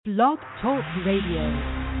Blog Talk Radio.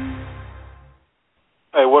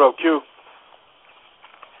 Hey, what up, Q?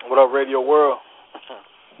 What up, Radio World?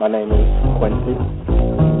 My name is Quincy.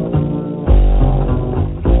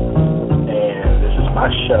 And this is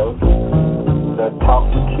my show, the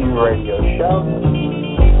Talk to Q Radio Show.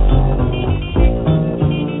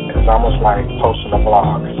 It's almost like posting a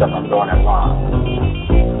blog, except I'm doing it live.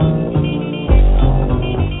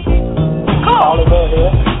 All of that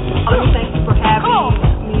here. Thank you for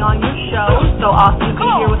having me on your show. So awesome to be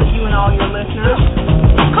here with you and all your listeners.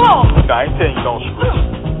 I ain't saying you don't screw.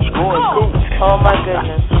 Screwing cool. Oh my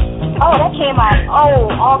goodness. Oh, that came out.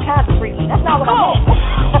 Oh, all kinds of freaky. That's not what I meant.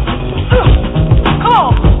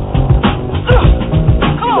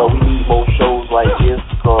 You know, we need more shows like this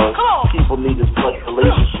because people need as much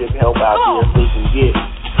relationship help out there as they can get.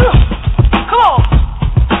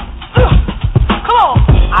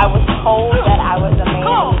 I was told that I was a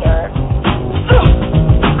man eater.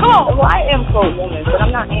 Well, I am pro-woman, but I'm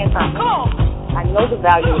not anti-man. I know the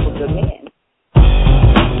value of a good man.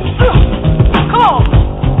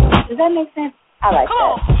 Does that make sense? I like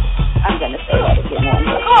that. I'm going to say that again.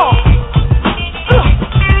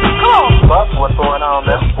 What's going on,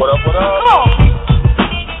 man? What up, what up?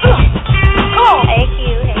 Hey, Q.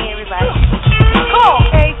 Hey, everybody.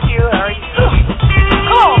 Hey, Q. How are you?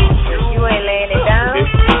 You ain't laying it down?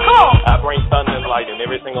 I bring thunder and lightning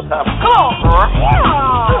every single time.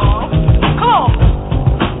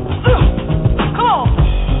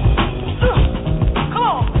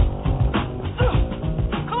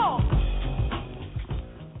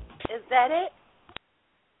 Is that it?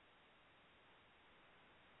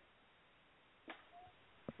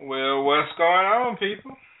 Well, what's going on,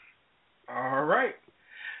 people? All right.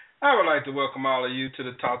 I would like to welcome all of you to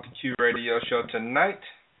the Talk to Q radio show tonight.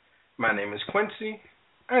 My name is Quincy,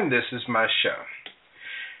 and this is my show.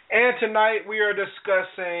 And tonight we are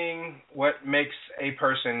discussing what makes a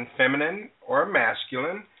person feminine or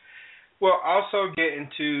masculine. We'll also get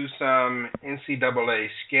into some NCAA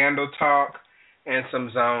scandal talk and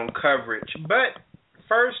some zone coverage. But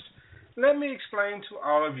first, let me explain to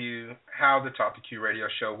all of you how the Talk to Q radio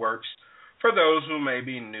show works for those who may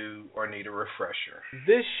be new or need a refresher.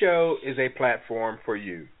 This show is a platform for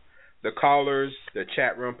you, the callers, the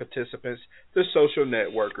chat room participants, the social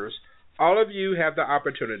networkers. All of you have the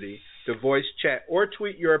opportunity to voice, chat, or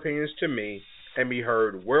tweet your opinions to me and be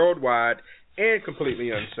heard worldwide and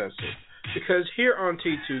completely uncensored. Because here on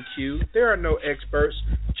T2Q, there are no experts,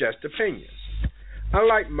 just opinions.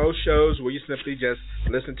 Unlike most shows where you simply just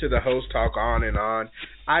listen to the host talk on and on,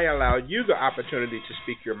 I allow you the opportunity to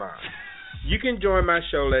speak your mind. You can join my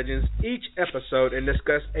show legends each episode and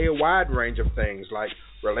discuss a wide range of things like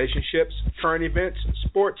relationships, current events,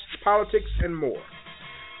 sports, politics, and more.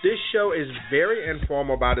 This show is very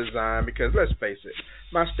informal by design because, let's face it,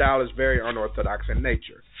 my style is very unorthodox in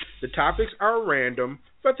nature. The topics are random,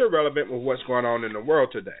 but they're relevant with what's going on in the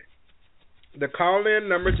world today. The call-in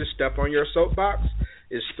number to step on your soapbox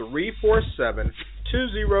is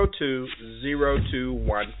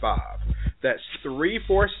 347-202-0215. That's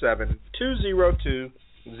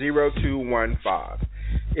 347-202-0215.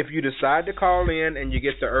 If you decide to call in and you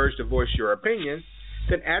get the urge to voice your opinion,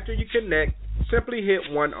 then after you connect, simply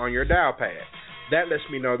hit 1 on your dial pad. That lets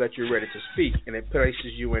me know that you're ready to speak, and it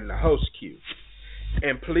places you in the host queue.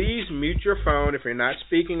 And please mute your phone if you're not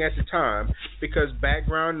speaking at the time, because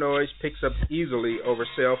background noise picks up easily over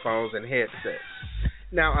cell phones and headsets.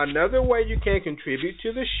 Now, another way you can contribute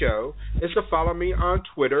to the show is to follow me on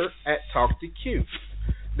Twitter at TalkToQ.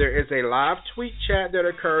 There is a live tweet chat that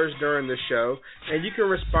occurs during the show, and you can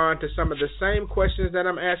respond to some of the same questions that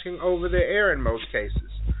I'm asking over the air in most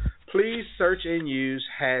cases. Please search and use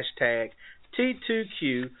hashtag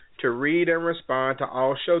T2Q to read and respond to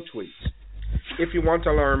all show tweets. If you want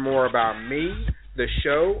to learn more about me, the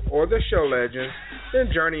show, or the show legends,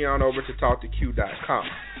 then journey on over to TalkToQ.com.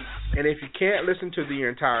 And if you can't listen to the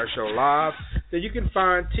entire show live, then you can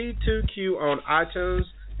find T2Q on iTunes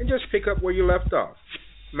and just pick up where you left off.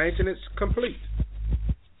 Maintenance complete.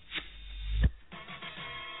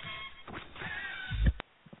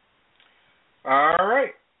 All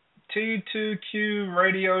right. T2Q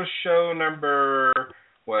radio show number,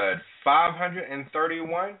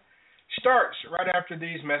 531? Starts right after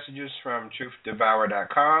these messages from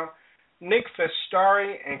TruthDevour.com, Nick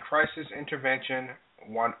Festari, and Crisis Intervention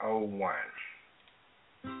 101.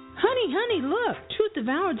 Honey, look. Truth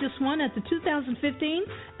Devour just won at the 2015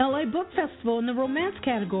 LA Book Festival in the romance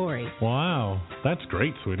category. Wow, that's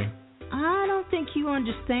great, sweetie. I don't think you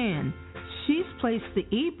understand. She's placed the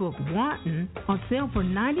ebook Wanton on sale for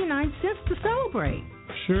 99 cents to celebrate.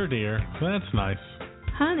 Sure, dear. That's nice.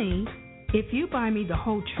 Honey, If you buy me the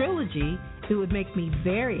whole trilogy, it would make me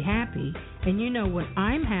very happy. And you know, when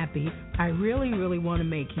I'm happy, I really, really want to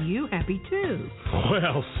make you happy too.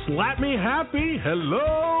 Well, slap me happy.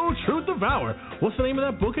 Hello, Truth Devour. What's the name of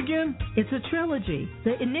that book again? It's a trilogy,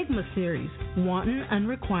 the Enigma series, Wanton,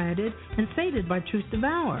 Unrequited, and Sated by Truth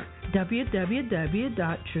Devour.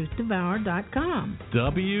 www.truthdevour.com.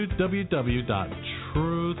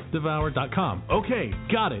 www.truthdevour.com. Okay,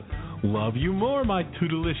 got it. Love you more, my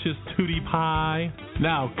tootalicious tootie pie.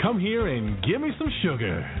 Now come here and give me some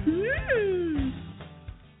sugar.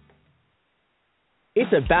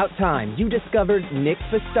 It's about time you discovered Nick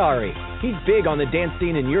Fastari. He's big on the dance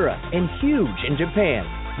scene in Europe and huge in Japan.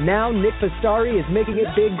 Now Nick Fastari is making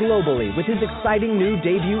it big globally with his exciting new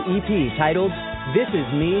debut EP titled This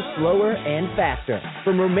Is Me, Slower and Faster.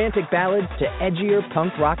 From romantic ballads to edgier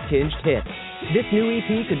punk rock tinged hits, this new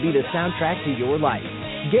EP could be the soundtrack to your life.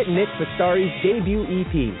 Get Nick Fastari's debut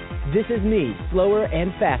EP, This Is Me, Slower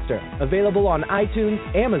and Faster, available on iTunes,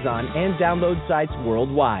 Amazon, and download sites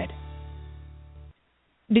worldwide.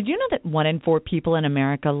 Did you know that 1 in 4 people in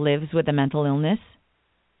America lives with a mental illness?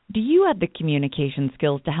 Do you have the communication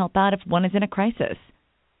skills to help out if one is in a crisis?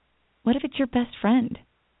 What if it's your best friend?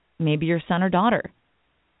 Maybe your son or daughter?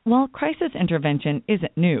 Well, crisis intervention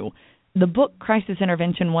isn't new. The book Crisis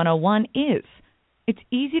Intervention 101 is. It's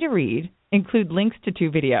easy to read, include links to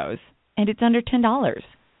 2 videos, and it's under $10.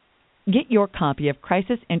 Get your copy of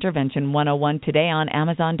Crisis Intervention 101 today on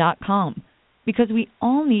Amazon.com, because we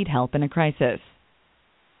all need help in a crisis.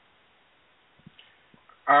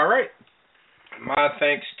 All right. My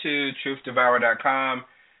thanks to TruthDevour.com,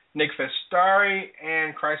 Nick Fastari,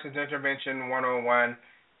 and Crisis Intervention 101.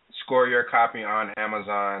 Score your copy on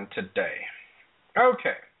Amazon today.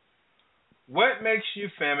 Okay. What makes you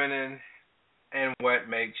feminine and what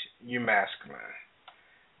makes you masculine?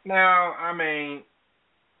 Now, I mean,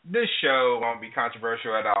 this show won't be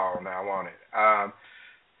controversial at all now, won't it?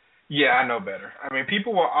 Yeah, I know better. I mean,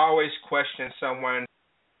 people will always question someone's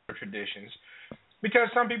traditions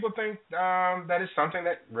because some people think that is something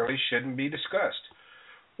that really shouldn't be discussed.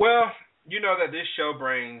 Well, you know that this show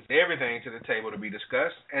brings everything to the table to be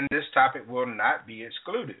discussed, and this topic will not be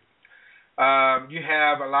excluded. You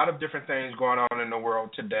have a lot of different things going on in the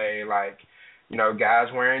world today, like, you know,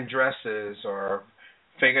 guys wearing dresses or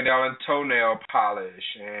fingernail and toenail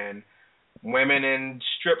polish, and women in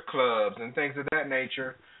strip clubs and things of that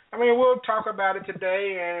nature. I mean, we'll talk about it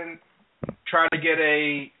today and try to get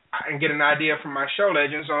an idea from my show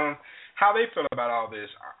legends on how they feel about all this.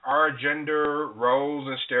 Are gender roles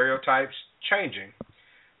and stereotypes changing?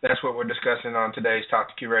 That's what we're discussing on today's Talk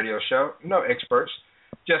to Q radio show. No experts,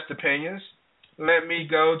 just opinions. Let me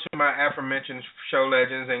go to my aforementioned show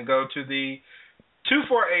legends and go to the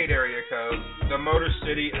 248 area code, the Motor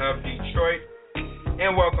City of Detroit,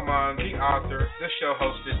 and welcome on the author, the show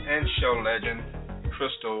hostess, and show legend,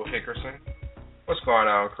 Crystal Hickerson. What's going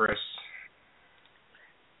on, Chris?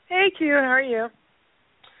 Hey, Q, how are you?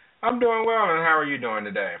 I'm doing well, and how are you doing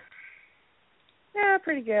today? Yeah,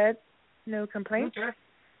 pretty good. No complaints. Okay.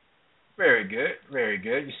 Very good, very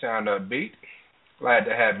good. You sound upbeat. Glad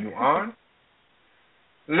to have you on.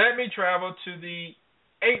 Let me travel to the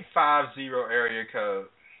 850 area code,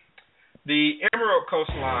 the Emerald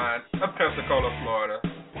Coastline of Pensacola, Florida.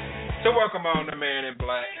 So welcome on the man in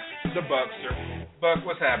black, the Buckster. Buck,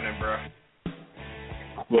 what's happening, bro?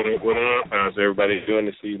 What up? How's everybody doing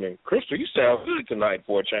this evening? Crystal, you sound good tonight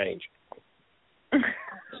for a change.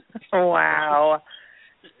 Wow.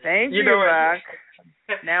 Thank you, Buck.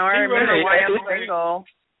 Now I remember why I'm single.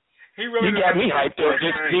 You got me hyped up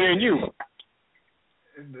just hearing you.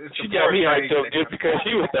 She got me hyped up just because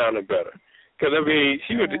she was sounding better. Because, I mean,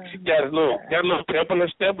 she got a little pep in her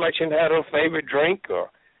step, like she had her favorite drink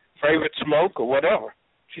or favorite smoke or whatever.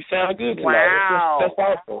 She sounded good tonight. Wow. That's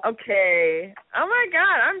awesome. Okay. Oh, my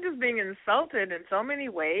God. I'm just being insulted in so many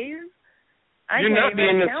ways. You're not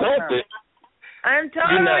being insulted. I'm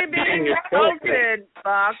totally being insulted,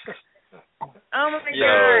 Buck. Oh, my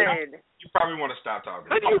God. You probably want to stop talking.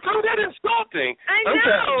 How do you call that insulting? I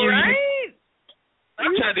know, right?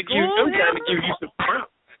 I'm trying to give you some props.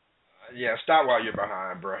 Yeah, stop while you're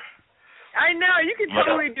behind, bro. I know. You could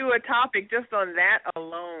totally do a topic just on that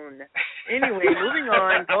alone. Anyway, moving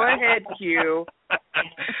on. Go ahead, Q.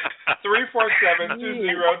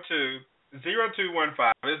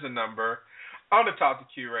 347-202-0215 is the number on the Talk to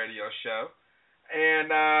Q radio show.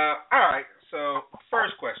 And, all right, so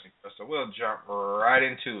first question, so we'll jump right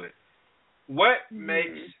into it. What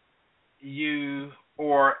makes you,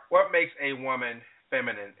 or what makes a woman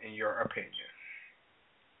feminine in your opinion?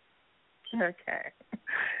 Okay.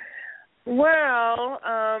 Well,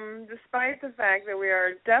 despite the fact that we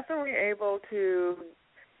are definitely able to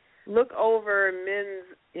look over men's,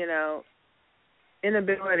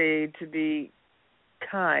 inability to be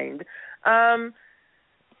kind,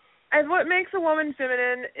 and what makes a woman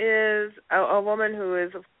feminine is a woman who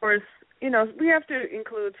is, of course, we have to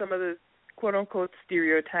include some of the quote-unquote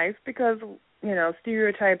stereotypes because,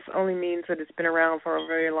 stereotypes only means that it's been around for a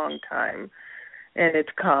very long time and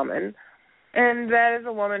it's common. And that is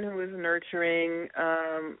a woman who is nurturing,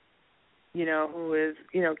 who is,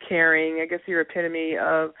 caring. I guess your epitome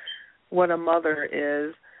of what a mother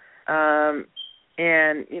is, and,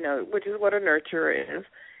 which is what a nurturer is.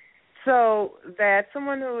 So that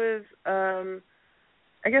someone who is,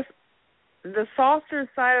 I guess, the softer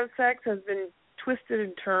side of sex has been twisted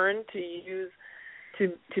and turned to use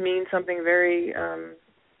to mean something very,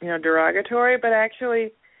 derogatory, but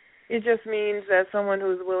actually it just means that someone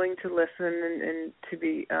who's willing to listen and to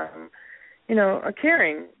be,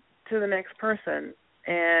 caring to the next person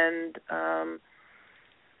and kind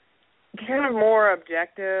of more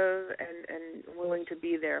objective and willing to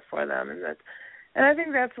be there for them. And I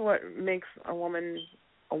think that's what makes a woman,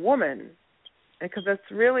 because that's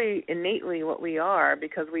really innately what we are,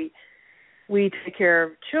 because we take care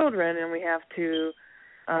of children and we have to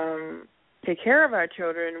take care of our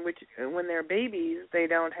children, which when they're babies, they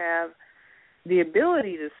don't have the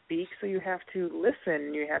ability to speak, so you have to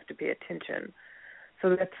listen, you have to pay attention.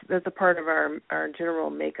 So that's a part of our general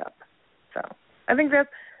makeup. So I think that's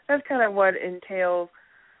kind of what entails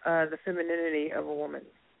the femininity of a woman.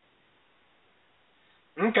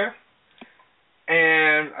 Okay.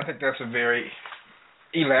 And I think that's a very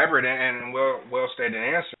elaborate and well stated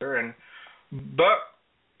answer. But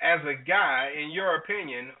as a guy, in your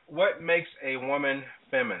opinion, what makes a woman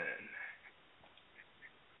feminine?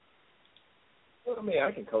 Well, I mean,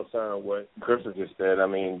 I can co-sign what Crystal just said. I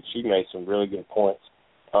mean, she made some really good points.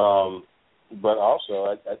 But also,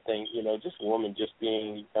 I think, just a woman just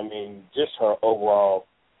being, just her overall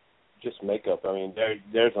just makeup. I mean,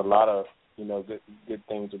 there's a lot of, good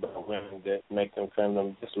things about women that make them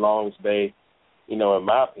feminine, just as long as they, in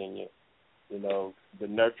my opinion, the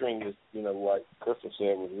nurturing is, what Crystal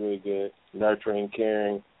said was really good. Nurturing,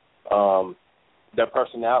 caring, their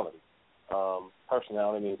personality.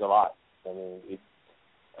 Personality means a lot. I mean,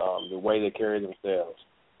 the way they carry themselves.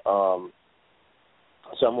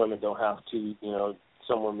 Some women don't have to,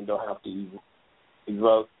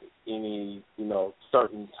 evoke any,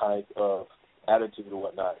 certain type of attitude or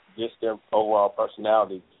whatnot. Just their overall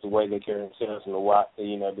personality, the way they carry themselves, and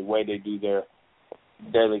the way they do their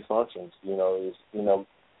daily functions,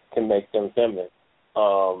 can make them feminine.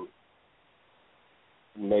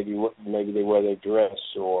 Maybe the way they dress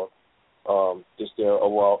or just their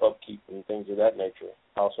overall upkeep and things of that nature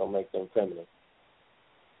also make them feminine.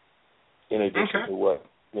 In addition to what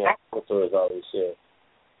Thor has already said.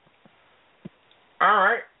 All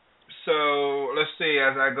right. So let's see.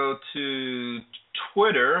 As I go to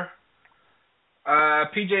Twitter,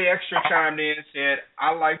 PJ Extra chimed in and said,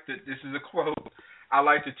 "I like the. This is a quote. I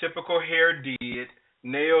like the typical hair did,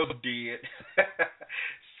 nails did,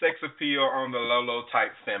 sex appeal on the low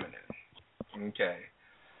type feminine." Okay.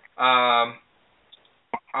 On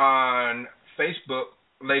Facebook,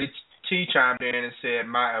 Lady T chimed in and said,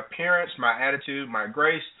 "My appearance, my attitude, my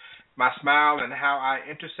grace, my smile, and how I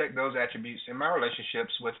intersect those attributes in my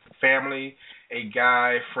relationships with family, a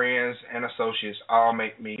guy, friends, and associates all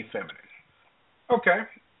make me feminine." Okay.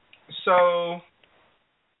 So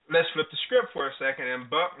let's flip the script for a second. And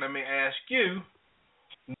Buck, let me ask you,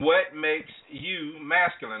 what makes you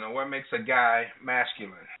masculine, or what makes a guy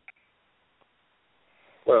masculine?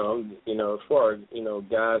 Well, as far as,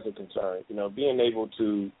 guys are concerned, being able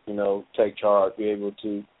to, take charge, be able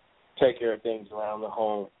to take care of things around the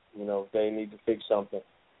home, if they need to fix something.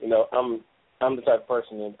 I'm the type of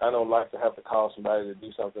person that I don't like to have to call somebody to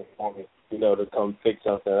do something for me, to come fix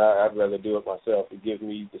something. I'd rather do it myself. It gives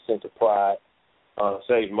me the sense of pride.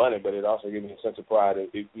 Saves money, but it also gives me a sense of pride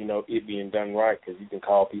of, it being done right, because you can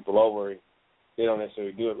call people over and they don't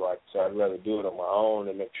necessarily do it right. So I'd rather do it on my own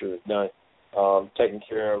and make sure it's done. Taking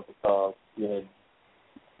care of,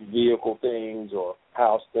 vehicle things or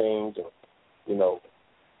house things or,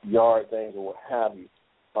 yard things or what have you.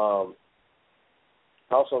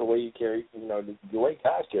 Also the way you carry, the way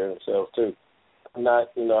guys carry themselves too. I'm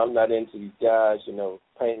not into these guys,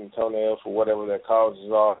 painting toenails for whatever their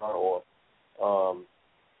causes are, or,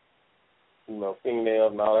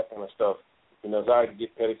 fingernails and all that kind of stuff. It's all right to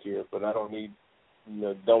get pedicures, but I don't need,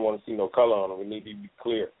 don't want to see no color on them. We need to be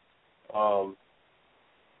clear.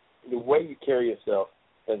 The way you carry yourself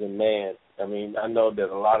as a man, I know that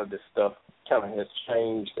a lot of this stuff kind of has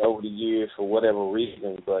changed over the years for whatever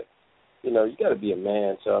reason, but, you know, you got to be a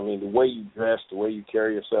man. So, I mean, the way you dress, the way you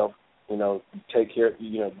carry yourself, you know, take care,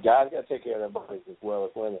 you know, guys got to take care of their bodies as well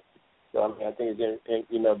as women. So, I mean, I think, it's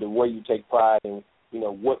you know, the way you take pride in, you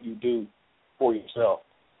know, what you do for yourself,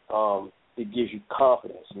 it gives you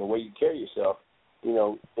confidence in the way you carry yourself, you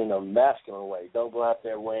know, in a masculine way. Don't go out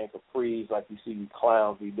there wearing capris like you see these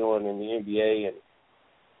clowns be doing in the NBA and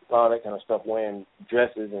all that kind of stuff, wearing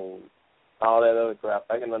dresses and all that other crap.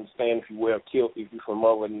 I can understand if you wear a kilt if you're from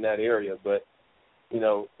over in that area, but, you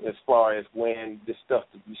know, as far as wearing this stuff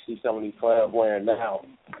that you see some of these clowns wearing now,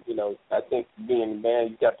 you know, I think being a man,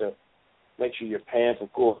 you got to make sure your pants are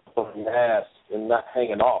pulled from your ass and not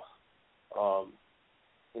hanging off.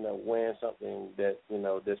 You know, wearing something that, you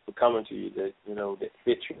know, that's becoming to you, that, you know, that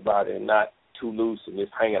fits your body and not too loose and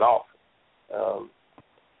just hanging off.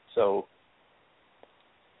 So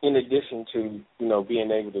in addition to, you know, being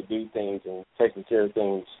able to do things and taking care of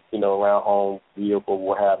things, you know, around home, vehicle,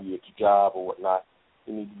 what have you, at your job or whatnot,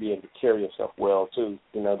 you need to be able to carry yourself well, too,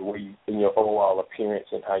 you know, the way you, in your overall appearance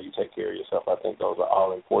and how you take care of yourself. I think those are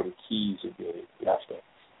all important keys of being masculine.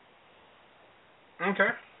 Okay.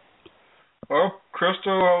 Well,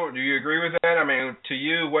 Crystal, do you agree with that? I mean, to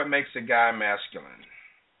you, what makes a guy masculine?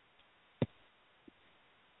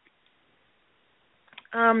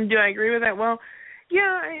 Do I agree with that? Well,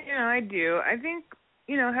 yeah, I do. I think,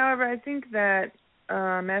 you know, however, I think that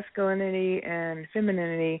masculinity and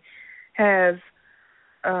femininity has,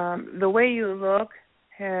 the way you look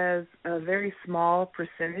has a very small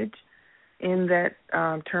percentage in that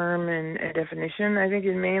term and definition. I think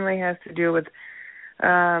it mainly has to do with, you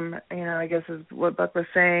know, I guess is what Buck was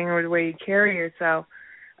saying, or the way you carry yourself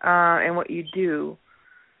and what you do.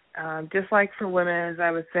 Just like for women, as I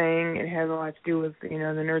was saying, it has a lot to do with, you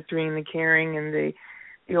know, the nurturing, the caring, and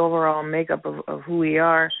the overall makeup of who we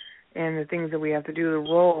are and the things that we have to do, the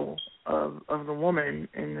role of the woman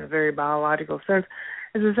in a very biological sense.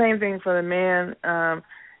 It's the same thing for the man.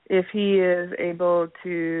 If he is able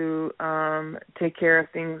to take care of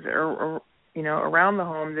things or you know, around the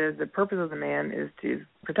home, the purpose of the man is to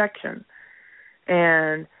protection.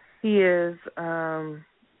 And he is,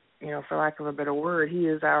 you know, for lack of a better word, he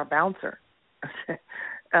is our bouncer.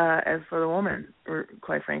 As for the woman,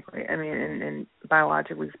 quite frankly, I mean, and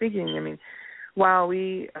biologically speaking, I mean, while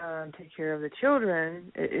we take care of the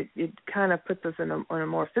children, it kind of puts us in a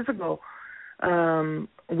more physical,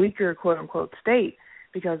 weaker, quote unquote, state,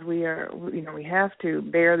 because we are, you know, we have to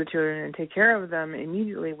bear the children and take care of them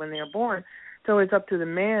immediately when they are born. So it's up to the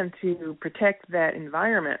man to protect that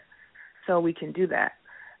environment, so we can do that.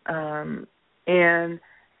 And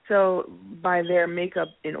so by their makeup,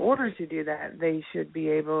 in order to do that, they should be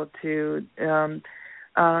able to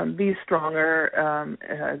be stronger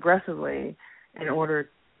aggressively in order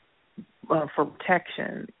for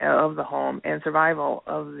protection of the home and survival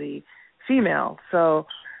of the female. So,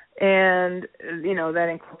 and, you know, that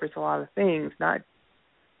incorporates a lot of things, not,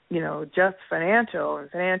 you know, just financial,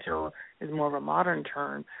 and financial is more of a modern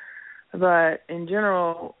term. But in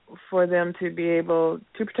general, for them to be able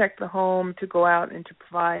to protect the home, to go out and to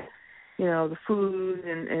provide, you know, the food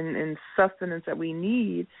and sustenance that we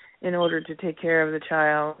need in order to take care of the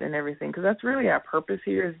child and everything, because that's really our purpose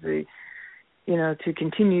here, is the, you know, to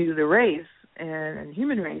continue the race and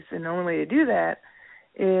human race. And the only way to do that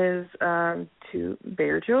is to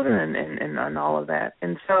bear children and all of that.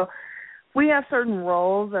 And so we have certain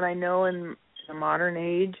roles that I know in the modern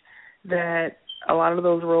age that a lot of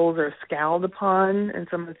those roles are scowled upon, and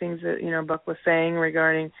some of the things that, you know, Buck was saying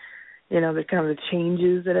regarding, you know, the kind of the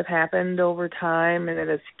changes that have happened over time and that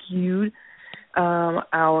have skewed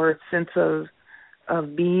our sense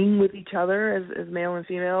of being with each other as male and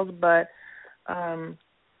females. But,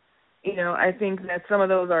 you know, I think that some of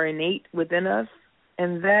those are innate within us,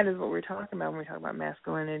 and that is what we're talking about when we talk about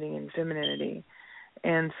masculinity and femininity.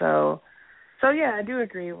 And so yeah, I do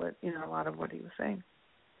agree with, you know, a lot of what he was saying.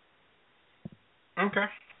 Okay.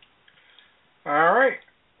 All right.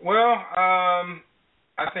 Well,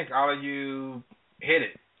 I think all of you hit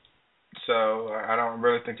it. So I don't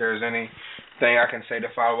really think there's anything I can say to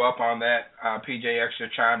follow up on that. PJ Extra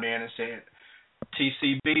chimed in and said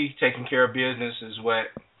TCB, taking care of business, is what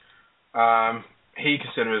he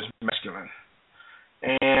considers masculine.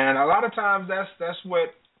 And a lot of times that's what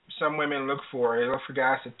some women look for. They look for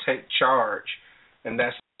guys to take charge, and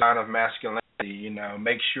that's a sign of masculinity. You know,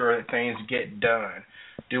 make sure that things get done.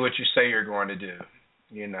 Do what you say you're going to do.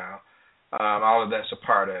 You know, all of that's a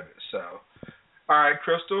part of it. So, all right,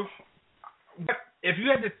 Crystal, if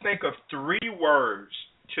you had to think of 3 words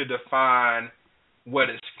to define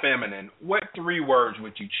what is feminine, what 3 words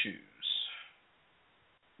would you choose?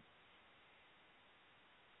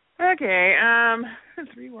 Okay,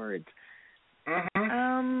 3 words.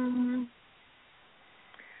 Mm-hmm.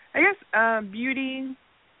 I guess beauty,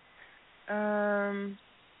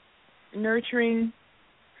 nurturing,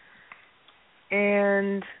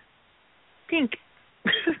 and pink.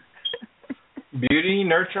 Beauty,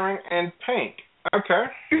 nurturing, and pink. Okay.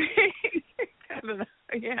 I don't know.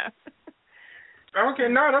 Yeah. Okay,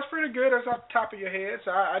 no, that's pretty good. That's off the top of your head,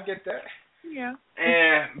 so I get that. Yeah.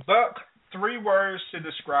 And Buck, 3 words to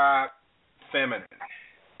describe feminine.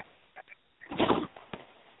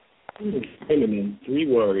 Feminine, 3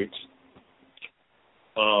 words.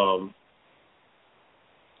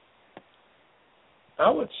 I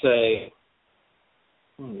would say,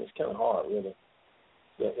 it's kind of hard, really.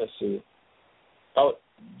 Let's see.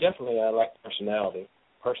 Definitely, I like personality.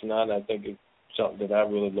 Personality, I think, is something that I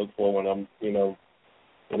really look for when I'm, when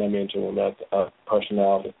I'm into that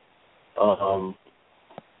personality.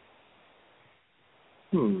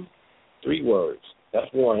 3 words.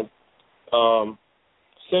 That's one.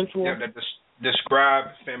 Sensual. Yeah, that describe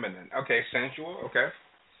feminine. Okay, sensual. Okay.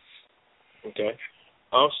 Okay.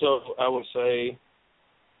 Also, I would say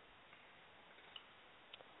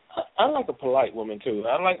I like a polite woman too.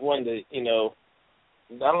 I like one that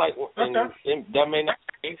I like. And that may not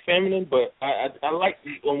be feminine, but I like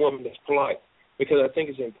a woman that's polite because I think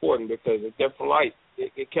it's important because if they're polite,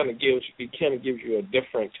 it kind of gives you a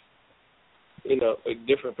different. A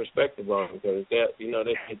different perspective on it because they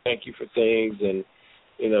say thank you for things and,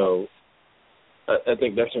 I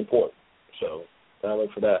think that's important. So I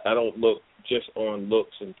look for that. I don't look just on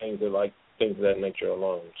looks and things of that nature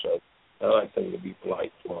alone. So I like them to be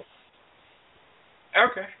polite.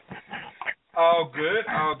 Okay. All good.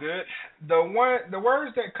 The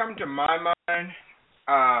words that come to my mind,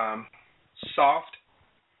 soft.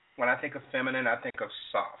 When I think of feminine, I think of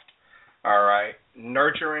soft. All right.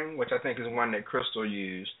 Nurturing, which I think is one that Crystal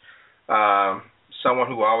used. Someone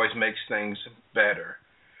who always makes things better.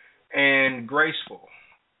 And graceful.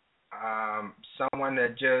 Someone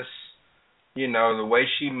that just, the way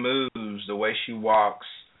she moves, the way she walks,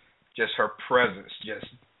 just her presence just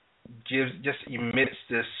emits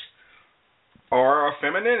this aura of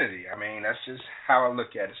femininity. I mean, that's just how I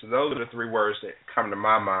look at it. So those are the 3 words that come to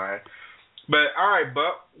my mind. But, all right,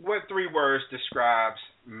 Buck, what 3 words describes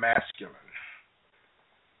masculine?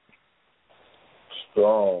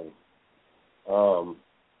 Strong.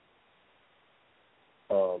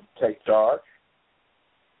 Take charge.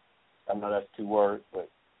 I know that's 2 words, but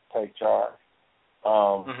take charge.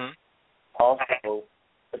 Also,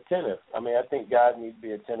 attentive. I mean, I think guys need to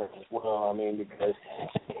be attentive as well. I mean, because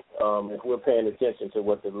if we're paying attention to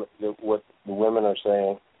what the women are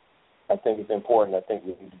saying, I think it's important. I think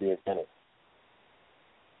we need to be attentive.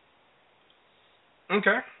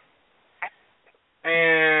 Okay.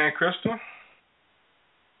 And Crystal,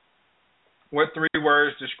 what 3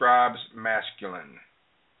 words describes masculine?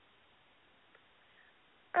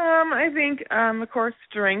 I think, of course,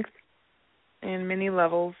 strength in many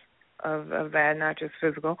levels of that, not just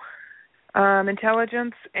physical.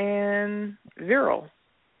 Intelligence and virile.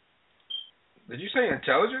 Did you say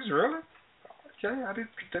intelligence, really? Okay, I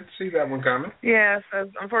didn't see that one coming. Yes,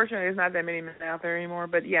 unfortunately, there's not that many men out there anymore.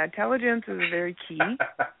 But, yeah, intelligence is very key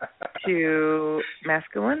to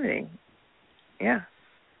masculinity. Yeah.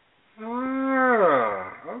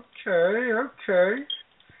 Okay.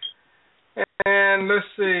 And let's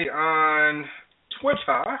see, on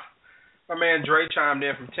Twitter, my man Dre chimed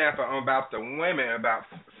in from Tampa on about the women, about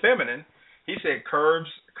feminine. He said curves,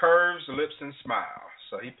 lips, and smile.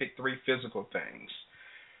 So he picked 3 physical things.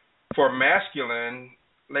 For masculine,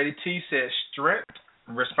 Lady T said strength,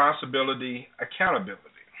 responsibility, accountability.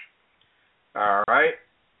 All right.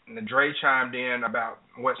 And the Dre chimed in about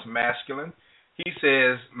what's masculine. He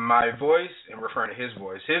says, my voice, and referring to his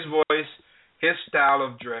voice, his style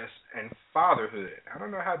of dress, and fatherhood. I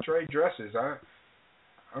don't know how Dre dresses. I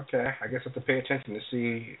guess I have to pay attention to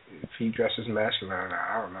see if he dresses masculine or not.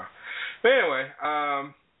 I don't know. But anyway,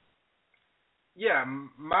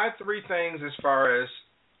 my 3 things as far as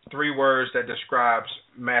 3 words that describes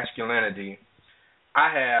masculinity, I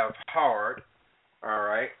have hard, all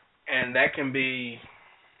right, and that can be,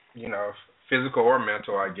 physical or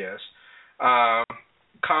mental, I guess.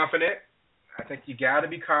 Confident. I think you got to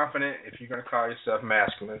be confident if you're going to call yourself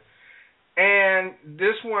masculine. And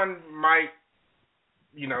this one might,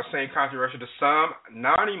 seem controversial to some,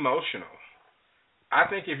 non-emotional. I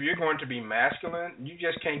think if you're going to be masculine, you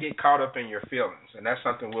just can't get caught up in your feelings. And that's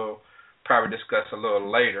something we'll probably discuss a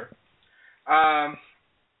little later.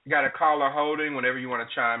 You got a caller holding. Whenever you want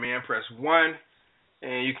to chime in, press 1,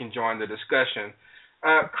 and you can join the discussion.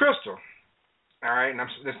 Crystal, all right, and I'm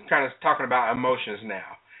just kind of talking about emotions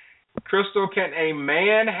now. Crystal, can a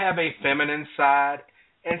man have a feminine side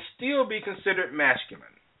and still be considered masculine?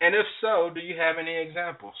 And if so, do you have any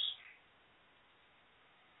examples?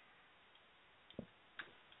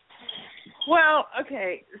 Well,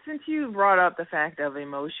 okay, since you brought up the fact of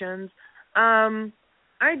emotions, I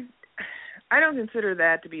don't consider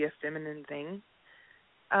that to be a feminine thing.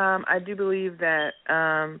 I do believe that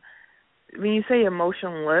when you say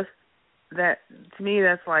emotionless, that to me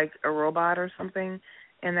that's like a robot or something,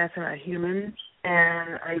 and that's not human.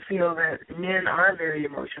 And I feel that men are very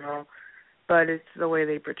emotional, but it's the way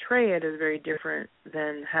they portray it is very different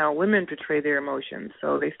than how women portray their emotions.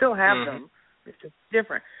 So they still have them, it's just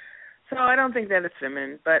different. So I don't think that it's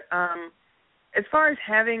feminine. But as far as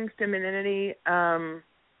having femininity,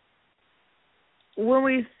 when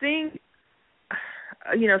we think,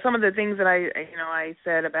 some of the things that I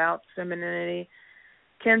said about femininity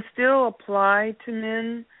can still apply to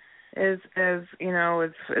men as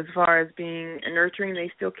far as being nurturing.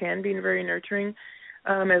 They still can be very nurturing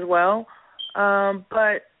as well.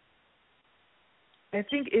 But I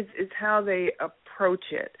think it's how they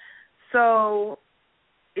approach it. So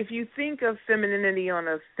if you think of femininity on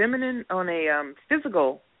a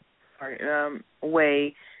physical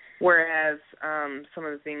way, whereas some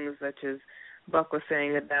of the things such as Buck was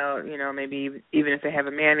saying about, maybe even if they have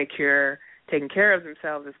a manicure, taking care of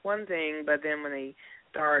themselves is one thing, but then when they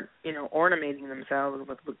start, ornamenting themselves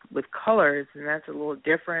with colors, and that's a little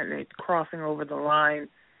different, and it's crossing over the line,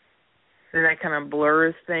 then that kind of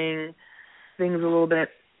blurs things a little bit.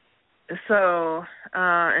 So,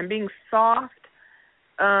 and being soft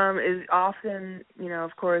is often,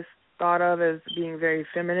 of course, thought of as being very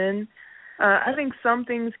feminine. I think some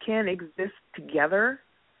things can exist together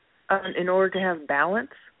in order to have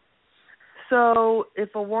balance. So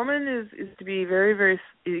if a woman is to be very, very,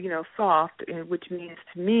 soft, which means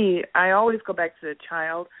to me, I always go back to the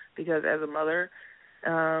child, because as a mother,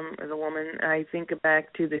 as a woman, I think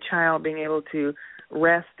back to the child being able to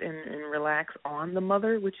rest and relax on the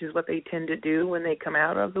mother, which is what they tend to do when they come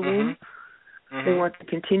out of the womb. They want to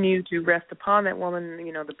continue to rest upon that woman,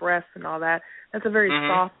 the breast and all that. That's a very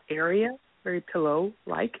soft area, very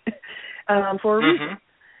pillow-like, for a reason.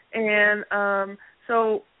 And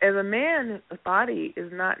so as a man, his body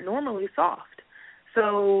is not normally soft.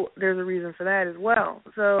 So there's a reason for that as well.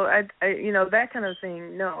 So, I that kind of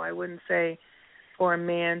thing, no, I wouldn't say for a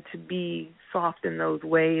man to be soft in those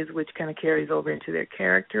ways, which kind of carries over into their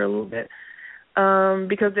character a little bit,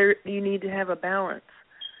 because you need to have a balance.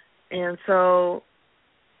 And so,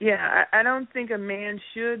 yeah, I don't think a man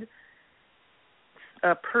should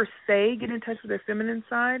per se get in touch with their feminine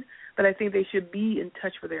side, but I think they should be in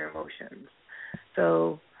touch with their emotions.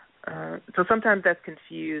 So sometimes that's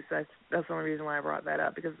confused. That's the only reason why I brought that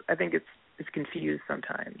up, because I think it's confused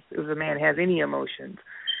sometimes. If a man has any emotions,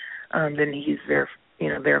 then he's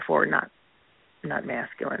therefore not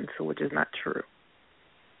masculine. So, which is not true.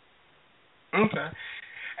 Okay,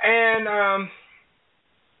 and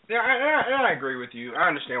yeah, I agree with you. I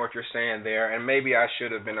understand what you're saying there, and maybe I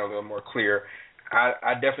should have been a little more clear.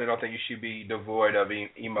 I definitely don't think you should be devoid of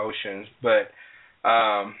emotions, but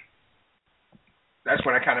that's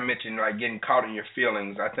when I kind of mentioned like getting caught in your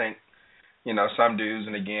feelings. I think, some dudes,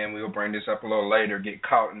 and again, we'll bring this up a little later, get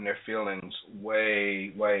caught in their feelings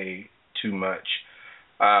way, way too much.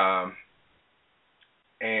 And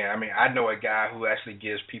I mean, I know a guy who actually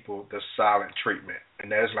gives people the silent treatment,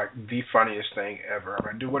 and that is like the funniest thing ever. I'm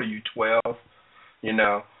like, dude, what are you, 12?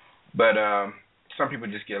 But some people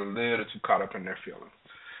just get a little too caught up in their feelings.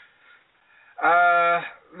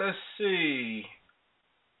 Let's see.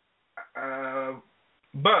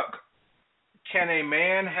 Buck, can a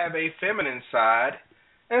man have a feminine side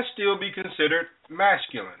and still be considered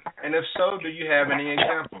masculine? And if so, do you have any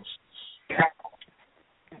examples?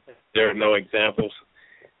 There are no examples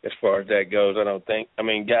as far as that goes, I don't think. I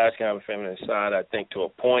mean, guys can have a feminine side, I think, to a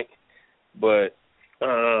point, but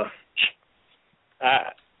I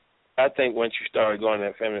think once you start going to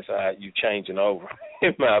that feminine side, you're changing over,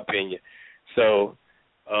 in my opinion. So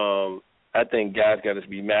I think guys got to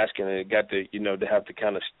be masculine. They got to, they have to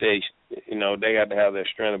kind of stay, they got to have their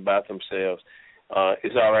strength about themselves.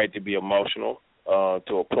 It's all right to be emotional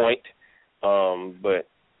to a point, but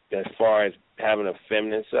as far as having a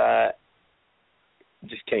feminine side,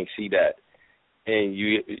 just can't see that. And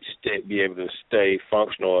you be able to stay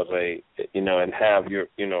functional as and have your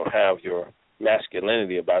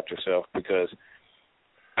masculinity about yourself, because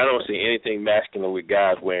I don't see anything masculine with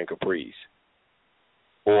guys wearing capris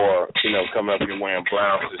or, coming up here wearing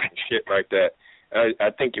blouses and shit like that. I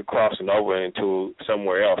think you're crossing over into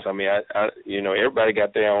somewhere else. I mean, I everybody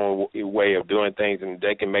got their own way of doing things, and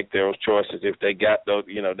they can make their own choices if they got those,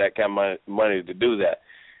 that kind of money to do that.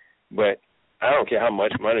 But I don't care how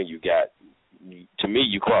much money you got. To me,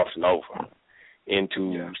 you're crossing over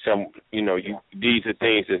into some, these are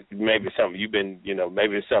things that maybe something you've been,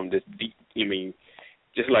 maybe it's something that's deep. I mean,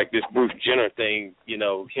 just like this Bruce Jenner thing,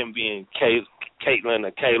 him being Caitlyn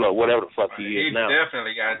or Kayla or whatever the fuck he is now. He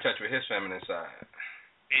definitely got in touch with his feminine side.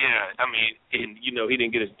 Yeah, I mean, and, he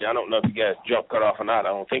didn't get his, I don't know if he got his jump cut off or not. I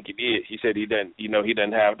don't think he did. He said he didn't, he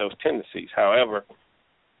doesn't have those tendencies. However,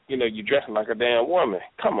 you're dressing like a damn woman.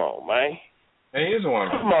 Come on, man. He is a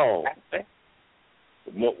woman. Come on.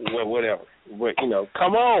 Whatever. But,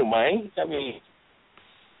 come on, man. I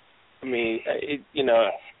mean,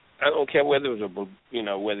 I don't care whether it was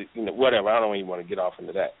whatever. I don't even want to get off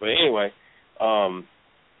into that. But anyway,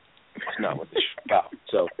 it's not what this is about.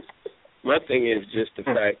 So my thing is just the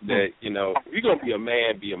fact that, if you're going to be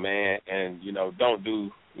a man, and, don't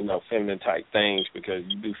do, feminine type things, because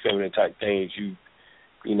you do feminine type things, you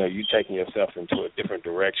taking yourself into a different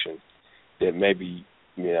direction that maybe,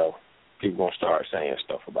 people going to start saying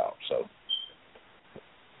stuff about. So.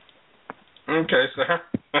 Okay, sir.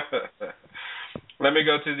 Let me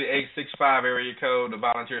go to the 865 area code, the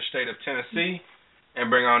volunteer state of Tennessee, and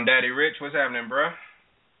bring on Daddy Rich. What's happening, bro?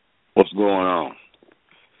 What's going on?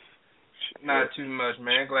 Not too much,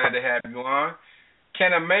 man. Glad to have you on.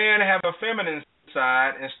 Can a man have a feminine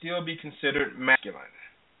side and still be considered masculine?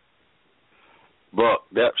 But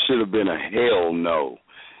that should have been a hell no.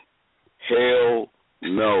 Hell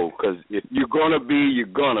no, because if you're gonna be, you're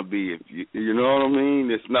gonna be. If you know what I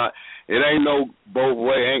mean? It's not. It ain't no both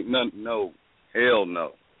way. Ain't nothing. No. Hell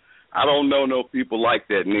no. I don't know no people like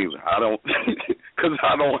that neither. I don't, because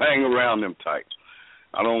I don't hang around them types.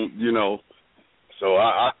 I don't, so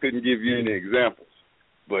I couldn't give you any examples.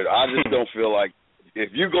 But I just don't feel like,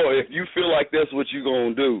 if you feel like that's what you're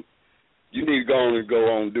going to do, you need to go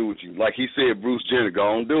on and do what you, like he said, Bruce Jenner, go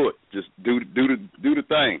on and do it. Just do the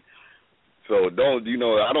thing. So don't,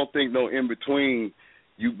 I don't think no in between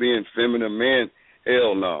you being feminine man,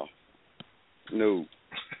 hell no. No.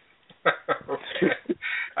 Okay.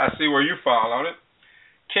 I see where you fall on it.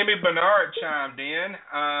 Kimmy Bernard chimed in.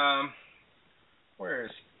 Where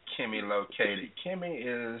is Kimmy located?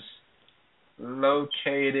 Kimmy is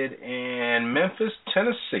located in Memphis,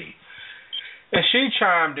 Tennessee. And she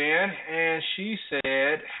chimed in and she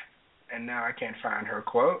said, and now I can't find her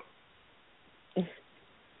quote.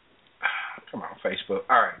 Come on, Facebook.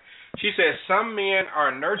 All right. She says, some men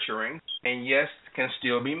are nurturing and yes, can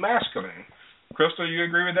still be masculine. Crystal, you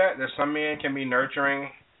agree with that? That some men can be nurturing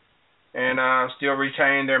and still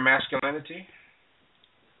retain their masculinity?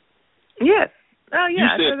 Yes. Oh,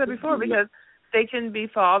 yeah. I said that before because they can be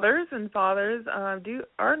fathers, and fathers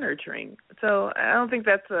are nurturing. So I don't think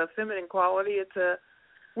that's a feminine quality.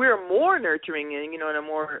 We're more nurturing in a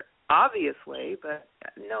more obvious way, but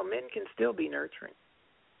no, men can still be nurturing.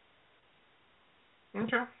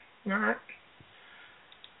 Okay. All right.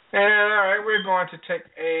 And all right, we're going to take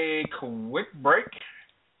a quick break,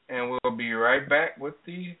 and we'll be right back with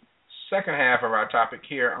the second half of our topic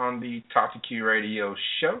here on the Talk to Q radio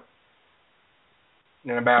show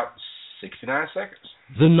in about 69 seconds.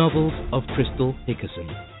 The novels of Crystal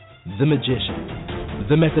Hickerson, The Magician,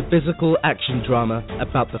 the metaphysical action drama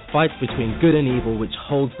about the fight between good and evil which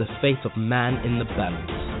holds the fate of man in the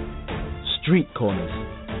balance. Street Corners,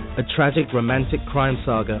 a tragic romantic crime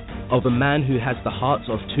saga of a man who has the hearts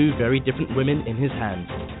of two very different women in his hands.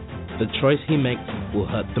 The choice he makes will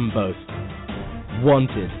hurt them both.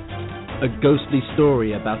 Wanted, a ghostly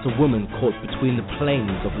story about a woman caught between the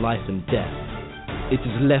planes of life and death. It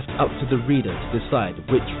is left up to the reader to decide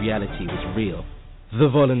which reality was real. The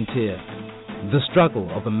Volunteer, the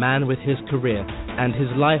struggle of a man with his career and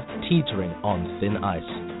his life teetering on thin ice.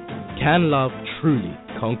 Can love truly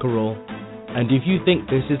conquer all? And if you think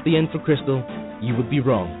this is the end for Crystal, you would be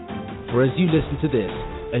wrong. For as you listen to this,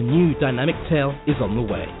 a new dynamic tale is on the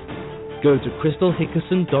way. Go to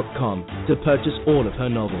crystalhickerson.com to purchase all of her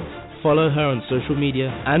novels. Follow her on social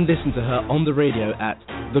media and listen to her on the radio at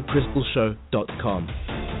thecrystalshow.com.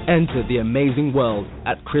 Enter the amazing world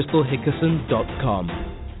at crystalhickerson.com.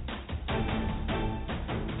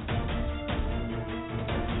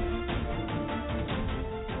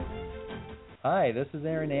 Hi, this is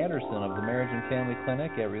Aaron Anderson of the Marriage and Family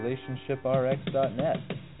Clinic at RelationshipRx.net,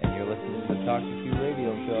 and you're listening to the Talk to Q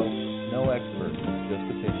radio show. No experts, just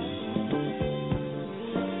opinions.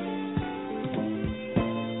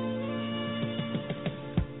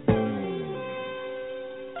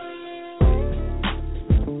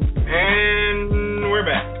 And we're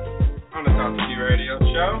back on the Talk to You radio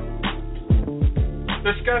show,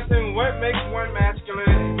 discussing what makes one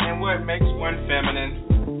masculine and what makes one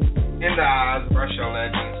feminine in the eyes of our show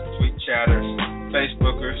legends, tweet chatters,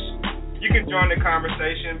 Facebookers. You can join the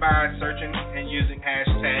conversation by searching and using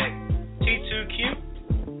hashtag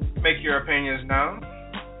T2Q. Make your opinions known.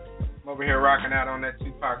 I'm over here rocking out on that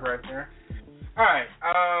Tupac right there. All right,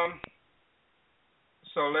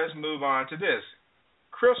 so let's move on to this.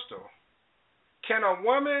 Crystal, can a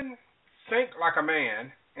woman think like a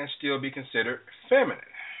man and still be considered feminine?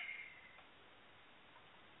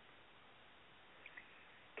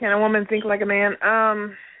 Can a woman think like a man?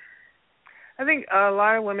 I think a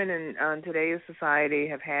lot of women in today's society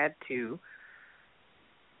have had to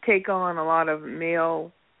take on a lot of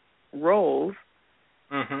male roles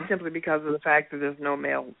simply because of the fact that there's no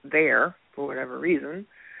male there for whatever reason.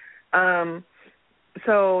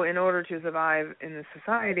 So in order to survive in this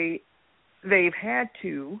society, they've had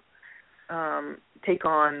to take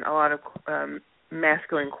on a lot of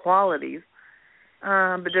masculine qualities.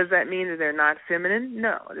 But does that mean that they're not feminine?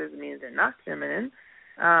 No, it doesn't mean that they're not feminine.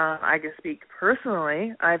 I can speak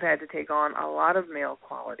personally. I've had to take on a lot of male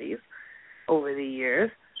qualities over the years,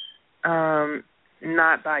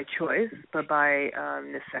 not by choice, but by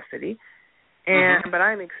necessity. But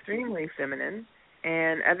I'm extremely feminine.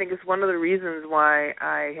 And I think it's one of the reasons why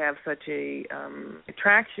I have such a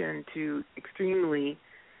attraction to extremely,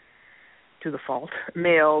 to the fault,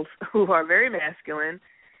 males who are very masculine,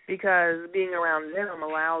 because being around them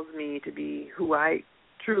allows me to be who I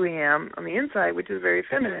truly am on the inside, which is very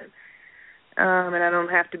feminine. And I don't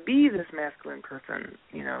have to be this masculine person,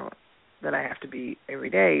 that I have to be every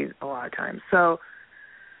day a lot of times. So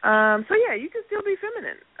yeah, you can still be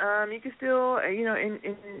feminine. You can still,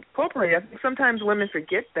 incorporate. I think sometimes women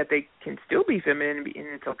forget that they can still be feminine, and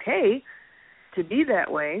it's okay to be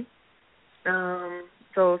that way.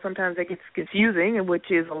 So sometimes it gets confusing,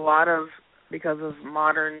 which is because of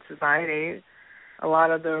modern society, a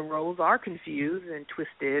lot of the roles are confused and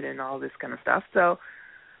twisted and all this kind of stuff. So,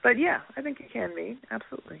 but yeah, I think it can be,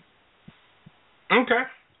 absolutely. Okay.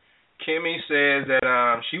 Kimmy says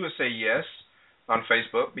that she would say yes on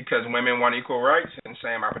Facebook because women want equal rights and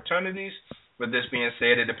same opportunities. With this being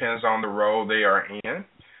said, it depends on the role they are in.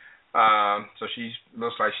 So she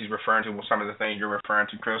looks like she's referring to some of the things you're referring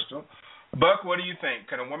to, Crystal. Buck, what do you think?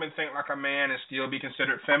 Can a woman think like a man and still be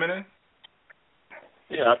considered feminine?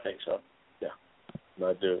 Yeah, I think so. Yeah,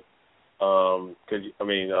 I do. Because, a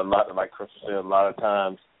lot, like Crystal said, a lot of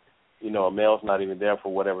times, a male's not even there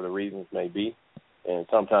for whatever the reasons may be. And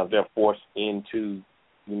sometimes they're forced into,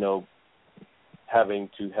 having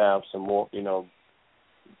to have some more,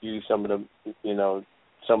 use some of the,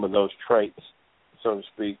 some of those traits, so to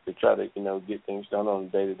speak, to try to, get things done on a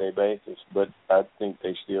day-to-day basis. But I think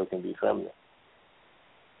they still can be feminine.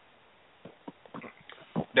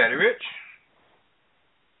 Daddy Rich?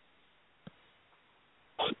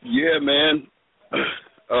 Yeah, man.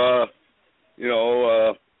 A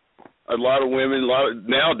lot of women,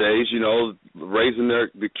 nowadays, raising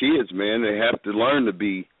the kids, man, they have to learn to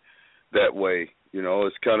be that way.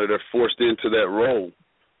 It's kind of they're forced into that role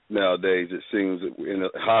nowadays. It seems in a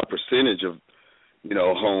high percentage of,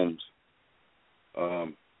 homes.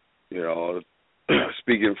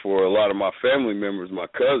 Speaking for a lot of my family members, my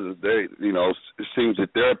cousins, they, it seems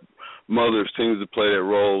that their mother seems to play that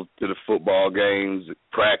role to the football games,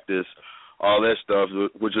 practice, all that stuff,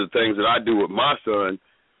 which are the things that I do with my son.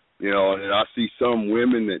 And I see some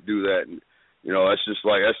women that do that, and that's just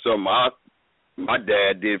like that's something my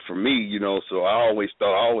dad did for me. So I always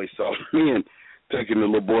saw men taking the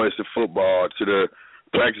little boys to football, to their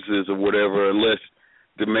practices or whatever, unless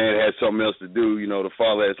the man had something else to do. The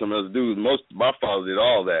father had something else to do. My father did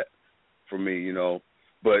all that for me.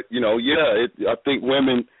 But I think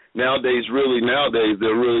women nowadays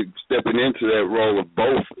they're really stepping into that role of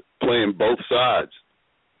both, playing both sides.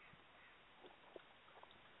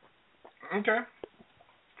 Okay.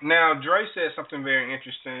 Now, Dre said something very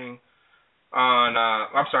interesting on,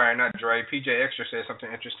 PJ Extra said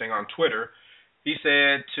something interesting on Twitter. He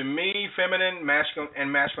said, to me, feminine,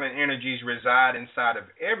 masculine energies reside inside of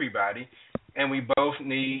everybody, and we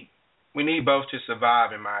need both to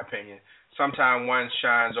survive, in my opinion. Sometimes one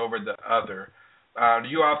shines over the other. Do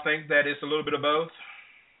you all think that it's a little bit of both?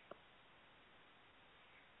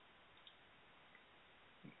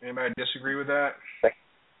 Anybody disagree with that?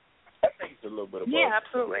 I think it's a little bit of both. Yeah,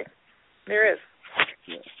 absolutely. There is.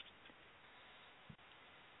 Yeah.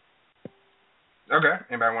 Okay.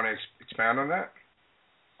 Anybody want to expound on that?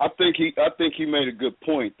 I think he made a good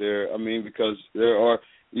point there. Because there are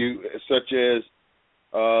such as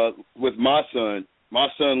with my son, my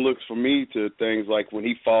son looks for me to things like when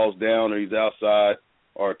he falls down or he's outside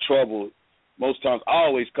or trouble. Most times I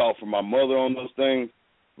always call for my mother on those things,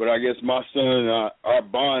 but I guess my son and our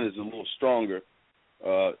bond is a little stronger.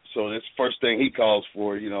 So that's the first thing he calls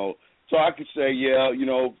for, you know. So I could say, yeah, you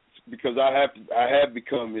know, because I have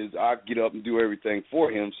become I get up and do everything for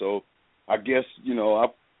him. So I guess, you know, I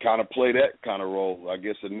kind of play that kind of role, I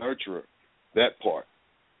guess, a nurturer, that part.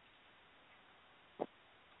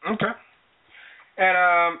 Okay. And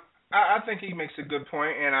I think he makes a good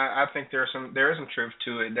point, and I think there is some truth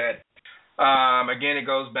to it. That again, it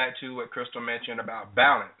goes back to what Crystal mentioned about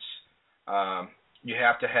balance. You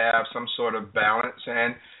have to have some sort of balance,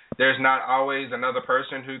 and there's not always another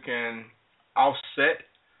person who can offset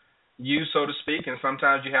you, so to speak, and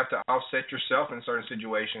sometimes you have to offset yourself in certain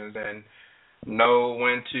situations and know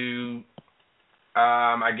when to,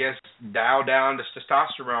 I guess, dial down the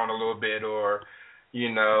testosterone a little bit, or,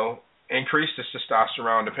 you know, increase the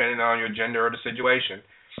testosterone depending on your gender or the situation.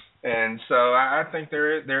 And so I think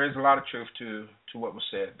there is a lot of truth to what was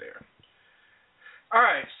said there. All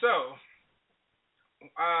right, so,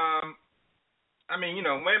 I mean, you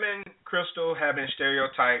know, women, Crystal, have been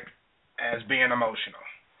stereotyped as being emotional.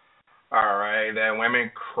 All right, that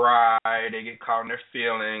women cry, they get caught in their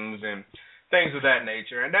feelings and things of that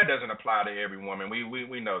nature, and that doesn't apply to every woman.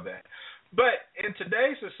 We know that. But in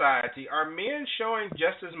today's society, are men showing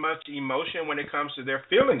just as much emotion when it comes to their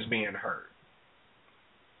feelings being hurt?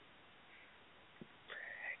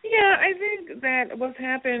 Yeah, I think that what's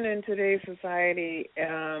happened in today's society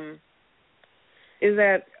is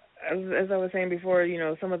that, as I was saying before, you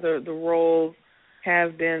know, some of the roles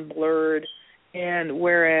have been blurred, and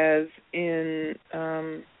whereas in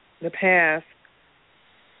the past,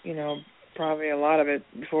 you know, probably a lot of it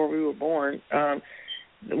before we were born,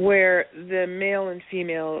 where the male and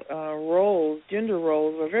female roles, gender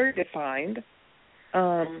roles, were very defined,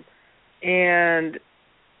 and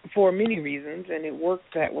for many reasons, and it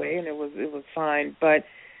worked that way, and it was fine. But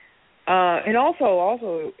and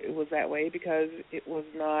also it was that way because it was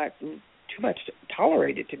not too much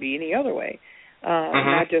tolerated to be any other way,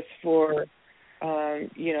 not just for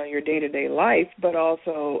you know, your day-to-day life, but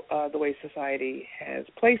also the way society has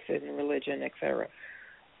placed it in religion, etc.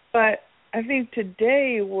 But I think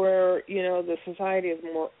today, where, you know, the society is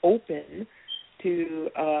more open to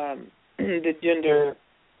the gender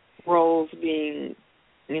roles being,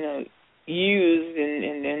 you know, used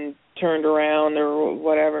and turned around or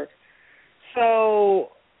whatever. So,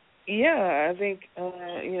 yeah, I think,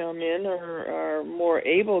 you know, men are more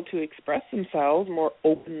able to express themselves more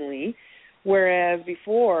openly, whereas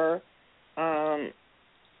before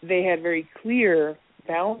they had very clear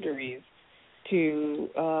boundaries to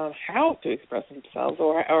how to express themselves,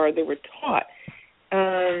 or they were taught.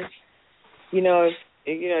 You know,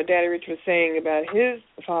 Daddy Rich was saying about his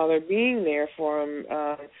father being there for him.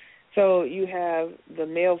 So you have the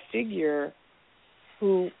male figure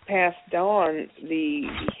who passed on the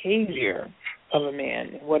behavior of a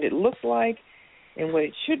man, what it looked like and what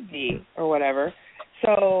it should be or whatever.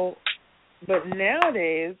 So, but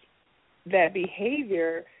nowadays that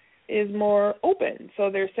behavior is more open. So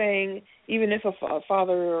they're saying, even if a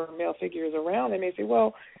father or a male figure is around, they may say,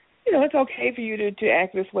 well, you know, it's okay for you to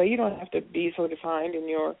act this way. You don't have to be so defined in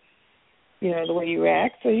your, you know, the way you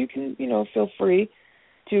act. So you can, you know, feel free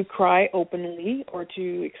to cry openly or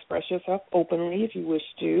to express yourself openly if you wish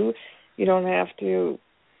to. You don't have to,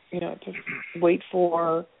 you know, to wait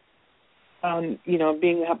for, you know,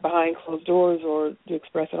 being behind closed doors or to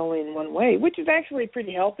express it only in one way, which is actually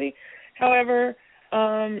pretty healthy. However,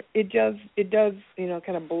 it does, you know,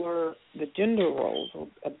 kind of blur the gender roles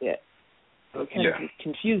a bit. So it kind of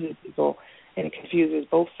confuses people, and it confuses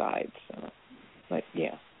both sides. But,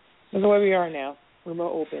 yeah, that's the way we are now. We're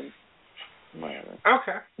more open. Whatever.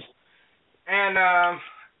 Okay. And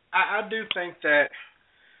I do think that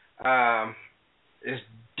it's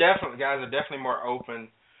definitely, guys are definitely more open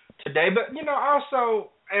today. But, you know, also,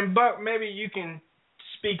 and Buck, maybe you can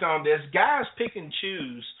speak on this. Guys pick and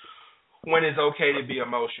choose when it's okay to be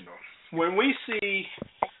emotional. When we see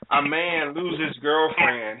a man lose his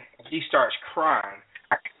girlfriend, he starts crying,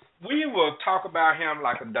 we will talk about him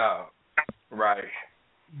like a dog, right?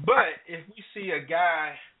 But if we see a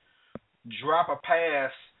guy drop a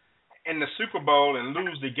pass in the Super Bowl and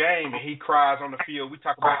lose the game and he cries on the field, we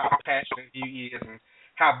talk about how passionate he is and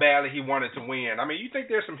how badly he wanted to win. I mean, you think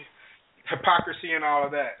there's some hypocrisy in all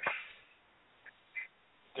of that?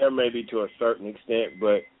 There may be to a certain extent,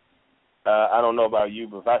 but I don't know about you,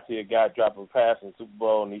 but if I see a guy drop a pass in the Super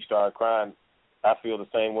Bowl and he started crying, I feel the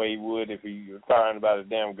same way he would if he was crying about his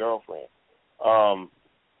damn girlfriend.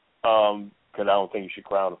 because I don't think you should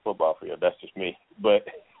cry on the football field. That's just me. But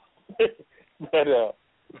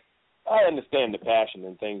I understand the passion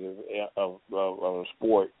and things of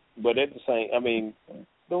sport. But at the same, I mean,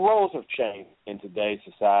 the roles have changed in today's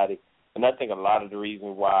society. And I think a lot of the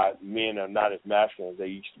reason why men are not as masculine as they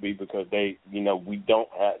used to be because there's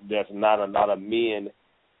not a lot of men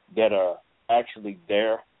that are actually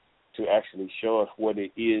there to actually show us what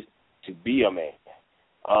it is to be a man.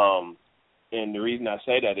 And the reason I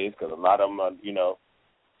say that is because a lot of them are,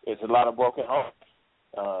 it's a lot of broken homes.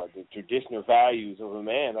 The traditional values of a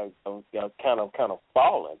man are kind of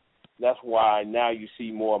fallen. That's why now you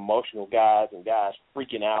see more emotional guys and guys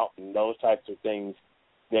freaking out and those types of things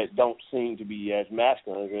that don't seem to be as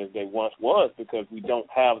masculine as they once was because we don't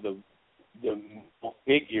have the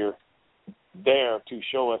figure there to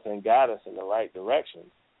show us and guide us in the right direction.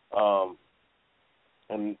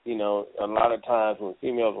 And, a lot of times when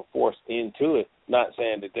females are forced into it, not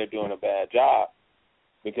saying that they're doing a bad job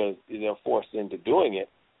because they're forced into doing it,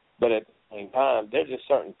 but at the same time, there's just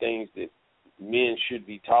certain things that men should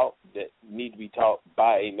be taught that need to be taught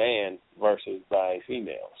by a man versus by a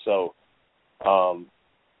female. So,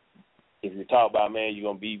 if you're taught by a man, you're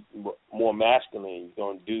going to be more masculine. You're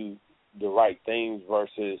going to do the right things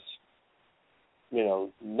versus,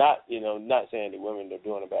 not saying that women are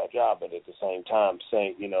doing a bad job, but at the same time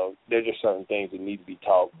saying, there's just certain things that need to be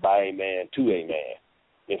taught by a man to a man,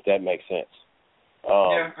 if that makes sense. I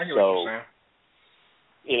get what you're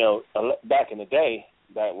saying. Back in the day,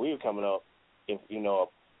 back when we were coming up, if,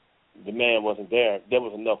 the man wasn't there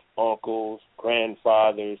was enough uncles,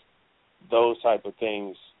 grandfathers, those type of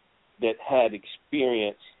things that had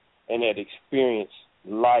experience and had experienced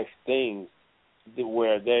life things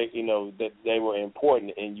where that they were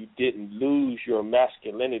important and you didn't lose your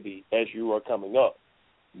masculinity as you were coming up.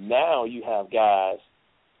 Now you have guys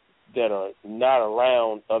that are not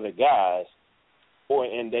around other guys,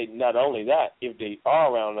 and they not only that, if they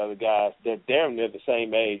are around other guys, they're damn near the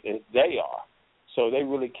same age as they are. So they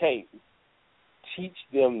really can't teach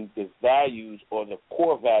them the values or the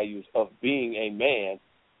core values of being a man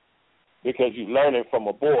because you learn it from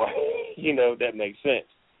a boy. That makes sense.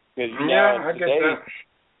 Because I get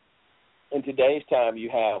that. In today's time, you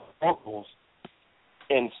have uncles,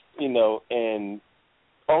 and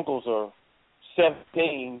uncles are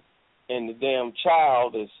 17, and the damn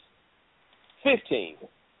child is 15.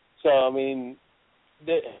 So I mean,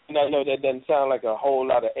 I know that doesn't sound like a whole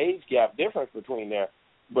lot of age gap difference between there,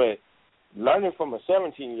 but learning from a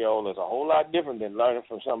 17-year-old is a whole lot different than learning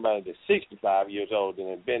from somebody that's 65 years old and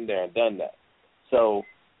has been there and done that. So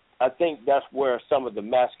I think that's where some of the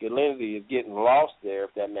masculinity is getting lost there,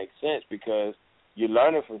 if that makes sense, because you're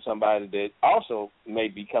learning from somebody that also may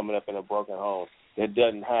be coming up in a broken home that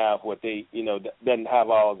doesn't have doesn't have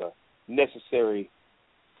all the necessary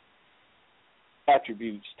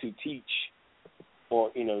attributes to teach or,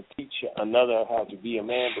 teach another how to be a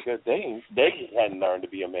man because they hadn't learned to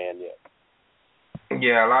be a man yet.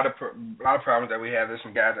 Yeah, a lot of problems that we have. There's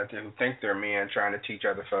some guys out there who think they're men trying to teach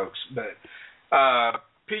other folks. But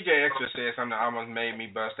PJ Extra said something that almost made me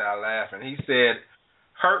bust out laughing. He said,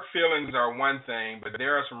 hurt feelings are one thing, but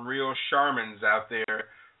there are some real Charmans out there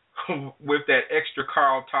with that extra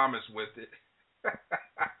Carl Thomas with it.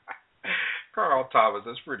 Carl Thomas,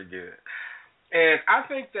 that's pretty good. And I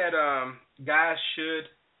think that guys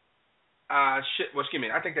I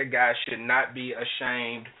think that guys should not be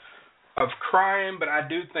ashamed of crying, but I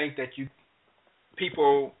do think that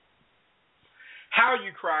how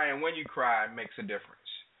you cry and when you cry makes a difference.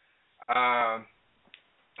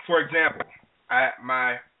 For example,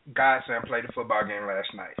 my godson played a football game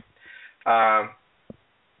last night.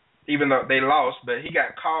 Even though they lost, but he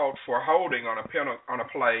got called for holding on a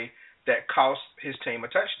play that cost his team a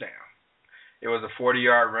touchdown. It was a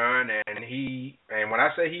 40-yard run, and when I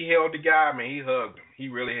say he held the guy, I mean he hugged him. He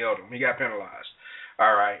really held him. He got penalized.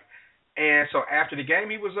 All right. And so after the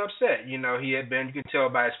game, he was upset. You can tell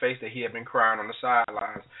by his face that he had been crying on the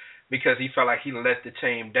sidelines because he felt like he let the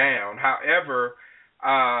team down. However,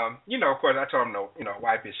 of course, I told him to,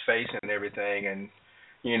 wipe his face and everything and,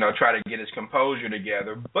 try to get his composure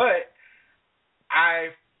together. But I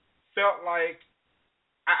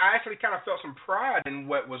actually kind of felt some pride in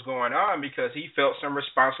what was going on because he felt some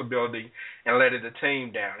responsibility and letting the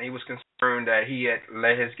team down. He was concerned that he had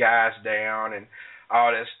let his guys down and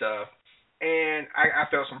all that stuff. And I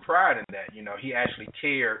felt some pride in that. He actually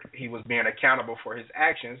cared. He was being accountable for his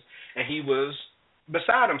actions, and he was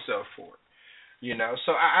beside himself for it.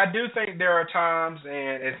 So I do think there are times,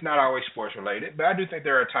 and it's not always sports related, but I do think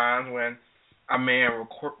there are times when a man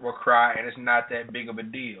will cry and it's not that big of a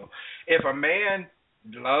deal. If a man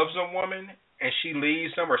loves a woman and she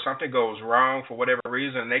leaves him or something goes wrong for whatever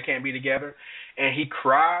reason and they can't be together and he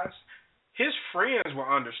cries, his friends will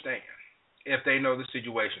understand if they know the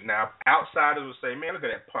situation. Now, outsiders will say, man, look at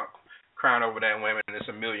that punk crying over that woman, and there's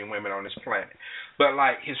a million women on this planet. But,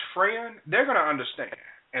 like, his friend, they're going to understand,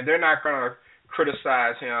 and they're not going to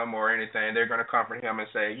criticize him or anything. They're going to comfort him and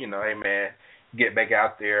say, you know, hey, man, get back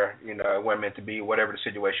out there, you know, it wasn't meant to be, whatever the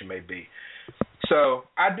situation may be. So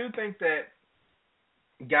I do think that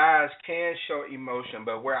guys can show emotion,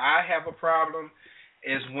 but where I have a problem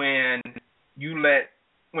is when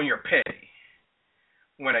you're petty.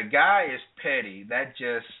 When a guy is petty, that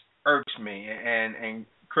just irks me. And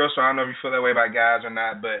Crystal, I don't know if you feel that way about guys or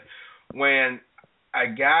not, but when a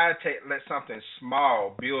guy let something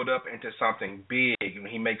small build up into something big, and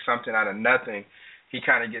he makes something out of nothing, he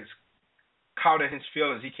kind of gets caught in his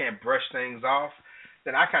feelings, he can't brush things off,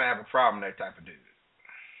 then I kind of have a problem with that type of dude.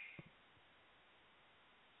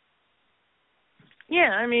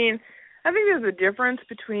 Yeah, I mean, I think there's a difference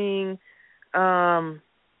between,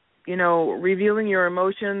 you know, revealing your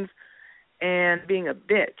emotions and being a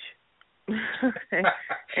bitch. Okay.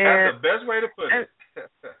 That's the best way to put it.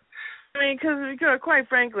 I mean, because quite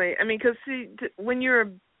frankly, I mean, because see, when you're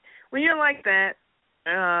like that,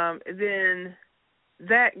 then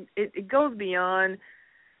that it goes beyond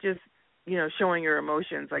just, you know, showing your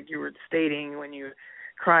emotions like you were stating when you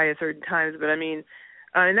cry at certain times. But I mean,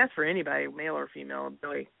 and that's for anybody, male or female,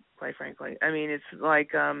 really, quite frankly. I mean, it's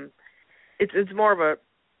like it's more of a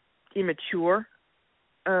immature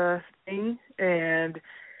thing, and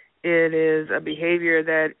it is a behavior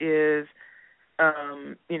that is,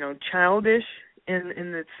 you know, childish in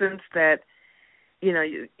the sense that, you know,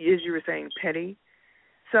 as you were saying, petty.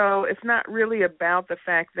 So it's not really about the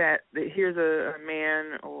fact that here's a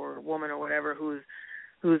man or woman or whatever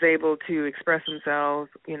who's able to express themselves,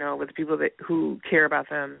 you know, with people who care about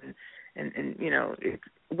them, and you know,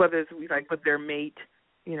 whether it's like with their mate,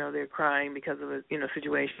 you know, they're crying because of a, you know,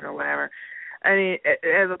 situation or whatever. I mean,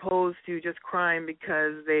 as opposed to just crying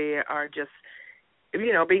because they are just,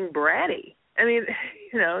 you know, being bratty. I mean,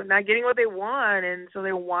 you know, not getting what they want, and so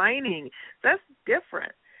they're whining. That's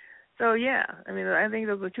different. So, yeah, I mean, I think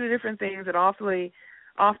those are two different things that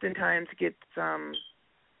oftentimes get,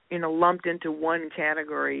 you know, lumped into one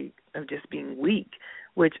category of just being weak,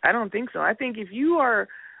 which I don't think so. I think if you are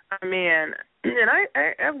a man, and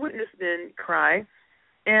I've witnessed men cry,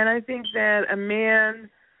 and I think that a man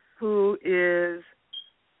who is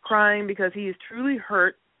crying because he is truly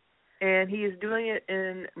hurt, and he is doing it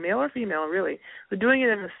in, male or female really, but doing it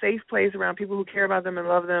in a safe place around people who care about them and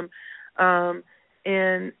love them,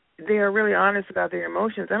 and they are really honest about their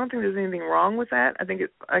emotions. I don't think there's anything wrong with that. I think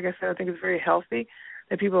like I said, I think it's very healthy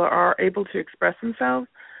that people are able to express themselves.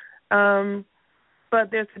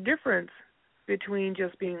 But there's a difference between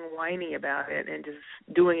just being whiny about it and just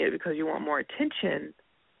doing it because you want more attention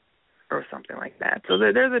or something like that. So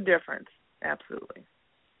there's a difference, absolutely.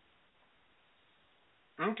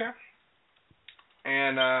 Okay.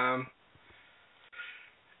 And I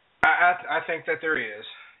think that there is,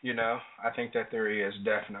 you know, I think that there is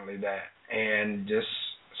definitely that. And just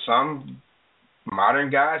some modern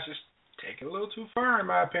guys just take it a little too far, in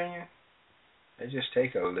my opinion. They just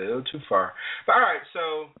take it a little too far. But all right,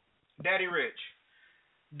 so Daddy Rich,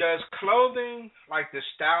 does clothing, like the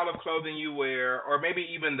style of clothing you wear, or maybe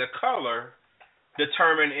even the color,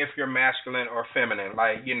 determine if you're masculine or feminine?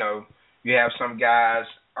 Like, you know, you have some guys,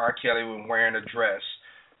 R. Kelly, wearing a dress,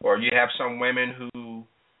 or you have some women who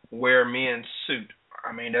wear men's suit.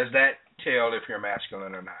 I mean, does that tell if you're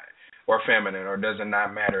masculine or not, or feminine, or does it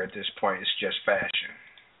not matter at this point? It's just fashion.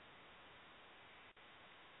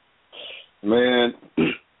 Man,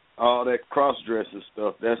 all that cross-dressing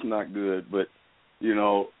stuff, that's not good. But, you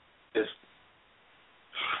know, it's,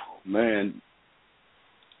 man,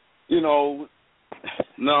 you know,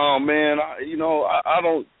 no, man, I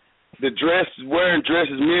don't, wearing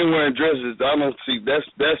dresses, men wearing dresses, I don't see,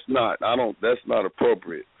 that's not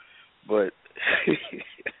appropriate. But,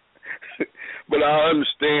 but I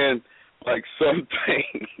understand, like, some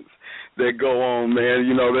things that go on, man.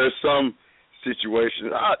 You know, there's some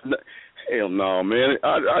situations, hell no, man.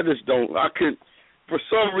 I just don't. I could, for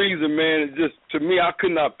some reason, man. It just, to me, I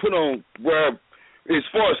could not put on where, as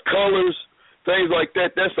far as colors, things like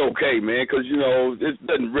that. That's okay, man, because you know it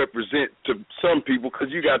doesn't represent to some people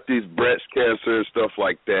because you got these breast cancer and stuff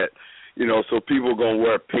like that. You know, so people are gonna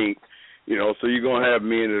wear pink. You know, so you're gonna have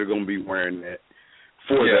men that are gonna be wearing that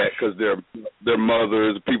for that because they're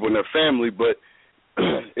mothers, people in their family, but.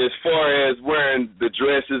 As far as wearing the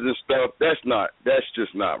dresses and stuff, that's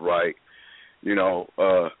just not right, you know.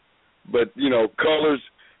 But you know, colors,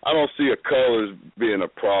 I don't see a colors being a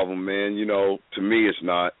problem, man. You know, to me it's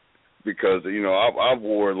not, because, you know, I've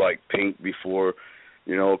wore like pink before,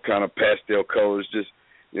 you know, kind of pastel colors, just,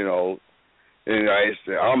 you know, and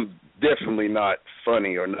I'm definitely not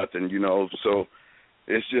funny or nothing, you know, so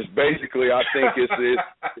it's just basically, I think it's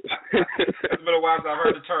It's been a while since I've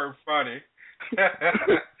heard the term funny. That's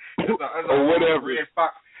or whatever.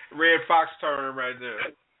 Red Fox term right there.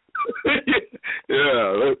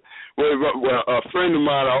 Yeah. Well, a friend of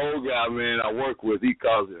mine, an old guy, man, I work with, he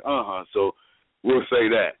calls it so we'll say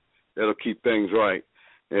that. That'll keep things right.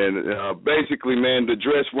 And basically, man, the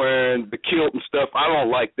dress wearing, the kilt and stuff, I don't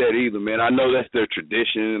like that either, man. I know that's their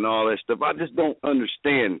tradition and all that stuff. I just don't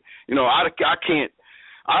understand. You know, I can't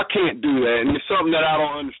do that, and it's something that I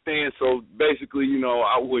don't understand. So basically, you know,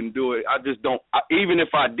 I wouldn't do it. I just don't. Even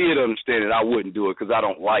if I did understand it, I wouldn't do it because I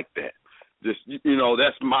don't like that. Just, you know,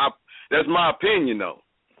 that's my opinion, though.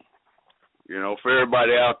 You know, for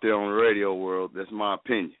everybody out there on the radio world, that's my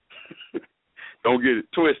opinion. Don't get it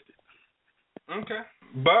twisted. Okay.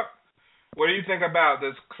 Buck, what do you think about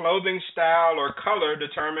this clothing style or color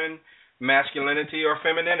determine masculinity or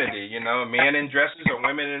femininity? You know, men in dresses or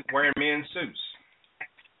women wearing men's suits?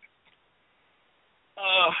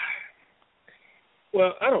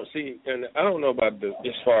 Well, I don't see, and I don't know about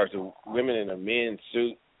as far as the women in a men's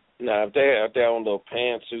suit. Now, if they're on a little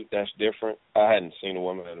pantsuit, that's different. I hadn't seen a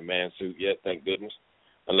woman in a man's suit yet, thank goodness,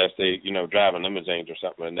 unless they, you know, driving limousines or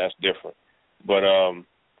something, and that's different. But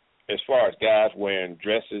as far as guys wearing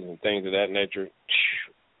dresses and things of that nature,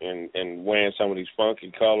 and wearing some of these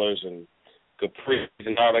funky colors and capris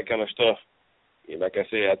and all that kind of stuff, like I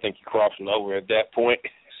said, I think you're crossing over at that point.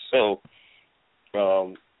 So,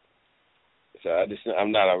 I'm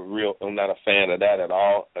not a fan of that at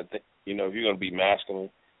all. I think, you know, if you're going to be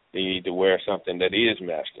masculine, then you need to wear something that is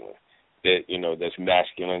masculine, that, you know, that's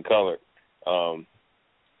masculine colored.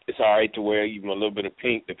 It's all right to wear even a little bit of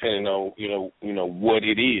pink, depending on you know what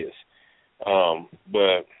it is.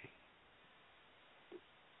 But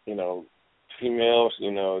you know, females,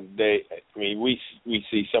 you know, we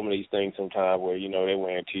see some of these things sometimes where, you know, they're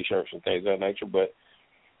wearing T-shirts and things of that nature, but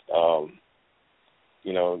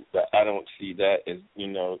you know, I don't see that as, you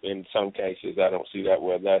know, in some cases I don't see that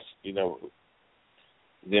where that's, you know,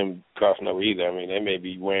 them crossing over either. I mean, they may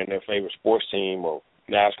be wearing their favorite sports team or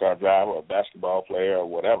NASCAR driver or basketball player or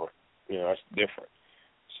whatever. You know, that's different.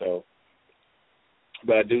 So,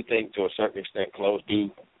 but I do think to a certain extent clothes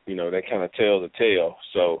do, you know, they kind of tell the tale.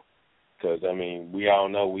 So, because, I mean, we all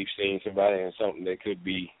know we've seen somebody in something that could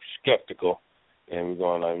be skeptical, and we're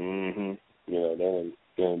going like, you know,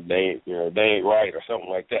 then they ain't right or something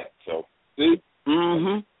like that. So,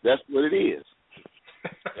 that's what it is.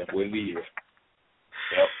 That's what it is.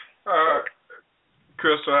 Yep.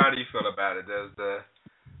 Crystal, how do you feel about it?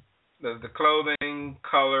 Does the clothing,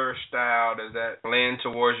 color, style, does that lend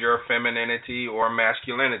towards your femininity or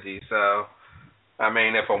masculinity? So, I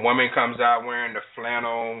mean, if a woman comes out wearing the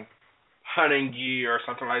flannel hunting gear or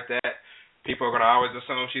something like that, people are going to always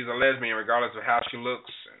assume she's a lesbian regardless of how she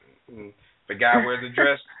looks. And if a guy wears a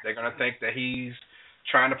dress, they're going to think that he's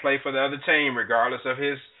trying to play for the other team regardless of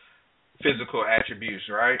his physical attributes,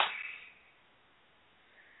 right?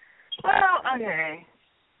 Well, okay.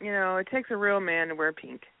 You know, it takes a real man to wear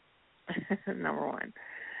pink, number one.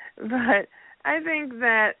 But I think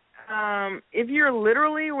that if you're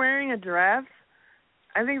literally wearing a dress,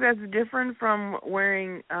 I think that's different from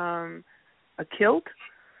wearing a kilt,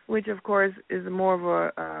 which, of course, is more of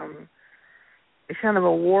a it's kind of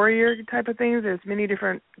a warrior type of thing. There's many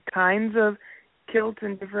different kinds of kilts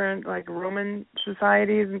in different, like, Roman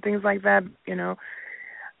societies and things like that, you know.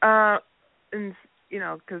 And, you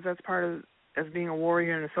know, because that's part of as being a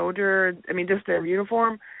warrior and a soldier. I mean, just their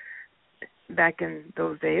uniform back in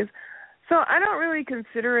those days. So I don't really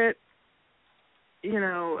consider it, you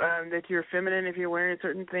know, that you're feminine if you're wearing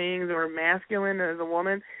certain things or masculine as a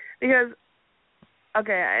woman. Because,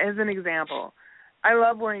 okay, as an example, I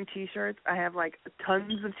love wearing T-shirts. I have, like,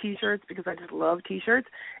 tons of T-shirts because I just love T-shirts.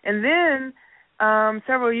 And then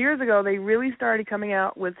several years ago, they really started coming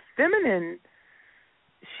out with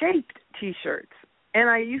feminine-shaped T-shirts. And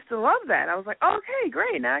I used to love that. I was like, okay,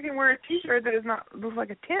 great. Now I can wear a T-shirt that looks like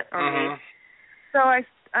a tent on me. So I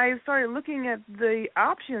started looking at the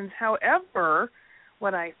options. However,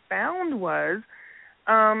 what I found was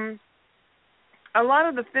a lot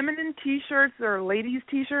of the feminine T-shirts or ladies'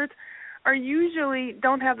 T-shirts are usually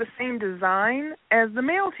don't have the same design as the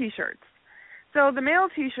male T-shirts. So the male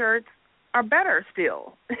T-shirts are better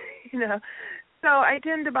still, you know. So I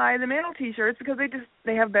tend to buy the male T-shirts because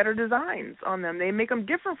they have better designs on them. They make them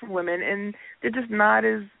different from women, and they're just not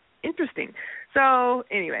as interesting. So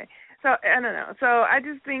anyway, So I don't know. So I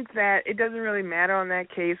just think that it doesn't really matter on that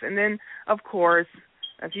case. And then, of course,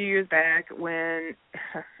 a few years back when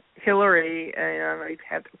Hillary, I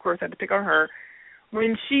had to pick on her,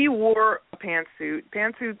 when she wore a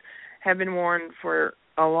pantsuits have been worn for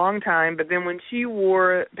a long time, but then when she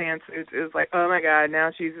wore pantsuits, it was like, oh my God,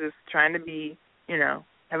 now she's just trying to be,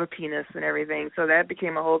 have a penis and everything. So that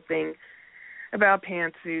became a whole thing about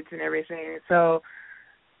pantsuits and everything. So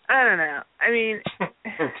I don't know. I mean,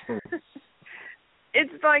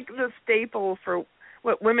 it's like the staple for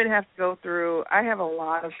what women have to go through. I have a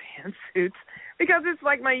lot of pantsuits because it's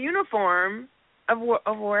like my uniform of where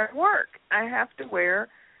I work. I have to wear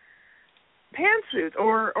pantsuits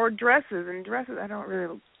or dresses. And dresses, I don't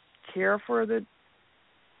really care for the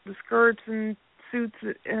skirts and suits.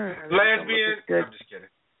 Lesbian? I'm just kidding.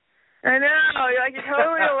 I know, like you're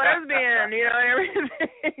totally a lesbian,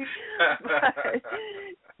 everything.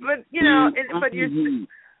 But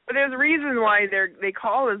there's a reason why they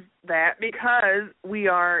call us that, because we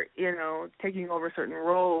are, taking over certain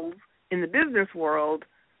roles in the business world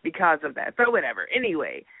because of that. So whatever.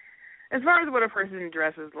 Anyway, as far as what a person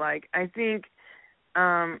dresses like, I think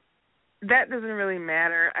that doesn't really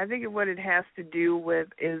matter. I think what it has to do with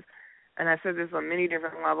is, and I've said this on many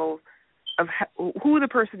different levels, of who the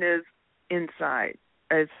person is inside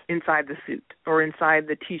the suit or inside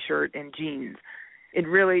the T-shirt and jeans. It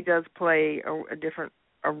really does play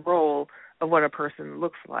a role of what a person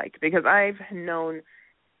looks like, because I've known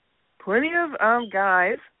plenty of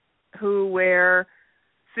guys who wear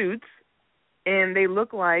suits and they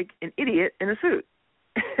look like an idiot in a suit.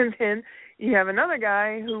 And then you have another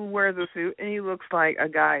guy who wears a suit and he looks like a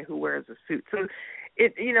guy who wears a suit. So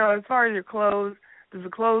as far as your clothes, does the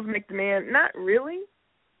clothes make the man? Not really.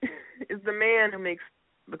 It's the man who makes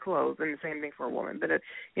the clothes, and the same thing for a woman. But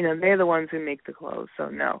they're the ones who make the clothes. So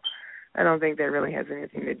no, I don't think that really has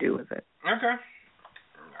anything to do with it. Okay.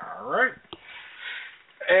 All right.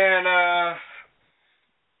 And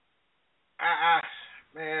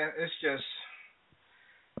man, it's just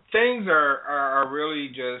things are really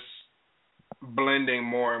just blending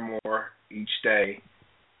more and more each day,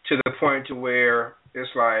 to the point to where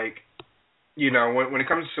it's like, when it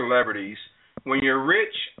comes to celebrities, when you're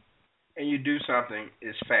rich and you do something,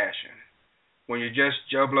 it's fashion. When you're just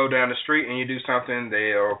Joe Blow down the street and you do something,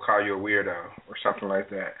 they'll call you a weirdo or something like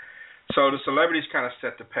that. So the celebrities kind of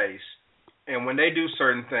set the pace. And when they do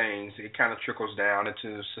certain things, it kind of trickles down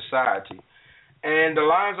into society. And the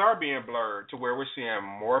lines are being blurred to where we're seeing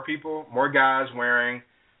more guys wearing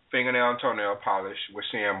fingernail and toenail polish. We're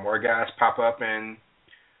seeing more guys pop up in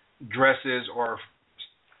dresses or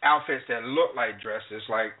outfits that look like dresses.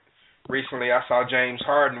 Like recently I saw James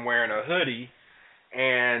Harden wearing a hoodie,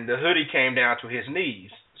 and the hoodie came down to his knees.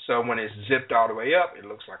 So when it's zipped all the way up, it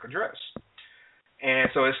looks like a dress. And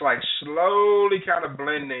so it's like slowly kind of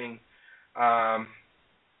blending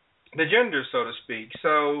the genders, so to speak.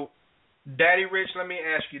 So, Daddy Rich, let me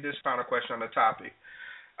ask you this final question on the topic.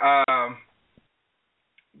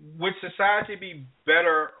 Would society be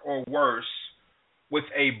better or worse with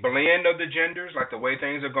a blend of the genders, like the way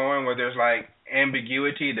things are going, where there's like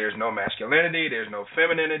ambiguity, there's no masculinity, there's no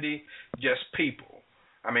femininity, just people?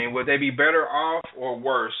 I mean, would they be better off or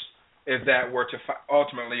worse if that were to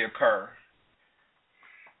ultimately occur?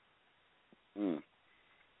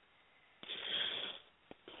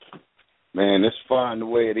 Man, it's fine the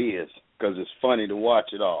way it is, because it's funny to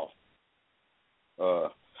watch it all.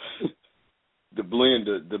 The blend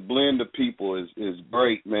of people is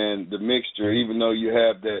great, man. The mixture, even though you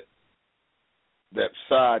have that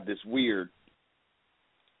side that's weird,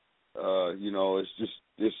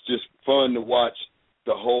 it's just fun to watch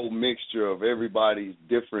the whole mixture of everybody's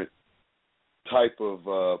different type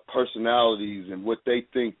of personalities and what they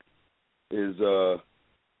think is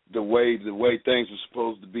the way things are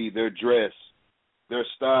supposed to be, their dress, their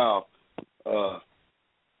style.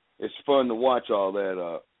 It's fun to watch all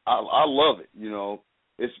that. I love it.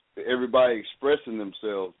 It's everybody expressing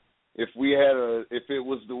themselves. If it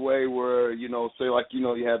was the way where, say like,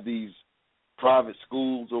 you have these private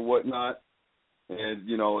schools or whatnot, and,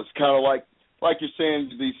 it's kind of like you're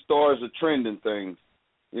saying, these stars are trending things,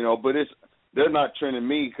 but they're not trending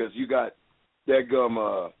me, because you got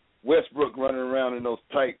that Westbrook running around in those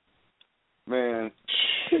tight, man.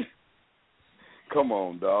 Come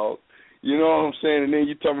on, dog. You know what I'm saying? And then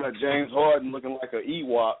you're talking about James Harden looking like an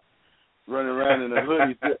Ewok running around in a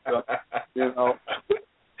hoodie. That's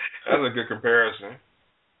a good comparison.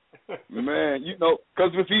 Man,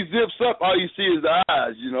 because if he zips up, all you see is the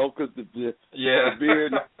eyes, because the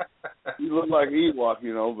beard, he look like an Ewok,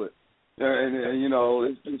 but, and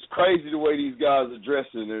it's crazy the way these guys are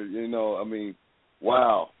dressing, I mean,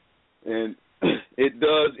 wow. And it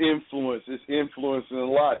does influence. It's influencing a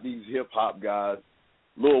lot, these hip-hop guys.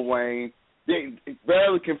 Lil Wayne, they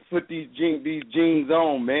barely can put these jeans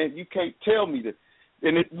on, man. You can't tell me that.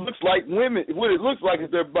 And it looks like women, what it looks like is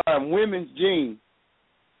they're buying women's jeans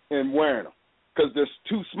and wearing them because they're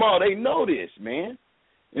too small. They know this, man.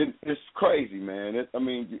 It's crazy, man.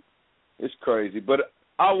 It's crazy. But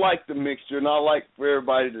I like the mixture, and I like for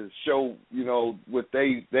everybody to show, what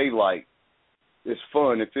they like. It's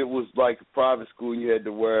fun. If it was like a private school and you had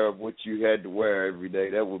to wear what you had to wear every day,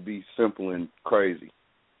 that would be simple and crazy.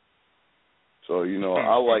 So,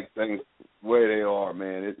 I like things where they are,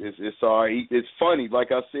 man. It's all right. It's funny.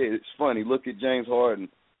 Like I said, it's funny. Look at James Harden.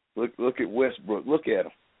 Look at Westbrook. Look at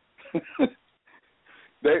them.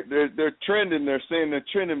 They're trending. They're saying they're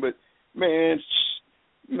trending, but, man,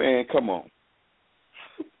 come on.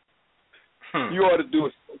 You ought to do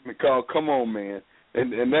a segment called Come On, Man.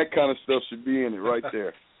 And that kind of stuff should be in it right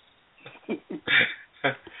there.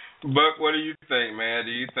 Buck, what do you think, man?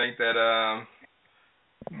 Do you think that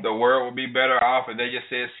the world would be better off if they just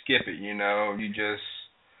said skip it?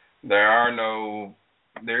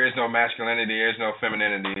 There is no masculinity, there is no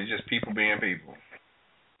femininity. It's just people being people.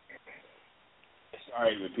 It's all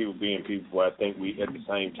right with people being people. I think at the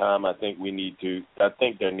same time, I think there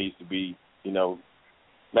needs to be,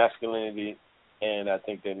 masculinity, and I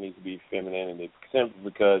think there needs to be femininity. Simply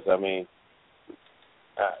because,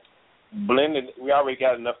 blending, we already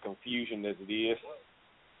got enough confusion as it is.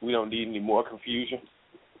 We don't need any more confusion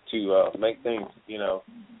to make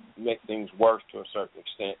things worse to a certain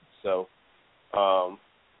extent. So, I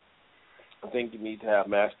think you need to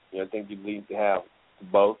have I think you need to have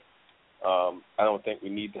both. I don't think we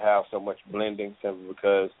need to have so much blending simply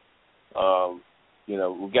because,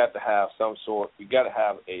 we got to have we got to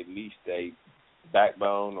have at least a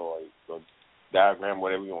backbone or a diagram,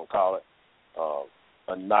 whatever you want to call it,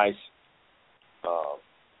 a nice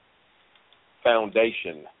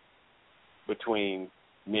foundation between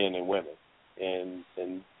men and women, and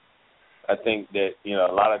I think that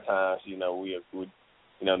a lot of times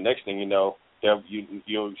next thing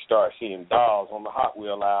you'll start seeing dolls on the Hot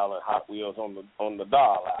Wheel aisle and Hot Wheels on the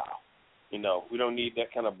doll aisle. We don't need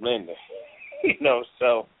that kind of blending,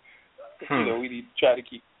 So we need to try to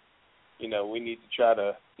keep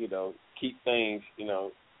keep things.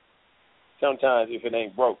 Sometimes if it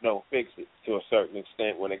ain't broke, don't fix it to a certain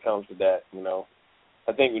extent when it comes to that.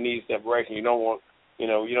 I think we need separation. You don't want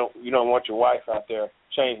your wife out there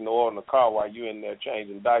changing the oil in the car while you in there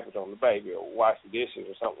changing diapers on the baby or washing dishes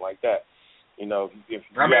or something like that.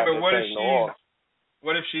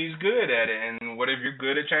 What if she's good at it, and what if you're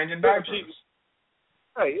good at changing diapers?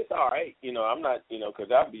 Hey, it's all right. I'm not,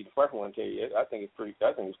 because I'll be the first one to tell you. I think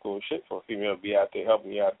it's cool shit for a female to be out there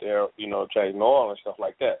helping you out there, changing oil and stuff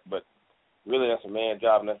like that. But really, that's a man's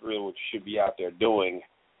job, and that's really what you should be out there doing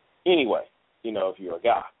anyway, if you're a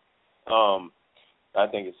guy. I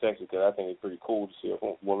think it's sexy because I think it's pretty cool to see a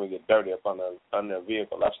woman get dirty up on their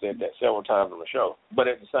vehicle. I've said that several times on the show. But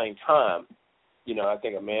at the same time, I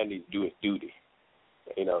think a man needs to do his duty.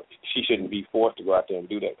 She shouldn't be forced to go out there and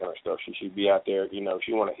do that kind of stuff. She should be out there, if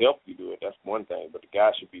she want to help you do it, that's one thing, but the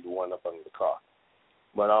guy should be the one up under the car.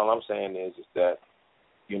 But all I'm saying is that,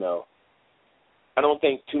 I don't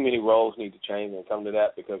think too many roles need to change and come to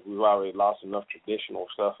that because we've already lost enough traditional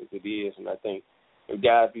stuff as it is, and I think if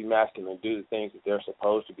guys be masculine and do the things that they're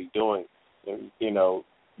supposed to be doing,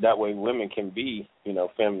 that way women can be,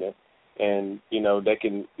 feminine, and, they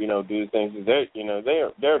can, do the things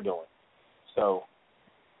that they're doing. So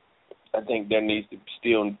I think there needs to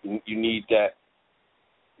you need that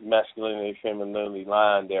masculinity, femininity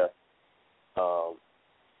line there to,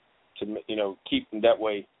 keep them that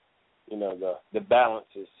way, the balance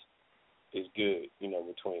is good,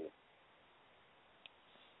 between them.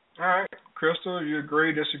 All right. Crystal, you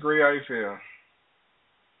agree, disagree, how you feel?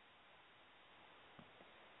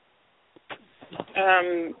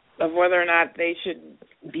 Of whether or not they should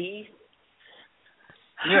be.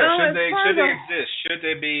 Yeah, should they exist? Should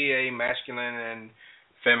there be a masculine and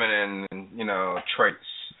feminine, traits,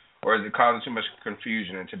 or is it causing too much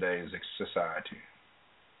confusion in today's society?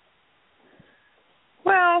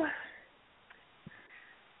 Well,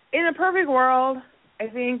 in a perfect world, I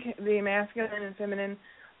think the masculine and feminine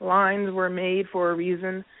lines were made for a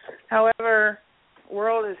reason. However, the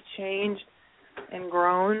world has changed and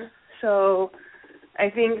grown, so I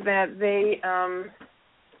think that they,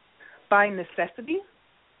 by necessity,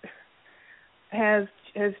 has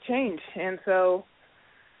changed, and so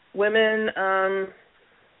women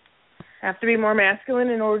have to be more masculine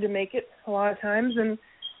in order to make it a lot of times, and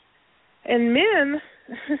men,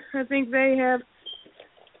 I think they have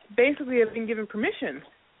been given permission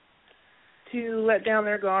to let down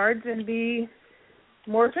their guards and be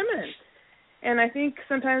more feminine. And I think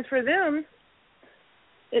sometimes for them,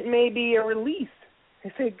 it may be a release.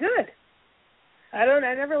 They say, good. I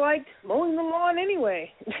never liked mowing the lawn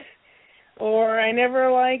anyway. Or I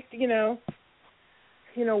never liked,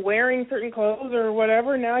 wearing certain clothes or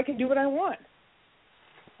whatever. Now I can do what I want.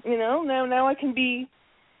 Now I can be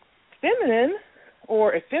feminine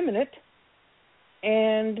or effeminate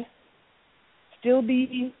and still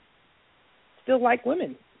like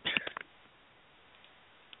women.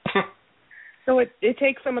 So it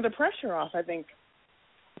takes some of the pressure off, I think,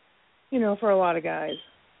 for a lot of guys.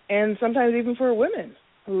 And sometimes even for women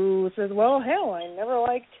who says, well, hell, I never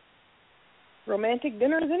liked romantic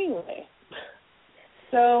dinners anyway.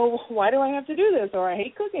 So why do I have to do this? Or I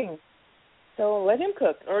hate cooking. So let him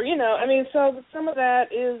cook. Or, so some of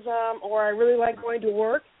that is, or I really like going to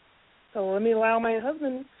work. So let me allow my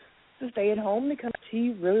husband to stay at home because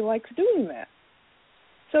he really likes doing that.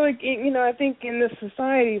 So, I think in this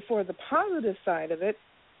society, for the positive side of it,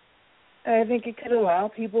 I think it could allow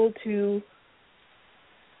people to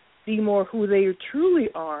be more who they truly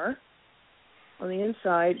are on the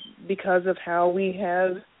inside because of how we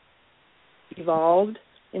have evolved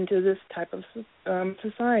into this type of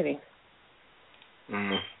society.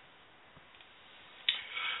 Mm.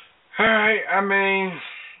 All right.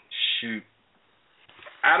 Shoot.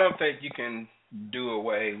 I don't think you can do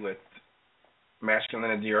away with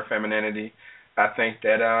masculinity or femininity. I think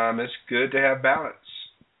that it's good to have balance.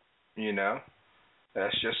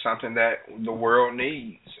 That's just something that the world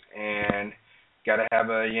needs, and got to have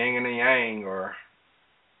a yin and a yang, or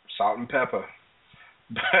salt and pepper.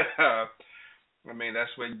 But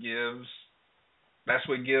that's what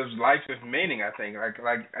gives life its meaning. I think,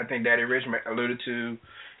 like I think Daddy Rich alluded to,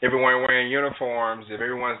 everyone wearing uniforms. If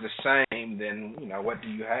everyone's the same, then what do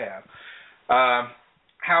you have?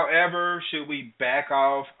 However, should we back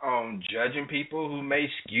off on judging people who may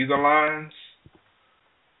skew the lines?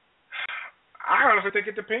 I honestly think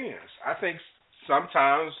it depends. I think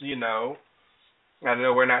sometimes, I know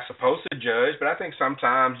we're not supposed to judge, but I think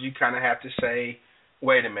sometimes you kind of have to say,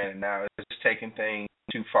 wait a minute now, it's taking things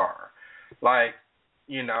too far. Like,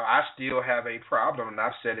 I still have a problem, and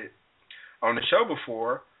I've said it on the show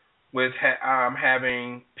before, with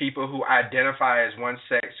having people who identify as one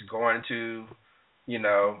sex going to,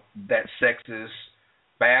 that sex's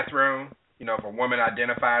bathroom. If a woman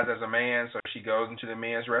identifies as a man, so she goes into the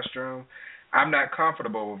men's restroom, I'm not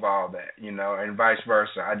comfortable with all that, and vice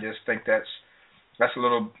versa. I just think that's a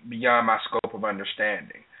little beyond my scope of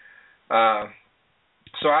understanding.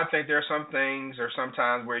 So I think there are some things or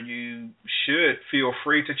sometimes where you should feel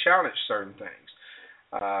free to challenge certain things.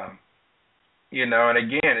 And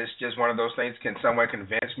again, it's just one of those things. Can someone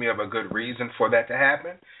convince me of a good reason for that to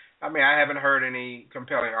happen? I haven't heard any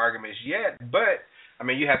compelling arguments yet, but,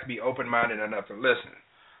 you have to be open-minded enough to listen.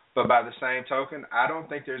 But by the same token, I don't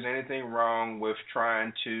think there's anything wrong with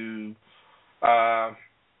trying to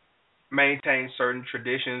maintain certain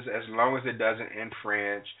traditions as long as it doesn't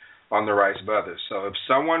infringe on the rights of others. So if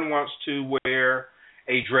someone wants to wear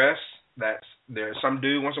a dress, some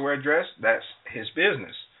dude wants to wear a dress, that's his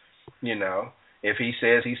business. If he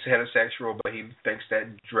says he's heterosexual but he thinks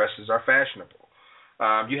that dresses are fashionable.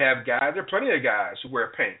 You have guys, there are plenty of guys who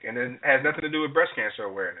wear pink, and it has nothing to do with breast cancer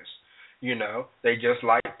awareness. They just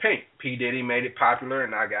like pink. P. Diddy made it popular,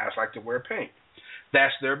 and now guys like to wear pink.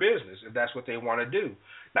 That's their business, if that's what they want to do.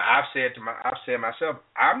 Now, I've said myself,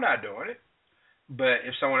 I'm not doing it, but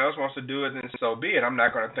if someone else wants to do it, then so be it. I'm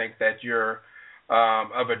not going to think that you're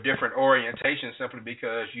of a different orientation simply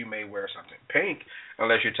because you may wear something pink,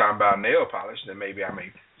 unless you're talking about nail polish. Then maybe I may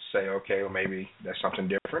say, okay, well, maybe that's something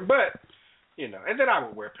different, but. And then I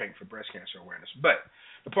would wear pink for breast cancer awareness. But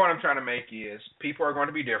the point I'm trying to make is people are going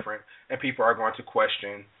to be different, and people are going to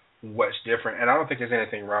question what's different, and I don't think there's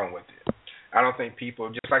anything wrong with it. I don't think people,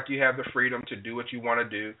 just like you have the freedom to do what you want to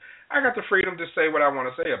do, I got the freedom to say what I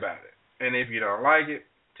want to say about it. And if you don't like it,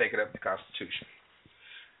 take it up to the Constitution.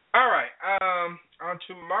 All right. On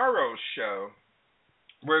tomorrow's show,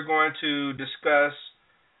 we're going to discuss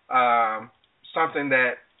something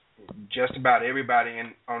that just about everybody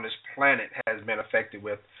on this planet has been affected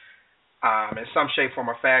with in some shape, form,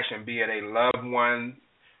 or fashion, be it a loved one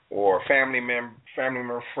or family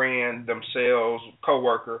member, friend, themselves,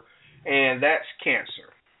 coworker, and that's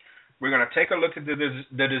cancer. We're going to take a look at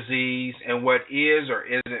the disease and what is or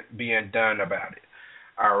isn't being done about it.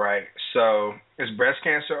 All right, so it's Breast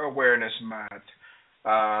Cancer Awareness Month.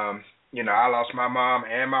 I lost my mom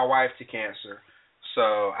and my wife to cancer.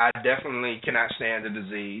 So I definitely cannot stand the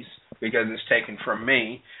disease because it's taken from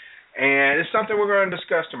me. And it's something we're going to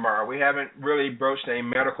discuss tomorrow. We haven't really broached a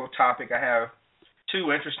medical topic. I have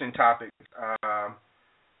two interesting topics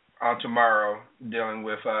on tomorrow dealing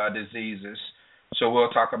with diseases. So we'll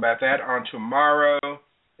talk about that on tomorrow.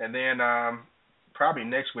 And then probably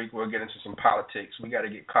next week we'll get into some politics. We got to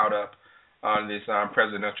get caught up on this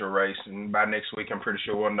presidential race. And by next week, I'm pretty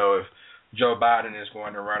sure we'll know if Joe Biden is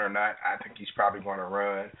going to run or not. I think he's probably going to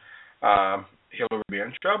run. Hillary will be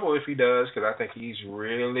in trouble if he does, because I think he's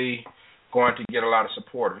really going to get a lot of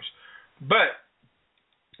supporters. But,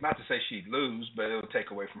 not to say she'd lose, but it'll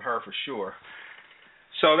take away from her for sure.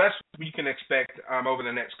 So that's what you can expect over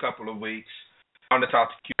the next couple of weeks on the Talk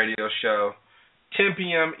to Q Radio show. 10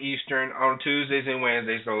 p.m. Eastern on Tuesdays and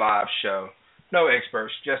Wednesdays, the live show. No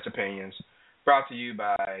experts, just opinions. Brought to you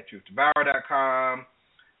by TruthDevour.com,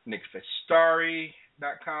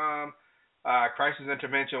 NickFistari.com, Crisis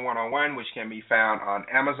Intervention 101, which can be found on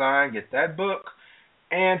Amazon. Get that book.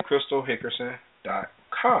 And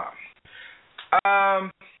CrystalHickerson.com.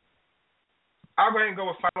 I'll go ahead and go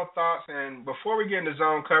with final thoughts. And before we get into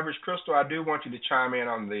zone coverage, Crystal, I do want you to chime in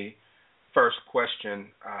on the first question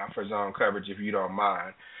for zone coverage, if you don't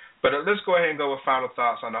mind. But let's go ahead and go with final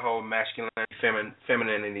thoughts on the whole masculinity,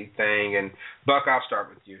 femininity thing. And, Buck, I'll start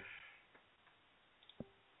with you.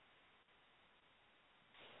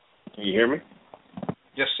 Can you hear me?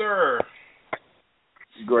 Yes, sir.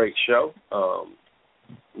 Great show.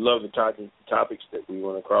 Love the topics that we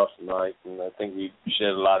went across tonight, and I think we shed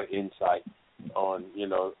a lot of insight on,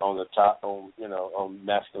 on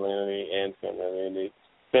masculinity and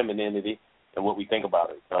femininity, and what we think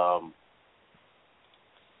about it.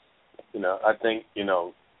 I think,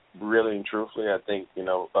 really and truthfully, I think,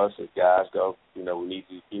 us as guys go, we need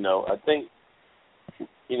to, I think,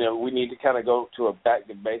 we need to kind of go to a back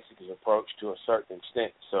to basics approach to a certain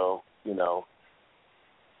extent. So,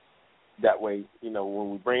 that way,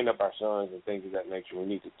 when we bring up our sons and things of that nature, we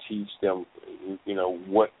need to teach them,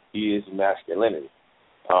 what is masculinity,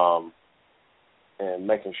 and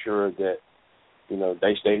making sure that,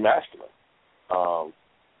 they stay masculine,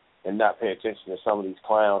 and not pay attention to some of these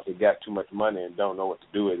clowns that got too much money and don't know what to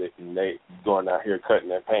do with it, and they going out here cutting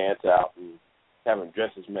their pants out and having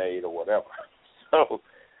dresses made or whatever. So,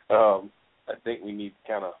 I think we need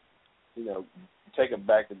to kind of, take a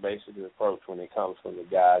back to basics approach when it comes from the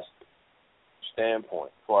guy's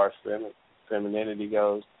standpoint. As far as femininity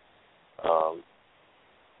goes,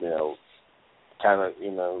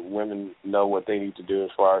 women know what they need to do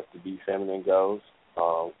as far as to be feminine goes.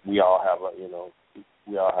 We all have our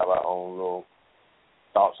own little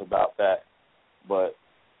thoughts about that, but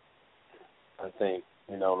I think,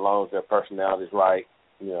 as long as their personality is right,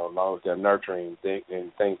 as long as they're nurturing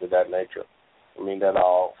and things of that nature, that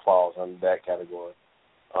all falls under that category.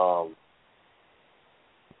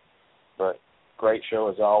 But great show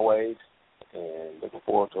as always, and looking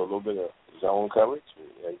forward to a little bit of zone coverage.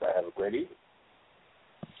 Everybody have a great evening.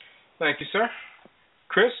 Thank you, sir.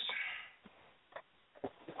 Chris?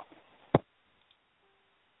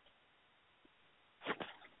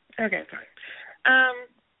 Okay, sorry.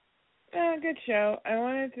 Good show. I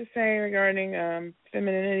wanted to say regarding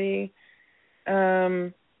femininity,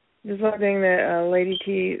 there's one thing that Lady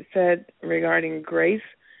T said regarding grace.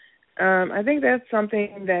 I think that's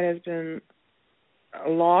something that has been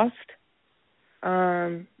lost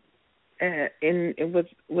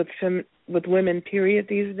with women, period,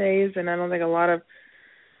 these days, and I don't think a lot of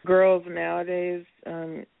girls nowadays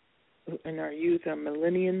in our youth,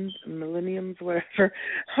 millenniums, whatever,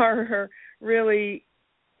 are really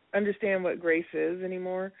understand what grace is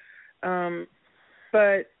anymore.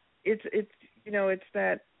 But it's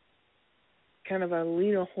that kind of a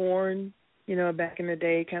Lena Horne, back in the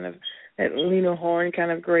day, kind of that Lena Horne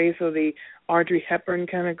kind of grace, or the Audrey Hepburn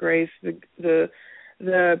kind of grace, the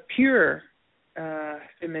pure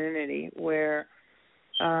femininity, where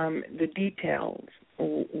the details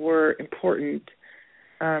were important.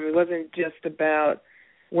 It wasn't just about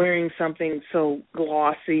wearing something so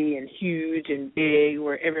glossy and huge and big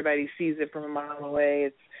where everybody sees it from a mile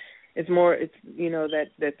away. It's more,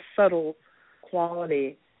 that subtle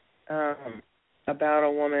quality about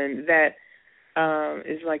a woman that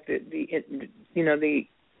is like the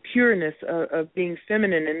pureness of being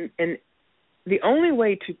feminine, and the only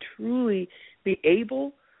way to truly be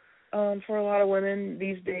able for a lot of women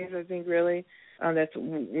these days, I think, really, that's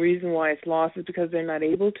the reason why it's lost, is because they're not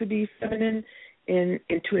able to be feminine and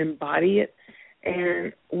to embody it.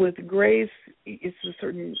 And with grace, it's a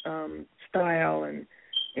certain style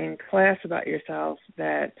and class about yourself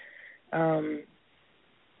that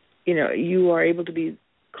you are able to be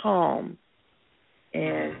calm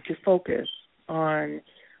and to focus on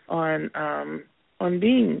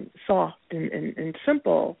being soft and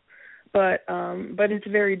simple, but it's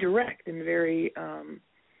very direct and very, as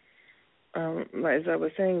I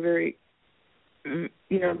was saying, very,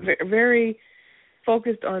 very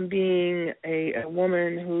focused on being a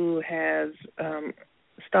woman who has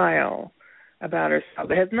style about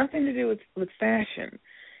herself. It has nothing to do with fashion,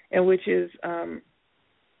 and which is,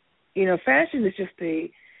 fashion is just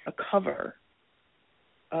a cover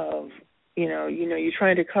of, you're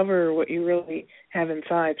trying to cover what you really have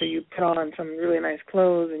inside. So you put on some really nice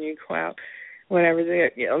clothes and you go out, whatever.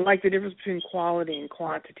 Like the difference between quality and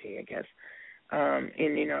quantity, I guess.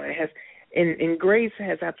 It has, and grace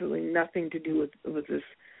has absolutely nothing to do with this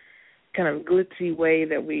kind of glitzy way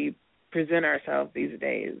that we present ourselves these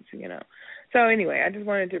days, So anyway, I just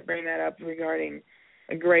wanted to bring that up regarding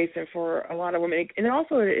grace, and for a lot of women, and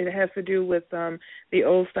also it has to do with the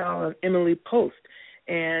old style of Emily Post.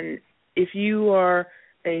 And if you are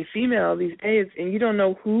a female these days and you don't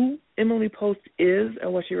know who Emily Post is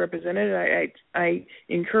or what she represented, I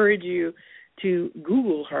encourage you to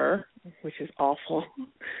Google her, which is awful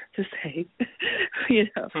to say,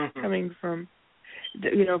 coming from,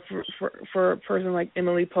 for a person like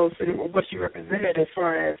Emily Post and what she represented as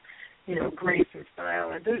far as, grace and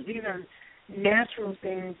style. And these are natural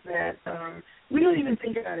things that we don't even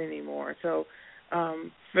think about anymore. So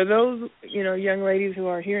for those, young ladies who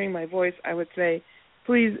are hearing my voice, I would say,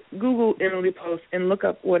 please Google Emily Post and look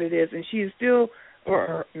up what it is. And she is still,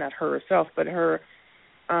 or not her herself, but her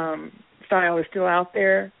style is still out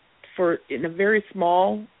there in a very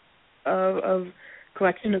small of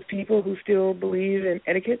collection of people who still believe in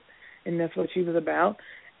etiquette, and that's what she was about.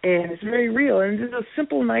 And it's very real, and there's those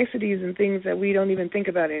simple niceties and things that we don't even think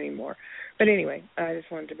about anymore. But anyway, I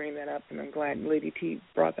just wanted to bring that up, and I'm glad Lady T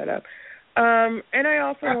brought that up. And I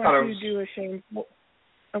also want to do a shameful...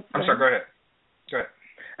 I'm sorry, go ahead.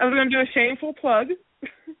 I was going to do a shameful plug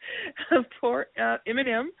for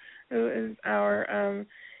Eminem, who is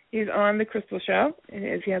he's on The Crystal Show,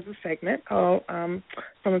 and he has a segment called From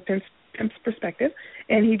a Pimp's Perspective,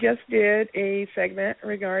 and he just did a segment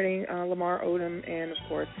regarding Lamar Odom and, of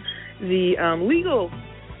course, the legal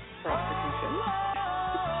prostitution.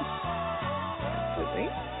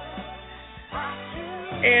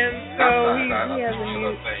 And so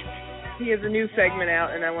he has a new segment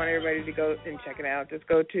out, and I want everybody to go and check it out. Just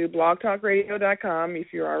go to blogtalkradio.com.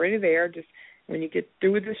 If you're already there, just when you get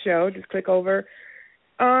through with the show, just click over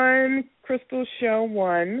on Crystal Show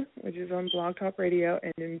 1, which is on Blog Talk Radio,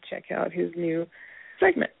 and then check out his new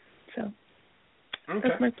segment. So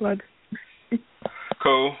That's my plug.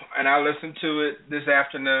 Cool. And I listened to it this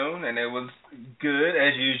afternoon, and it was good,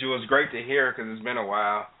 as usual. It's great to hear because it's been a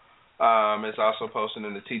while. It's also posted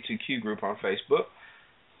in the T2Q group on Facebook.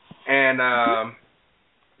 And,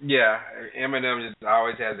 Eminem just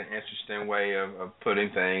always has an interesting way of putting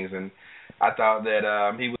things. And I thought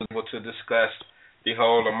that he was able to discuss the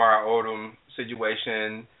whole Lamar Odom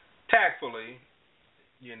situation tactfully,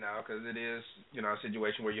 because it is, a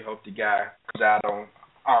situation where you hope the guy comes out on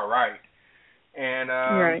all right. And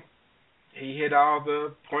right. He hit all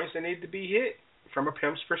the points that need to be hit from a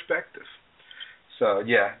pimp's perspective. So,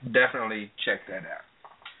 yeah, definitely check that out.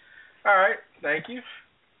 All right, thank you.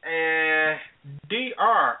 And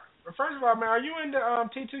DR, first of all, man, are you in the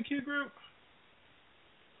T2Q group?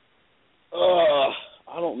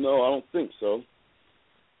 I don't know. I don't think so.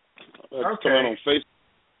 Okay. On Facebook.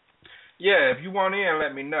 Yeah, if you want in,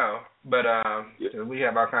 let me know. But we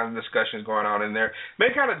have all kinds of discussions going on in there.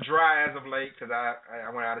 Been kind of dry as of late because I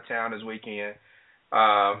went out of town this weekend.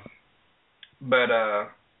 Let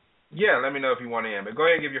me know if you want in. But go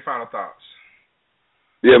ahead and give your final thoughts.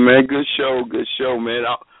 Yeah, man, good show, man.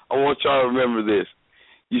 I want y'all to remember this.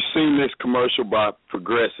 You seen this commercial by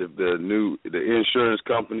Progressive, the insurance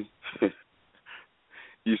company?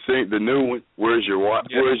 You seen the new one? Where's your wife?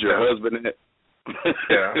 Yeah, where's your husband at?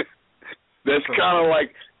 Yeah. That's kind of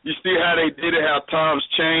like, you see how they did it, how times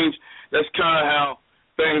change? That's kind of how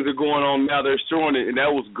things are going on now. They're showing it, and that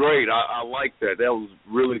was great. I like that. That was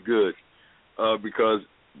really good because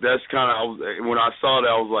that's kind of, when I saw that,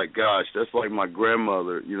 I was like, gosh, that's like my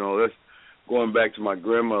grandmother. That's going back to my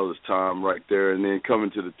grandmother's time right there, and then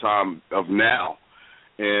coming to the time of now.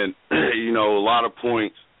 And, a lot of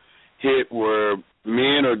points hit where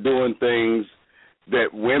men are doing things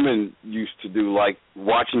that women used to do, like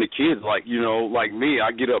watching the kids. Like me,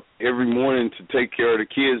 I get up every morning to take care of the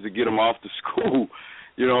kids to get them off to school.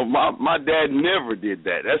 My dad never did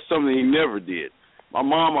that. That's something he never did. My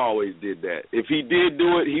mom always did that. If he did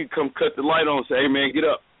do it, he'd come cut the light on and say, hey, man, get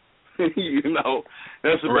up.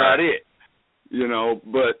 That's about it.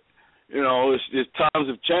 But, it's times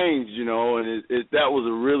have changed, and that was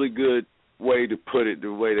a really good way to put it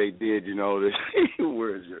the way they did, you know,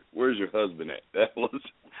 where's your husband at? That was,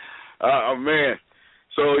 man.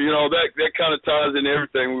 So, you know, that kind of ties in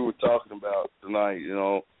everything we were talking about tonight, you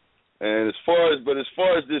know. And as far as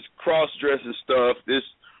this cross-dressing stuff, this,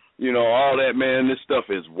 you know, all that, man, this stuff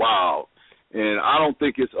is wild. And I don't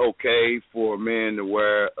think it's okay for a man to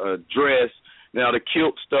wear a dress. Now, the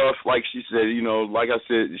kilt stuff, like she said, you know, like I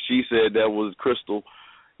said, she said that was Crystal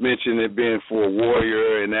mentioned it being for a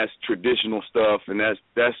warrior, and that's traditional stuff, and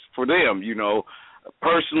that's for them, you know.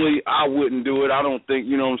 Personally, I wouldn't do it. I don't think,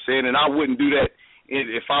 you know what I'm saying, and I wouldn't do that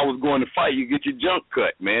if I was going to fight. You get your junk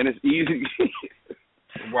cut, man. It's easy.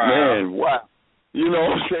 Wow. Man, wow. You know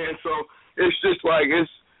what I'm saying? So it's just like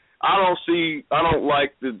I don't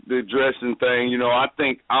like the dressing thing. You know, I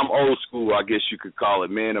think I'm old school, I guess you could call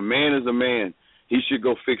it, man. A man is a man. He should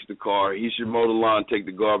go fix the car. He should mow the lawn, take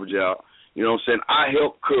the garbage out. You know what I'm saying? I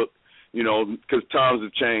help cook, you know, because times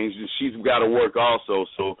have changed, and she's got to work also.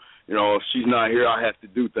 So, you know, if she's not here, I have to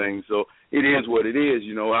do things. So it is what it is.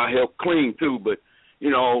 You know, I help clean too. But,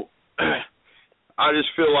 you know, I just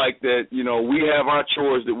feel like that, you know, we have our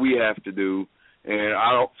chores that we have to do, and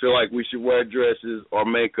I don't feel like we should wear dresses or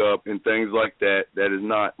makeup and things like that. That is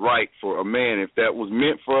not right for a man. If that was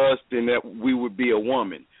meant for us, then that we would be a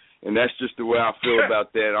woman. And that's just the way I feel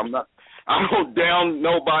about that. I don't down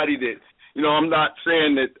nobody that, you know, I'm not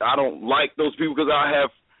saying that I don't like those people, because I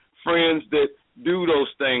have friends that do those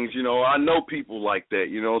things, you know. I know people like that,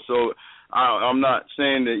 you know, so I'm not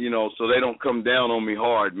saying that, you know, so they don't come down on me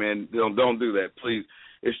hard, man. Don't do that, please.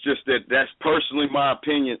 It's just that that's personally my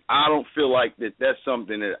opinion. I don't feel like that's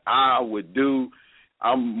something that I would do.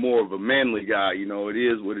 I'm more of a manly guy, you know. It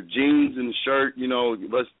is with the jeans and the shirt, you know,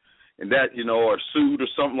 and that, you know, or a suit or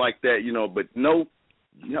something like that, you know. But no,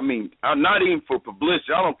 I mean, I'm not even for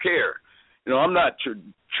publicity. I don't care. You know, I'm not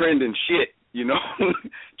trending shit, you know.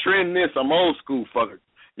 Trend this, I'm old school fucker,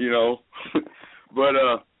 you know. But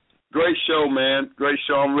great show, man. Great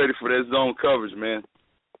show. I'm ready for that zone coverage, man.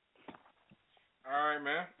 All right,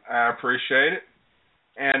 man. I appreciate it.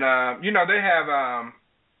 And, you know, they have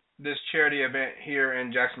this charity event here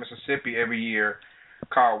in Jackson, Mississippi every year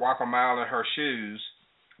called Walk a Mile in Her Shoes.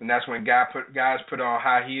 And that's when guys put on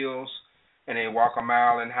high heels, and they walk a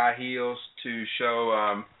mile in high heels to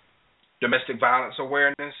show domestic violence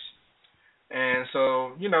awareness. And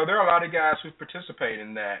so, you know, there are a lot of guys who participate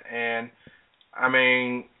in that. And, I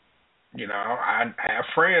mean, you know, I have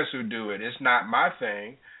friends who do it. It's not my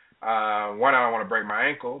thing. One, I don't want to break my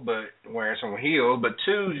ankle, but wearing some heels. But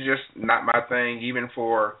two, just not my thing, even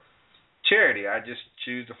for charity. I just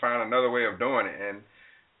choose to find another way of doing it. And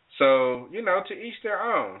so, you know, to each their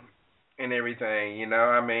own and everything, you know,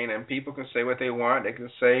 I mean, and people can say what they want. They can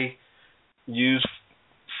say, use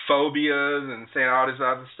phobias and saying all this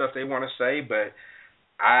other stuff they want to say, but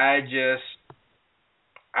I just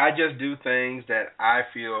do things that I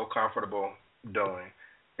feel comfortable doing,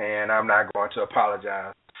 and I'm not going to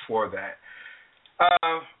apologize for that.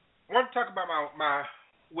 I want to talk about my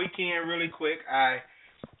weekend really quick. I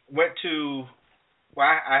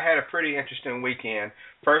had a pretty interesting weekend.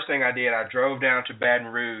 First thing I did, I drove down to Baton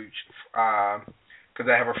Rouge because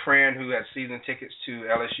I have a friend who had season tickets to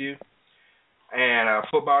LSU and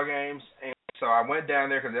football games. And so I went down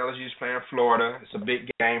there because LSU's playing Florida. It's a big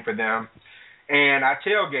game for them. And I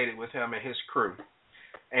tailgated with him and his crew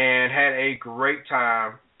and had a great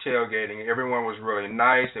time tailgating. Everyone was really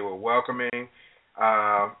nice. They were welcoming.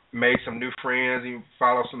 Made some new friends. Even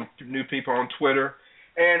followed some new people on Twitter.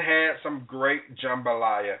 And had some great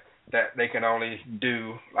jambalaya that they can only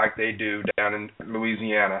do like they do down in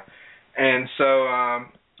Louisiana. And so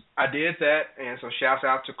I did that. And so shouts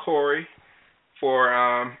out to Corey for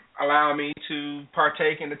allowing me to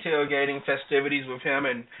partake in the tailgating festivities with him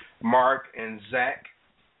and Mark and Zach.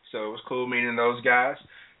 So it was cool meeting those guys.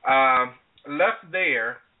 Left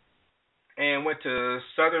there and went to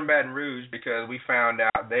Southern Baton Rouge because we found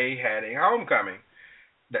out they had a homecoming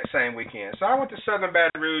that same weekend. So I went to Southern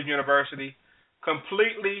Baton Rouge University,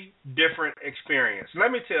 completely different experience.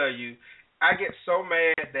 Let me tell you, I get so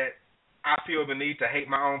mad that I feel the need to hate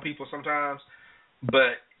my own people sometimes,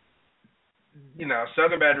 but, you know,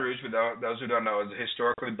 Southern Baton Rouge, for those who don't know, is a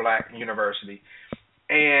historically black university,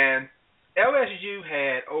 and LSU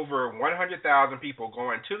had over 100,000 people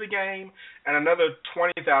going to the game and another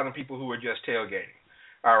 20,000 people who were just tailgating.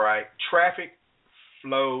 All right, traffic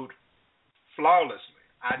flowed flawlessly.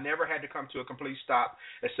 I never had to come to a complete stop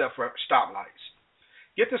except for stoplights.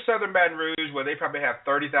 Get to Southern Baton Rouge, where they probably have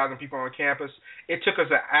 30,000 people on campus. It took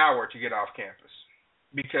us an hour to get off campus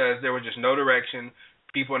because there was just no direction,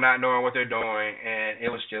 people not knowing what they're doing, and it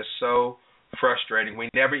was just so frustrating. We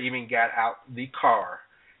never even got out the car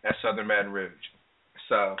at Southern Baton Rouge.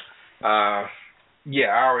 So, yeah,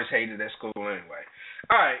 I always hated that school anyway.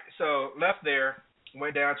 All right, so left there,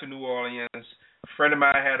 went down to New Orleans. A friend of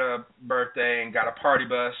mine had a birthday and got a party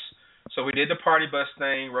bus. So we did the party bus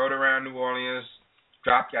thing, rode around New Orleans,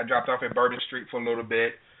 I dropped off at Bourbon Street for a little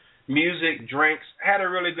bit. Music, drinks, had a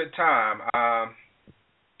really good time. I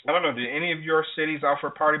don't know, do any of your cities offer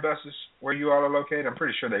party buses where you all are located? I'm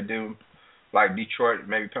pretty sure they do, like Detroit,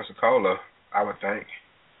 maybe Pensacola, I would think.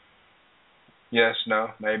 Yes, no,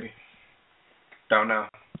 maybe. Don't know.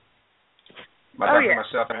 Am I talking to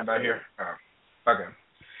myself? Anybody here? Oh, okay.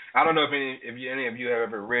 I don't know if any of you have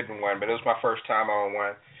ever ridden one, but it was my first time on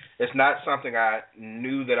one. It's not something I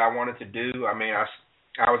knew that I wanted to do. I mean,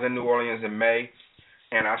 I was in New Orleans in May,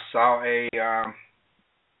 and I saw a,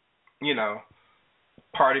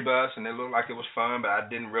 party bus, and it looked like it was fun, but I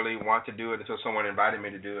didn't really want to do it until someone invited me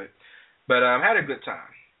to do it. But I had a good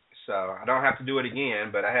time. So I don't have to do it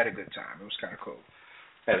again, but I had a good time. It was kind of cool.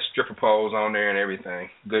 Had stripper poles on there and everything.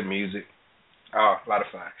 Good music. Oh, a lot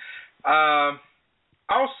of fun.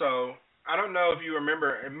 Also, I don't know if you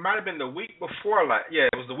remember, it might have been the week before last. Yeah,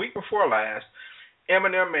 it was the week before last.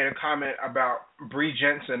 Eminem made a comment about Bree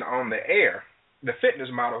Jensen on the air, the fitness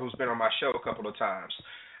model who's been on my show a couple of times,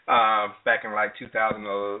 back in like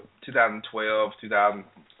 2012,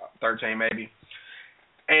 2013 maybe.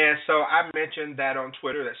 And so I mentioned that on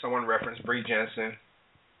Twitter that someone referenced Bree Jensen.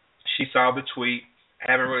 She saw the tweet.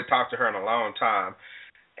 I haven't really talked to her in a long time.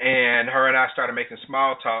 And her and I started making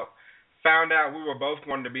small talk. Found out we were both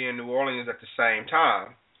going to be in New Orleans at the same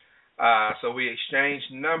time. So we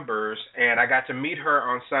exchanged numbers, and I got to meet her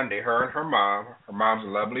on Sunday, her and her mom. Her mom's a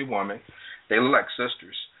lovely woman. They look like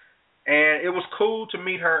sisters. And it was cool to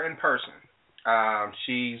meet her in person.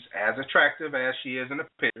 She's as attractive as she is in the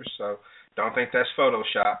pictures, so don't think that's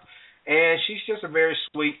Photoshop. And she's just a very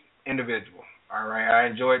sweet individual. All right, I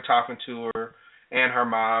enjoyed talking to her and her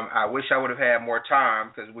mom. I wish I would have had more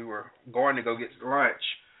time because we were going to go get lunch,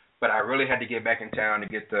 but I really had to get back in town to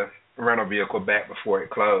get the rental vehicle back before it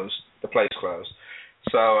closed. The place closed.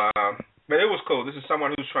 So, but it was cool. This is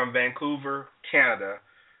someone who's from Vancouver, Canada,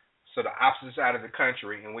 so the opposite side of the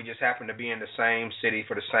country, and we just happened to be in the same city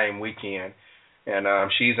for the same weekend. And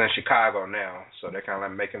she's in Chicago now, so they're kind of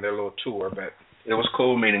like making their little tour. But it was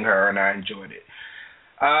cool meeting her, and I enjoyed it.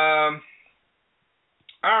 All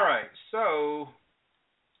right, so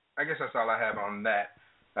I guess that's all I have on that.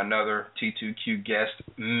 Another T2Q guest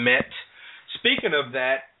met. Speaking of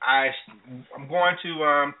that, I'm going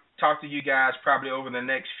to talk to you guys probably over the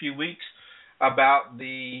next few weeks about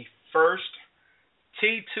the first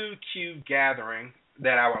T2Q gathering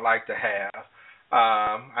that I would like to have.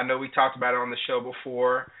 I know we talked about it on the show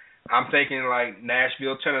before. I'm thinking like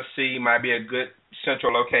Nashville, Tennessee might be a good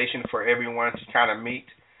central location for everyone to kind of meet.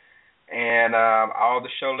 And all the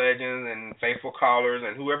show legends and faithful callers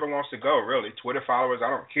and whoever wants to go, really, Twitter followers, I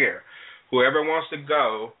don't care. Whoever wants to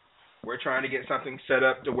go, we're trying to get something set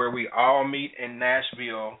up to where we all meet in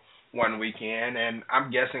Nashville one weekend. And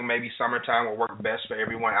I'm guessing maybe summertime will work best for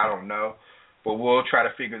everyone. I don't know. But we'll try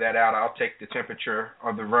to figure that out. I'll take the temperature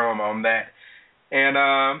of the room on that. And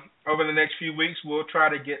over the next few weeks, we'll try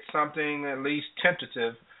to get something at least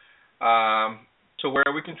tentative to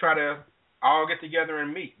where we can try to all get together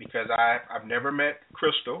and meet, because I've never met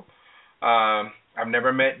Crystal. I've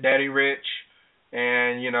never met Daddy Rich.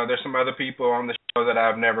 And, there's some other people on the show that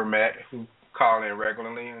I've never met who call in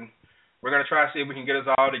regularly. And we're going to try to see if we can get us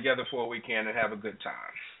all together for a weekend and have a good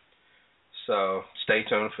time. So stay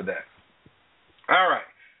tuned for that. All right.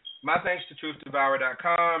 My thanks to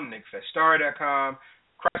TruthDevourer.com, NickFestari.com,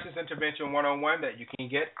 Crisis Intervention 101 that you can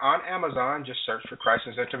get on Amazon. Just search for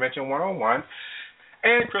Crisis Intervention 101.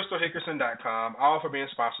 And CrystalHickerson.com, all for being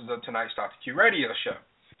sponsors of tonight's Talk to Q radio show.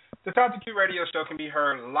 The Talk to Q radio show can be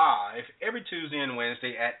heard live every Tuesday and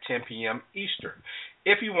Wednesday at 10 p.m. Eastern.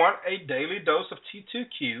 If you want a daily dose of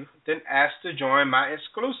T2Q, then ask to join my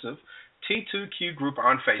exclusive T2Q group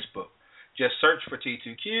on Facebook. Just search for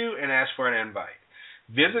T2Q and ask for an invite.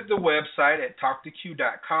 Visit the website at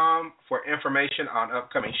TalkToQ.com for information on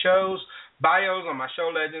upcoming shows, bios on my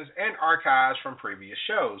show legends, and archives from previous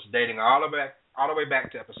shows, dating all the way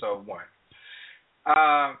back to episode 1.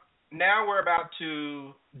 Now we're about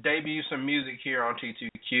to debut some music here on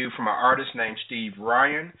T2Q from an artist named Steve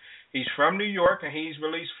Ryan. He's from New York, and he's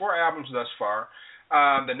released 4 albums thus far.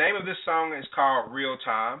 The name of this song is called Real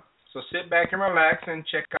Time. So sit back and relax and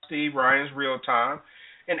check out Steve Ryan's Real Time.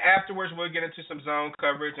 And afterwards, we'll get into some zone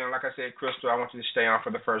coverage. And like I said, Crystal, I want you to stay on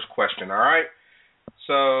for the first question, all right?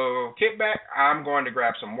 So kick back. I'm going to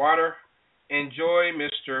grab some water. Enjoy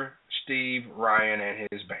Mr. Steve Ryan and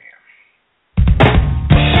his band.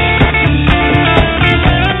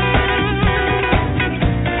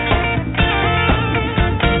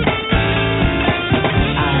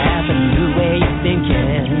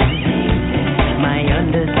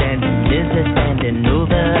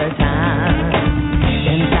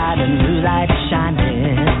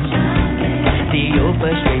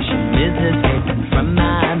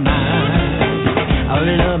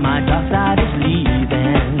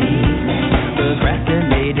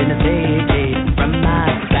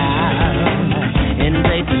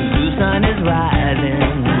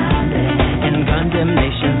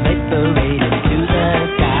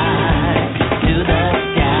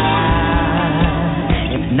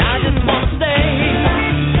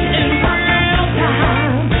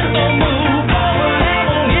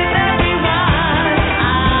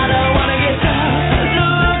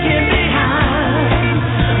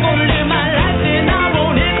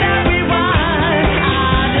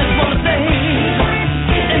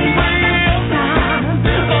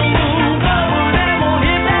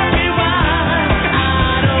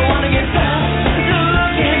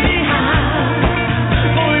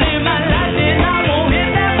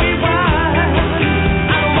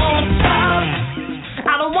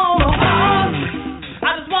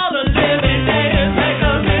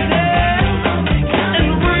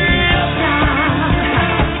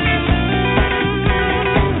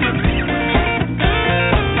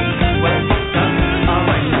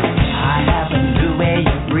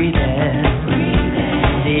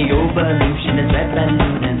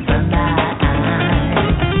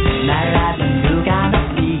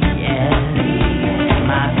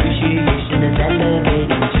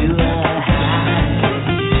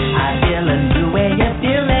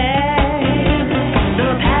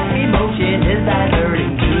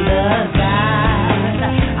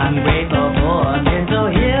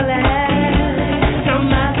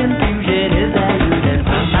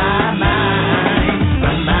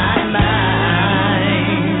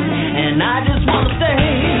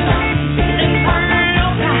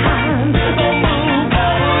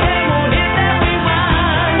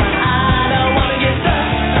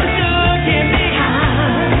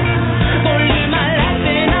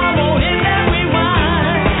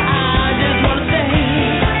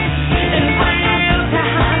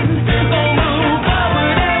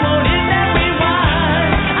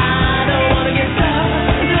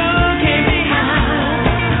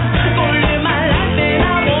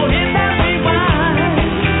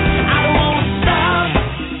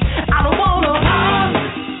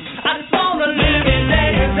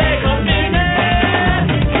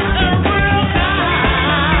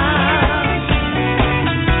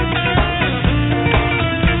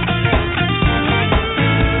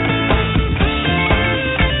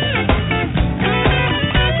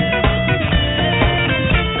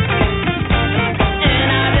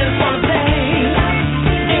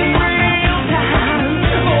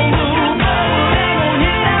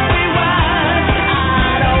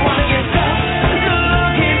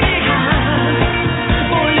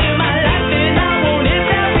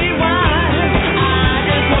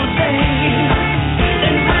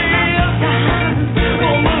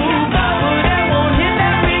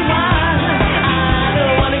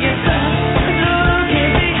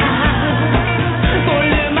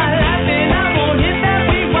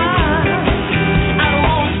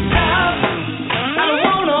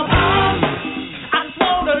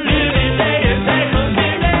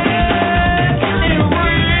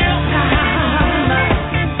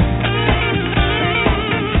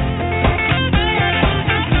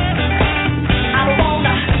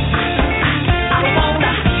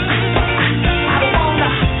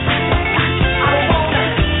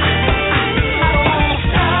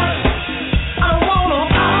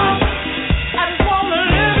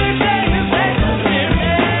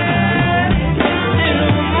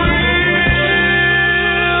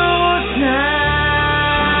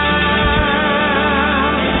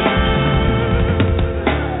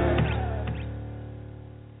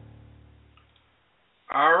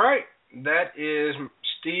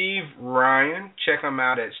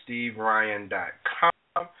 found at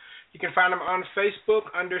steveryan.com. You can find him on Facebook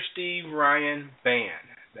under Steve Ryan Band.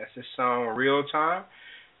 That's his song, Real Time.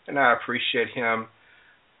 And I appreciate him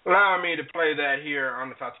allowing me to play that here on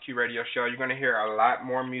the Talk to Q radio show. You're going to hear a lot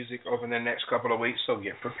more music over the next couple of weeks, so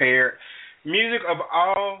get prepared. Music of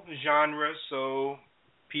all genres, so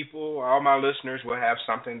people, all my listeners, will have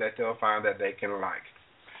something that they'll find that they can like.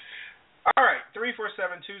 All right,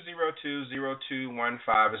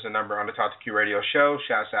 347-202-0215 is the number on the Talk to Q radio show.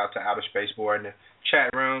 Shouts out to Outer Space Boy in the chat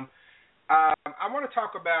room. I want to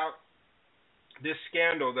talk about this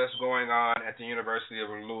scandal that's going on at the University of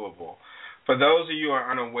Louisville. For those of you who are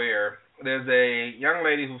unaware, there's a young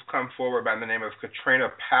lady who's come forward by the name of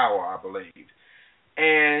Katrina Powell, I believe.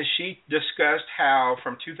 And she discussed how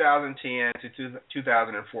from 2010 to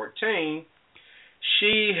 2014,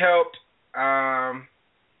 she helped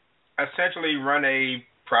essentially run a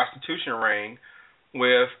prostitution ring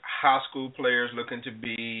with high school players looking to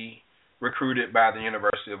be recruited by the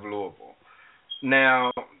University of Louisville.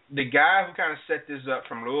 Now, the guy who kind of set this up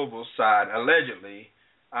from Louisville's side, allegedly,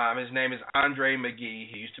 his name is Andre McGee.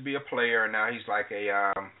 He used to be a player, and now he's like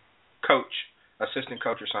a coach, assistant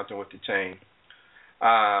coach or something with the team.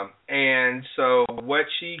 And so what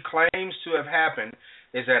she claims to have happened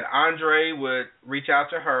is that Andre would reach out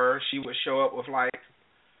to her. She would show up with 7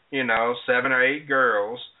 or 8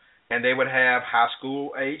 girls, and they would have high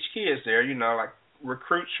school age kids there, like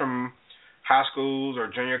recruits from high schools or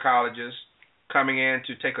junior colleges coming in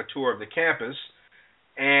to take a tour of the campus.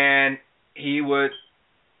 And he would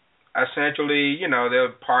essentially,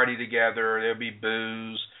 they'll party together, there'll be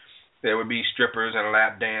booze, there would be strippers and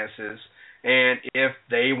lap dances. And if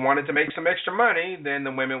they wanted to make some extra money, then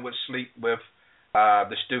the women would sleep with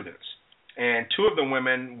the students. And 2 of the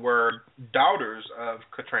women were daughters of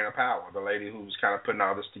Katrina Powell, the lady who was kind of putting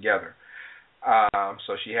all this together.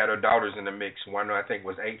 So she had her daughters in the mix. One, I think,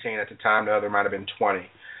 was 18 at the time. The other might have been 20.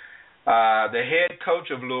 The head coach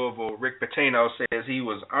of Louisville, Rick Pitino, says he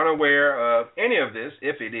was unaware of any of this,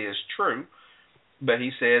 if it is true. But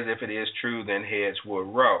he says if it is true, then heads will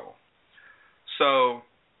roll. So,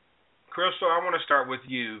 Crystal, I want to start with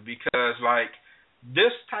you because,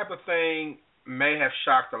 this type of thing may have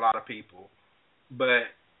shocked a lot of people, but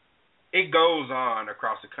it goes on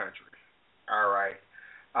across the country. All right.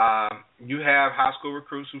 You have high school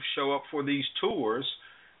recruits who show up for these tours,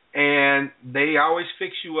 and they always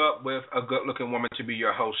fix you up with a good-looking woman to be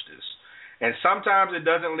your hostess. And sometimes it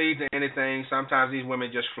doesn't lead to anything. Sometimes these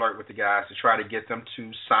women just flirt with the guys to try to get them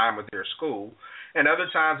to sign with their school. And other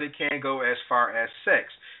times it can go as far as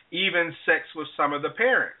sex, even sex with some of the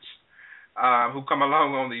parents who come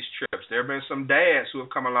along on these trips. There have been some dads who have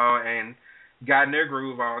come along and gotten their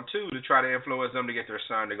groove on, too, to try to influence them to get their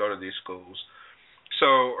son to go to these schools.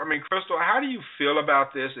 So, Crystal, how do you feel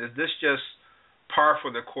about this? Is this just par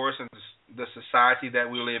for the course in the society that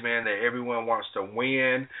we live in, that everyone wants to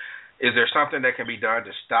win? Is there something that can be done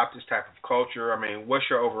to stop this type of culture? What's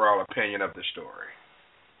your overall opinion of the story?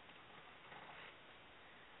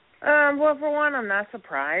 Well, for one, I'm not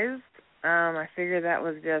surprised. I figured that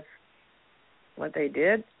was just what they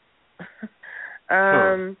did.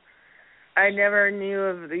 I never knew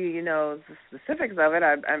of the specifics of it.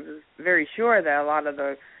 I was very sure that a lot of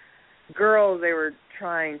the girls they were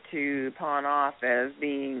trying to pawn off as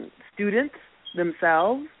being students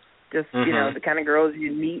themselves, just the kind of girls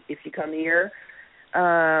you'd meet if you come here,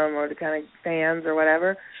 or the kind of fans or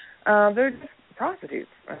whatever. They're just prostitutes.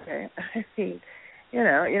 Okay,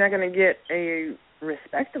 you're not going to get a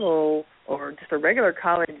respectable or just a regular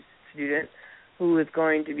college student who is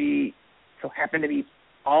going to be happen to be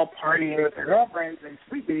all partying with their girlfriends and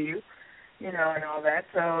sleep with you, and all that.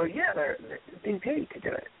 So yeah, they're being paid to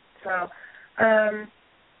do it. So, do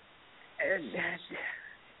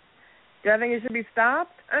I think it should be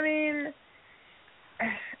stopped? I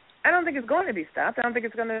don't think it's going to be stopped. I don't think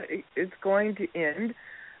it's going to end.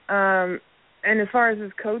 And as far as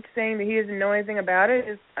his coach saying that he doesn't know anything about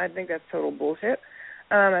it, I think that's total bullshit.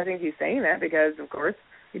 I think he's saying that because, of course,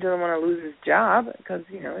 he doesn't want to lose his job because,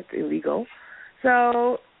 it's illegal.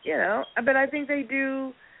 So, but I think they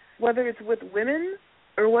do, whether it's with women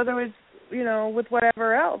or whether it's, with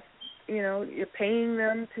whatever else. You're paying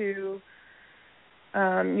them to,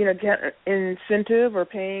 get an incentive, or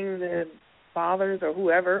paying the fathers or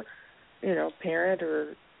whoever, parent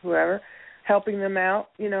or whoever, helping them out,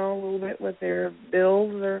 a little bit with their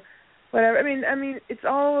bills or whatever. It's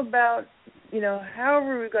all about, how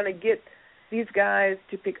are we going to get these guys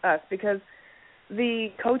to pick us? Because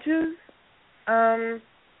the coaches,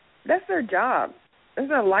 that's their job. That's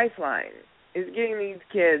their lifeline, is getting these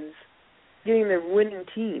kids, getting the winning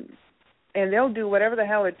team. And they'll do whatever the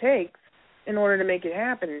hell it takes in order to make it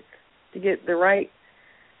happen, to get the right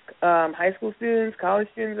high school students, college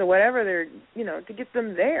students, or whatever they're, to get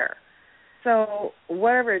them there. So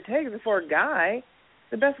whatever it takes for a guy,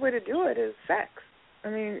 the best way to do it is sex. I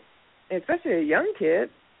mean, especially a young kid,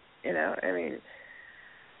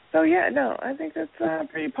 So, yeah, no, I think that's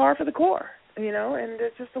pretty par for the course, and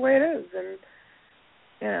it's just the way it is. And,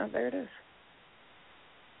 there it is.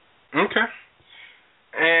 Okay.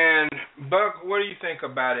 And, Buck, what do you think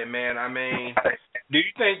about it, man? I mean, do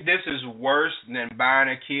you think this is worse than buying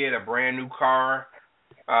a kid a brand new car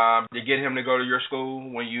to get him to go to your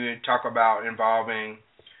school when you talk about involving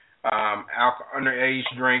underage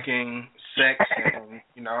drinking, sex, and,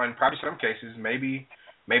 in probably some cases, maybe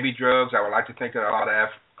drugs? I would like to think that a lot of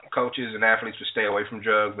coaches and athletes would stay away from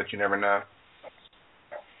drugs, but you never know.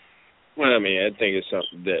 Well, I think it's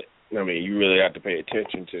something that, you really have to pay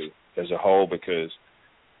attention to as a whole because,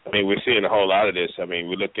 we're seeing a whole lot of this.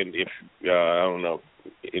 We're looking, I don't know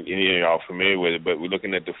if any of y'all are familiar with it, but we're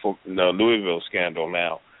looking at the Louisville scandal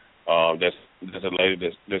now. There's a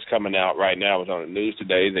lady that's coming out right now. It was on the news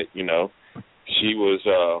today that, she was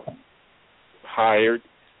hired,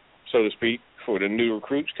 so to speak, for the new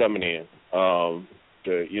recruits coming in to,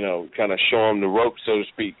 kind of show them the ropes, so to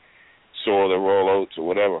speak, soil the royal oats or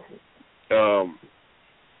whatever.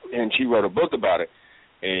 And she wrote a book about it.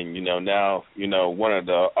 And, now, one of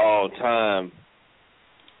the all-time,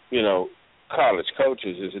 college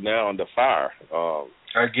coaches is now under fire.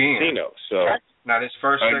 Again. So not his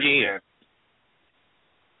first again.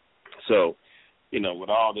 So, with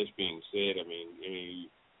all this being said,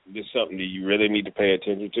 this is something that you really need to pay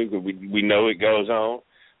attention to because we know it goes on.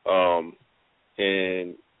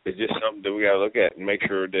 And it's just something that we got to look at and make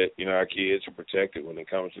sure that, our kids are protected when it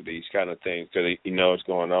comes to these kind of things because it's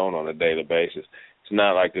going on a daily basis. It's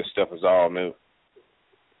not like this stuff is all new.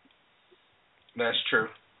 That's true.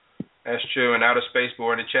 And Outer Space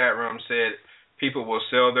Boy in the chat room said people will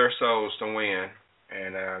sell their souls to win.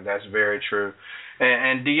 And that's very true.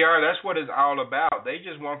 And DR, that's what it's all about. They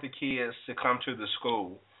just want the kids to come to the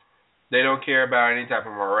school. They don't care about any type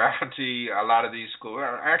of morality. A lot of these schools,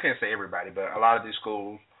 I can't say everybody, but a lot of these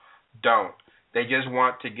schools don't. They just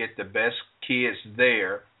want to get the best kids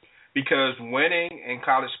there because winning in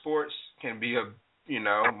college sports can be a,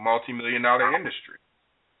 multi-million-dollar industry.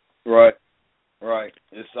 Right.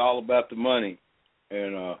 It's all about the money.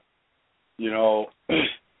 And,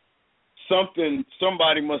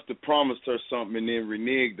 somebody must have promised her something and then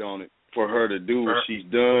reneged on it for her to do what she's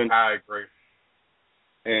done. I agree.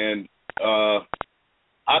 And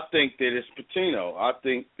I think that it's Pitino. I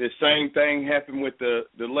think the same thing happened with the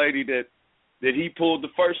lady that he pulled the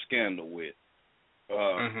first scandal with.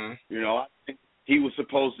 I think he was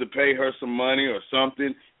supposed to pay her some money or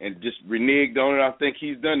something and just reneged on it. I think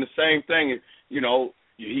he's done the same thing.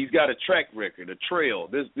 He's got a track record, a trail.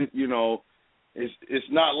 It's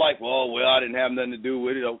not like, I didn't have nothing to do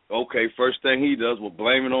with it. Okay, first thing he does,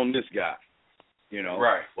 blame it on this guy.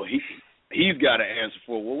 Right. Well, he's got to answer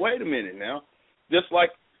for it. Well, wait a minute now. Just like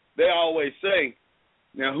they always say,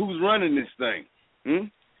 now who's running this thing?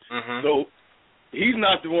 So he's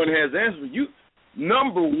not the one that has the answer.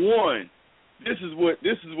 Number one, this is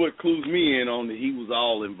what clues me in on that he was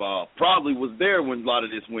all involved. Probably was there when a lot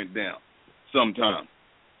of this went down sometime.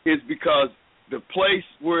 It's because the place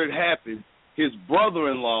where it happened, his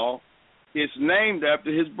brother-in-law, it's named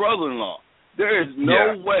after his brother-in-law. There is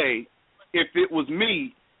no way, if it was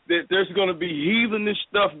me, that there's going to be heathenish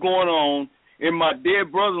stuff going on in my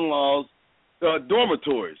dead brother-in-law's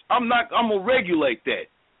dormitories. I'm going to regulate that.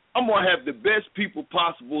 I'm going to have the best people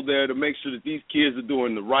possible there to make sure that these kids are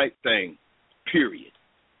doing the right thing, period.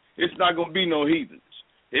 It's not going to be no heathens.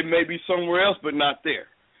 It may be somewhere else, but not there.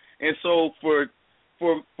 And so for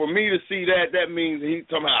me to see that means he's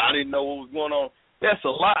talking about, I didn't know what was going on. That's a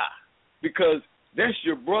lie because that's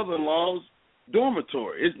your brother-in-law's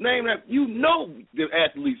dormitory. It's named after, the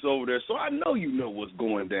athletes over there, so I know you know what's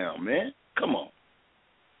going down, man. Come on.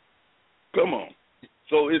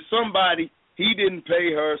 So it's somebody, he didn't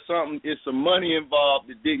pay her something, it's some money involved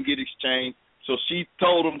that didn't get exchanged, so she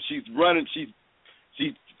told him she's running, she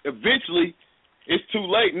eventually, it's too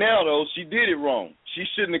late now, though, she did it wrong. She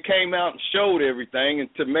shouldn't have came out and showed everything and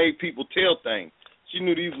to made people tell things. She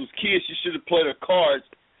knew these was kids, she should have played her cards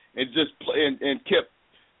and just and kept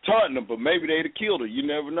taunting them, but maybe they'd have killed her. You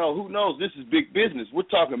never know. Who knows? This is big business. We're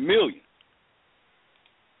talking millions.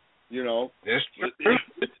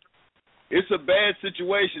 It's a bad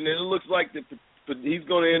situation, and it looks like he's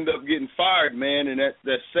going to end up getting fired, man, and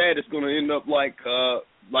that's sad. It's going to end up like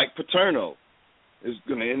Paterno. It's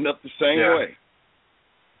going to end up the same way.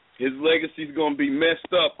 His legacy's going to be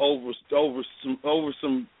messed up over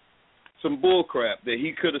some some bull crap that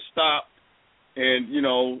he could have stopped, and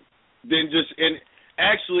then just and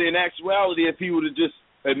actually in actuality, if he would have just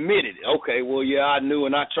admitted, okay, well, yeah, I knew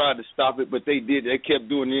and I tried to stop it, but they kept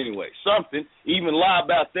doing it anyway. Something, even lie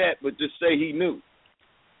about that, but just say he knew.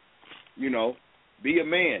 Be a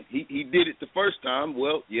man. He did it the first time.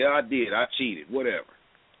 Well, yeah, I did. I cheated. Whatever.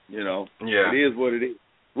 Yeah. It is what it is.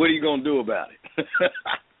 What are you gonna do about it?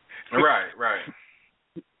 Right.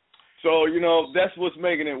 So, that's what's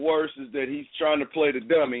making it worse is that he's trying to play the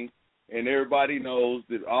dummy, and everybody knows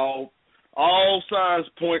that all signs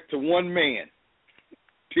point to one man,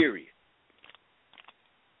 period.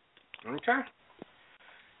 Okay.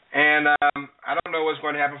 And I don't know what's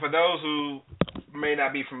going to happen. For those who may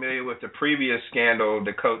not be familiar with the previous scandal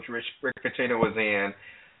that Coach Rick Pitino was in,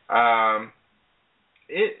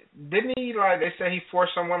 didn't he, they say he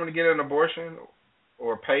forced some woman to get an abortion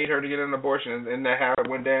or paid her to get an abortion? Isn't that how it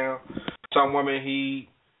went down? Some woman he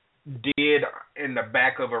did in the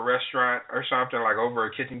back of a restaurant or something, like over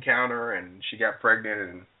a kitchen counter, and she got pregnant,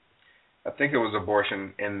 and I think it was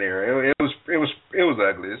abortion in there. It was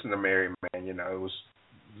ugly. This is a married man, it was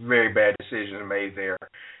very bad decision made there.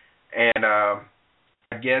 And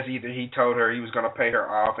I guess either he told her he was going to pay her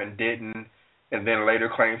off and didn't, and then later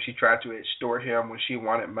claimed she tried to extort him when she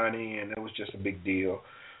wanted money, and it was just a big deal.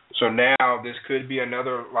 So now this could be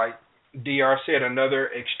another, like DR said, another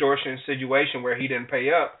extortion situation where he didn't pay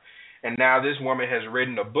up, and now this woman has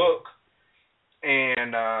written a book,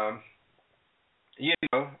 and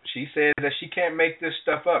she says that she can't make this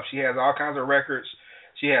stuff up. She has all kinds of records.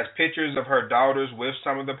 She has pictures of her daughters with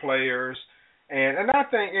some of the players. And I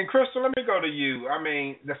think, and Crystal, let me go to you. I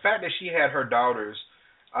mean, the fact that she had her daughters,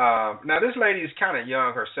 now this lady is kind of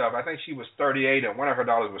young herself. I think she was 38 and one of her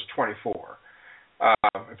daughters was 24,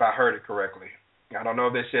 if I heard it correctly. I don't know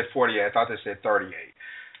if they said 48. I thought they said 38.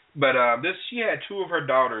 But she had two of her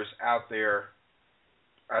daughters out there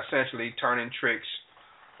essentially turning tricks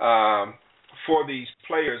for these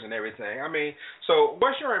players and everything. I mean, so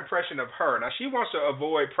what's your impression of her? Now, she wants to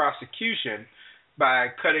avoid prosecution by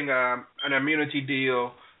cutting an immunity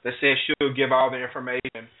deal that says she'll give all the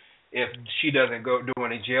information if she doesn't go do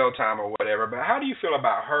any jail time or whatever. But how do you feel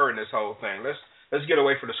about her in this whole thing? Let's get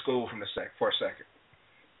away from the school for a second.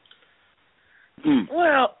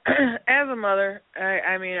 Well, as a mother,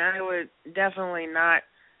 I mean, I would definitely not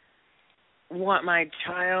want my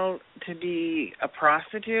child to be a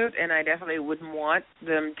prostitute, and I definitely wouldn't want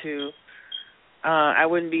them to. I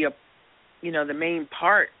wouldn't be the main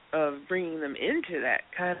part of bringing them into that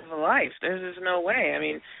kind of a life. There's just no way. I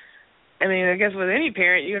mean, I guess with any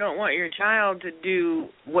parent, you don't want your child to do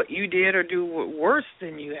what you did or do worse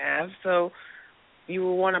than you have, so you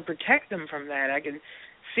will want to protect them from that. I can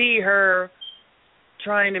see her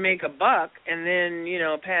trying to make a buck and then,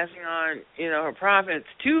 passing on, her profits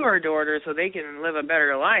to her daughter so they can live a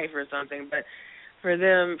better life or something. But for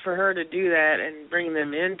her to do that and bring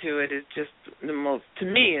them into it is just to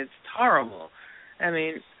me, it's horrible. I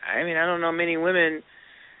mean, I don't know many women,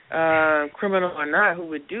 criminal or not, who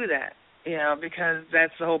would do that, because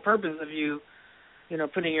that's the whole purpose of you,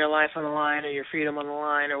 putting your life on the line or your freedom on the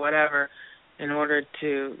line or whatever in order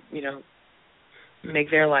to, make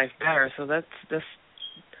their life better. So that's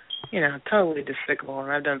totally despicable.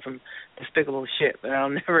 And I've done some despicable shit, but I'll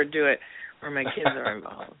never do it where my kids are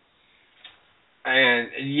involved. And,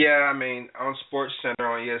 on SportsCenter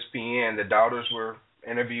on ESPN, the daughters were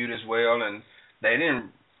interviewed as well, and they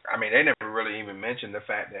never really even mentioned the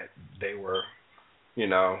fact that they were,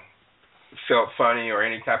 felt funny or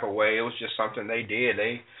any type of way. It was just something they did.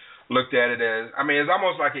 They looked at it as, it's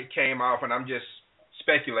almost like it came off, and I'm just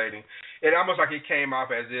speculating, it almost like it came off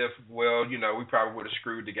as if, well, we probably would have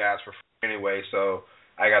screwed the guys for free anyway, so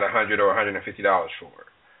I got $100 or $150 for it.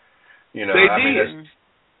 They did.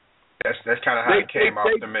 That's kind of how it came off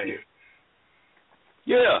to me.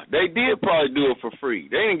 Yeah, they did probably do it for free.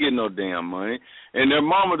 They didn't get no damn money. And their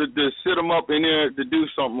mama to sit them up in there to do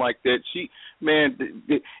something like that.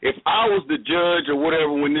 If I was the judge or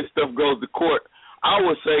whatever when this stuff goes to court, I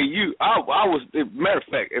would say matter of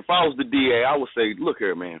fact, if I was the DA, I would say, look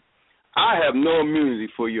here, man, I have no immunity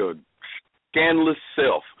for your scandalous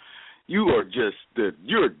self. You are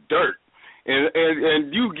you're dirt.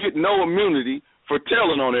 And you get no immunity for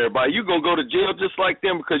telling on everybody. You're going to go to jail just like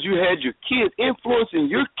them because you had your kids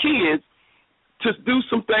influencing your kids to do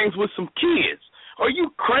some things with some kids. Are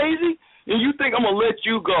you crazy? And you think I'm going to let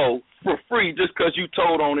you go for free just because you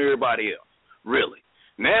told on everybody else? Really?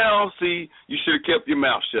 Now, see, you should have kept your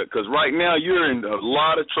mouth shut because right now you're in a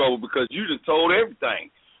lot of trouble because you just told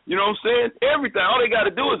everything. You know what I'm saying? Everything. All they got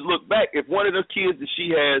to do is look back. If one of the kids that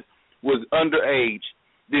she has was underage,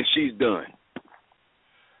 then she's done.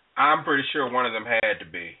 I'm pretty sure one of them had to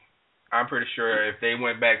be. I'm pretty sure if they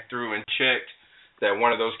went back through and checked that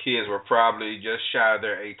one of those kids were probably just shy of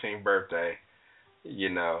their 18th birthday.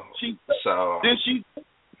 She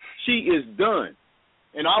is done.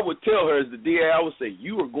 And I would tell her as the DA, I would say,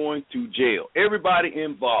 you are going to jail. Everybody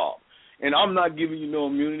involved. And I'm not giving you no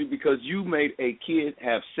immunity because you made a kid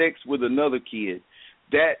have sex with another kid.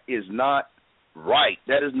 That is not right.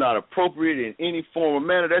 That is not appropriate in any form or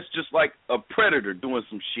manner. That's just like a predator doing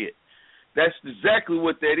some shit. That's exactly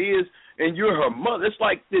what that is. And you're her mother. It's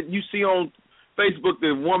like that you see on Facebook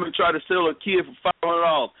the woman try to sell her kid for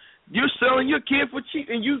 $500. You're selling your kid for cheap,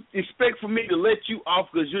 and you expect for me to let you off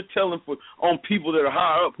because you're telling on people that are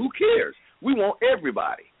higher up. Who cares? We want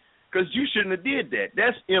everybody because you shouldn't have did that.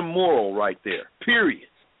 That's immoral right there, period.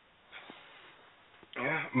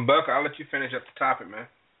 Yeah, Buck, I'll let you finish up the topic, man.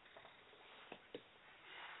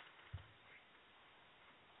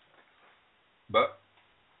 Buck?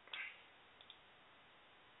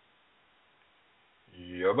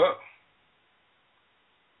 Yeah, Buck.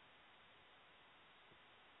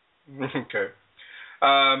 Okay.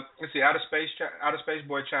 Let's see. Outer Space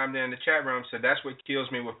Boy chimed in the chat room, said that's what kills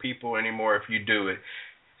me with people anymore. If you do it,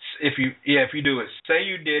 if you do it, say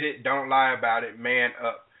you did it. Don't lie about it. Man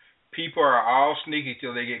up. People are all sneaky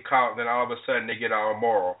till they get caught. Then all of a sudden they get all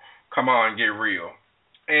moral. Come on, get real.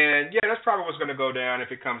 And yeah, that's probably what's going to go down if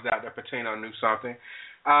it comes out that Patino knew something.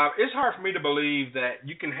 It's hard for me to believe that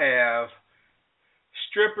you can have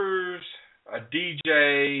strippers, a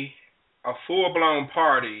DJ, a full-blown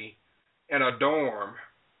party in a dorm,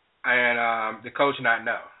 and the coach not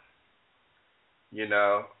know.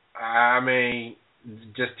 I mean,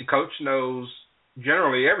 just the coach knows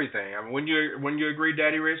generally everything. I mean, when you agree,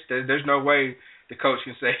 Daddy Rich, there's no way the coach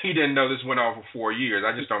can say he didn't know this went on for 4 years.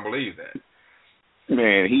 I just don't believe that.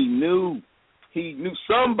 Man, he knew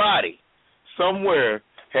somebody somewhere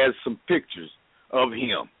has some pictures of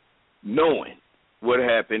him knowing what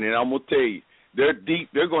happened, and I'm gonna tell you, they're deep.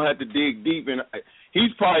 They're gonna have to dig deep, and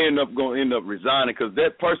he's probably going to end up resigning because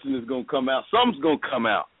that person is going to come out. Something's going to come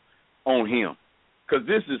out on him because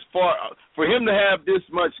this is for him to have this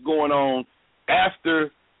much going on after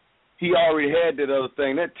he already had that other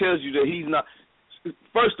thing. That tells you that he's not.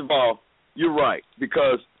 First of all, you're right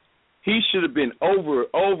because he should have been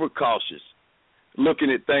over cautious looking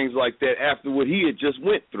at things like that after what he had just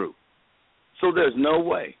went through. So there's no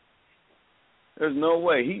way. There's no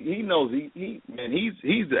way. He knows he's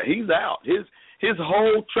out. His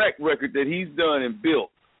whole track record that he's done and built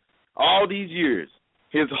all these years,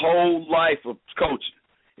 his whole life of coaching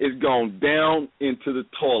is gone down into the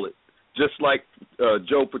toilet, just like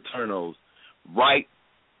Joe Paterno's. Right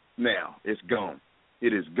now, it's gone.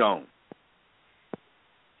 It is gone.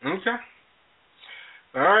 Okay.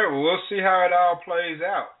 All right, well, we'll see how it all plays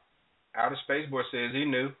out. Outer Space Boy says he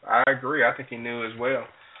knew. I agree. I think he knew as well.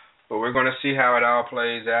 But we're going to see how it all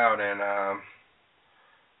plays out and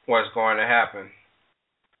what's going to happen.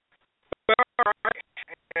 All right.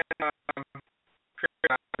 And,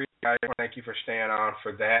 thank you for staying on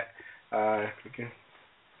for that. You can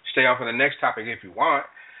stay on for the next topic if you want,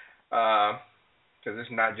 because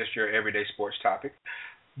it's not just your everyday sports topic.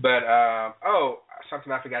 But,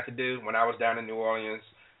 something I forgot to do. When I was down in New Orleans,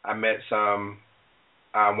 I met some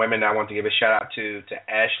women I want to give a shout-out to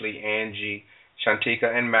Ashley, Angie, Shantika,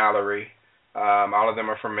 and Mallory. All of them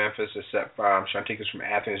are from Memphis, except Shantika's from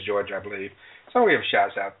Athens, Georgia, I believe. So I'll give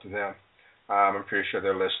shouts out to them. I'm pretty sure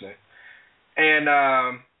they're listening. And,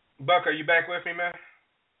 Buck, are you back with me, man?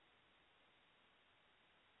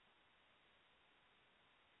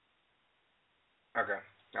 Okay.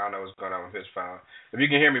 I don't know what's going on with his phone. If you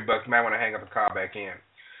can hear me, Buck, you might want to hang up and call back in.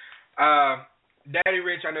 Daddy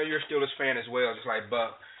Rich, I know you're a Steelers fan as well, just like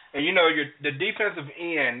Buck. And, the defensive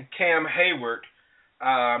end, Cam Hayward,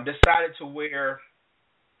 decided to wear,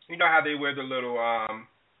 you know how they wear the little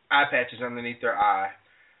eye patches underneath their eye.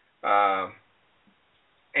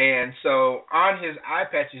 And so on his eye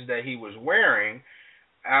patches that he was wearing,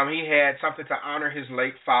 he had something to honor his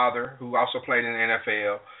late father, who also played in the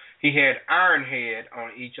NFL. He had Iron Head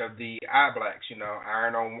on each of the eye blacks,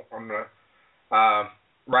 iron on the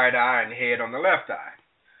right eye and head on the left eye.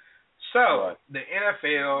 So the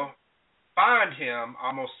NFL fined him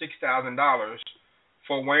almost $6,000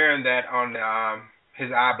 for wearing that on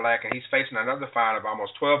his eye black, and he's facing another fine of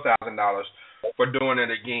almost $12,000 for doing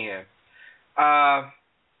it again.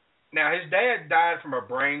 Now, his dad died from a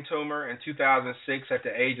brain tumor in 2006 at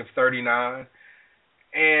the age of 39.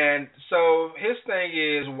 And so his thing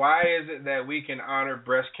is, why is it that we can honor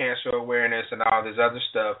breast cancer awareness and all this other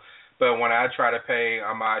stuff, but when I try to pay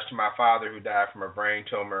homage to my father who died from a brain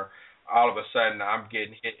tumor, all of a sudden I'm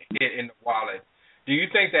getting hit in the wallet Do you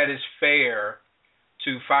think that is fair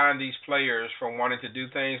to fine these players for wanting to do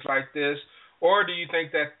things like this, or do you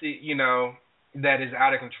think that that is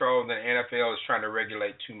out of control and the NFL is trying to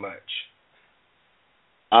regulate too much?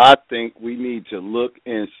 I think we need to look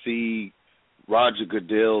and see Roger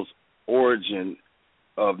Goodell's origin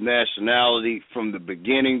of nationality from the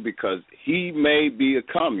beginning, because he may be a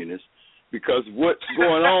communist, because what's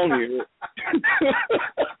going on here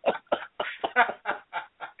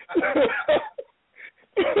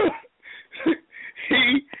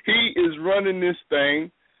he is running this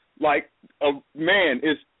thing like a man.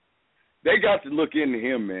 They got to look into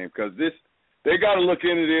him, man, because they got to look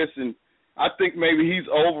into this, and I think maybe he's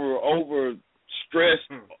over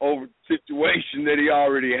stressed over the situation that he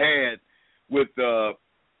already had with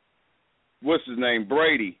what's his name,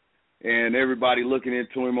 Brady, and everybody looking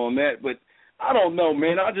into him on that. But I don't know,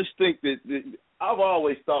 man. I just think that I've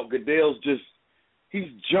always thought Goodell's he's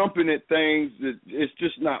jumping at things that it's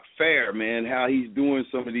just not fair, man, how he's doing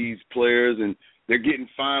some of these players, and they're getting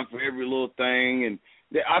fined for every little thing. And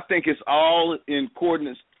I think it's all in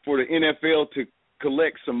coordinates for the NFL to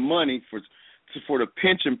collect some money for the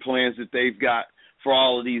pension plans that they've got for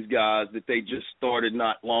all of these guys that they just started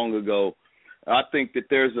not long ago. I think that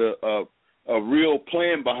there's a real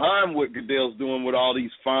plan behind what Goodell's doing with all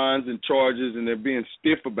these fines and charges, and they're being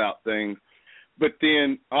stiff about things. But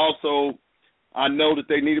then also, I know that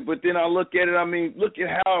they need it, but then I look at it, I mean, look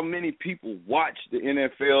at how many people watch the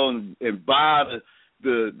NFL and buy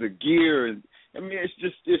the gear. And I mean,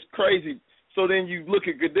 it's crazy. So then you look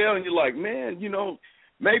at Goodell and you're like, man,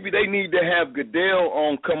 maybe they need to have Goodell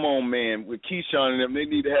on Come On Man with Keyshawn and them. They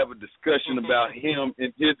need to have a discussion about him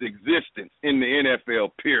and his existence in the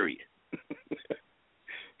NFL, period.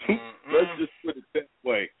 Let's just put it that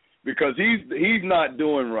way, because he's not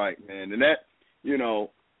doing right, man. And that,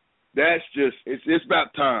 that's just it's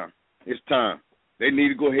about time. It's time. They need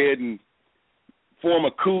to go ahead and form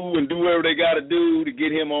a coup and do whatever they got to do to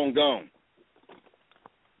get him on gone.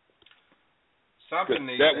 Something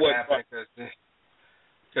needs to happen,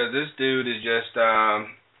 because this dude is just,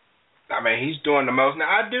 he's doing the most. Now,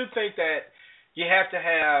 I do think that you have to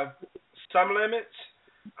have some limits,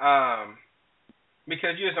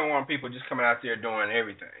 because you just don't want people just coming out there doing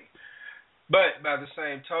everything. But by the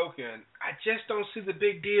same token, I just don't see the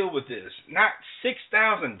big deal with this. Not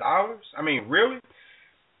 $6,000. I mean, really?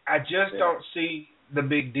 I just don't see the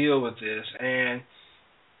big deal with this. And,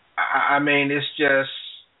 it's just,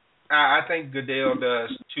 I think Goodell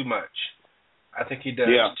does too much. I think he does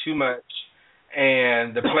too much.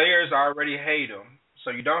 And the players already hate him,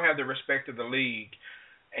 so you don't have the respect of the league.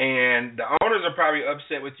 And the owners are probably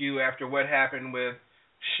upset with you after what happened with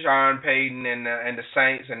Sean Payton and the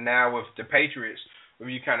Saints, and now with the Patriots, with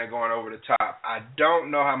you kind of going over the top. I don't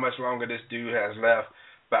know how much longer this dude has left,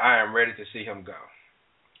 but I am ready to see him go.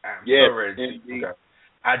 I'm so ready to see him go.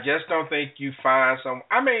 I just don't think you find some.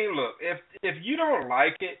 I mean, look, if you don't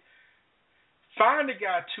like it, find a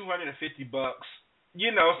guy $250.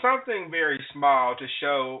 Something very small to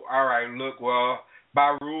show. All right, look, well,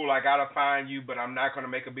 by rule, I gotta fine you, but I'm not gonna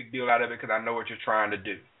make a big deal out of it because I know what you're trying to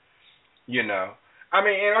do. And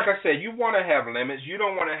like I said, you want to have limits. You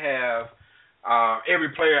don't want to have every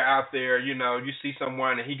player out there, you see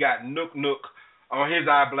someone and he got Nook on his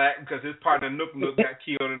eye black because his partner Nook got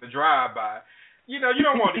killed in the drive-by. You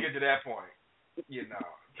don't want to get to that point.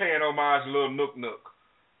 Paying homage to little Nook,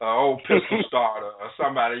 old pistol starter or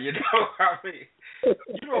somebody, you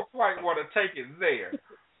don't quite want to take it there.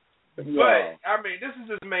 No. But, this is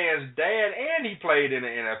this man's dad, and he played in the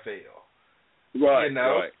NFL. Right,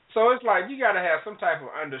 right. So it's like you got to have some type of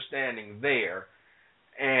understanding there.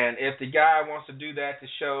 And if the guy wants to do that to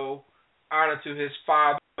show honor to his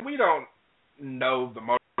father, we don't know the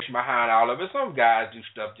motivation behind all of it. Some guys do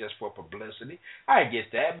stuff just for publicity. I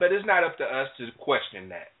get that, but it's not up to us to question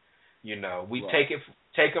that. We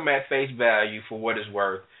take them at face value for what it's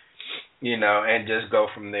worth, and just go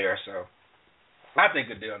from there. So I think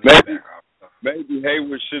Goodell needs to back off. Maybe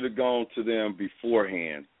Hayward should have gone to them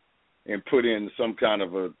beforehand and put in some kind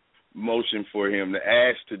of a motion for him to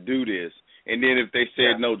ask to do this. And then if they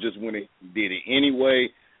said no, just when they did it anyway,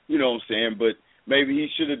 you know what I'm saying? But maybe he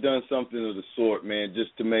should have done something of the sort, man,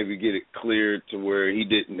 just to maybe get it cleared to where he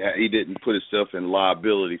didn't put himself in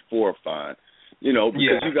liability for a fine. Because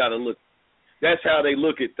you got to look. That's how they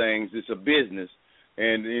look at things. It's a business.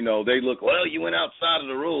 And, they look, well, you went outside of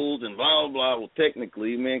the rules and blah, blah, blah. Well,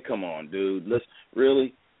 technically, man, come on, dude.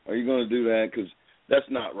 Really? Are you going to do that? Because that's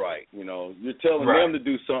not right. You're telling them to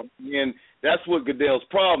do something, and that's what Goodell's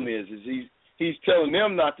problem is he's telling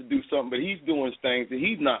them not to do something, but he's doing things that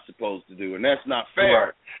he's not supposed to do, and that's not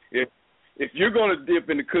fair. Right. if you're going to dip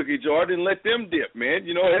in the cookie jar, then let them dip, man.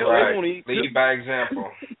 You know, hell, they want to eat. Lead by example.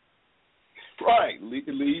 Right,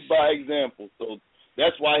 lead by example. So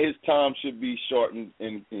that's why his time should be shortened,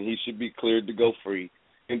 and he should be cleared to go free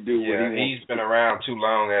and do what he wants. He's been around too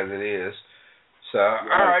long as it is. So,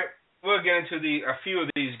 all right, we'll get into a few of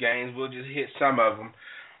these games. We'll just hit some of them.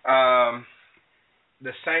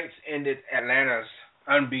 The Saints ended Atlanta's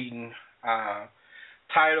unbeaten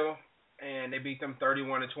title, and they beat them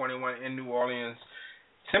 31-21 in New Orleans.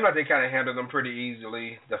 Seemed like they kind of handled them pretty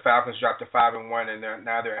easily. The Falcons dropped to 5-1, and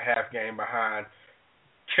now they're a half game behind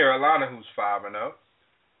Carolina, who's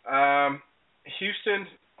 5-0. Houston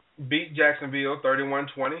beat Jacksonville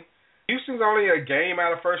 31-20. Houston's only a game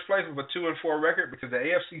out of first place with a 2-4 record because the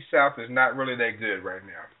AFC South is not really that good right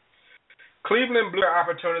now. Cleveland blew their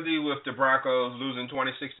opportunity with the Broncos losing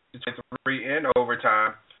 26-23 in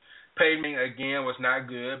overtime. Peyton again was not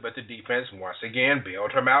good, but the defense once again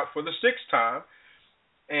bailed him out for the sixth time,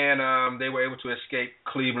 and they were able to escape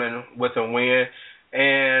Cleveland with a win.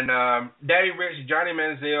 And Daddy Rich, Johnny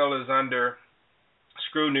Manziel, is under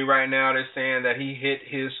scrutiny right now. They're saying that he hit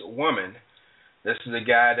his woman. This is a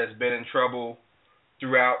guy that's been in trouble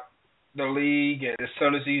throughout the league, and as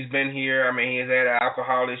soon as he's been here, I mean, he's had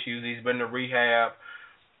alcohol issues. He's been to rehab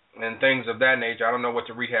and things of that nature. I don't know what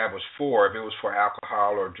the rehab was for, if it was for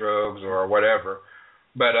alcohol or drugs or whatever.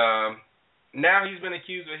 But now he's been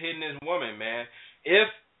accused of hitting his woman, man. If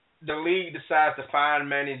the league decides to fine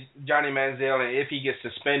Johnny Manziel and if he gets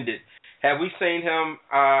suspended, have we seen him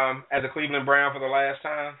as a Cleveland Brown for the last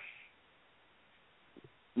time?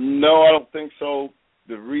 No, I don't think so.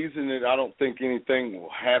 The reason that I don't think anything will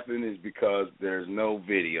happen is because there's no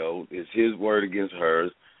video. It's his word against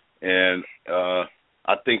hers. And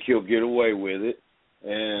I think he'll get away with it.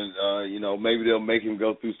 And, maybe they'll make him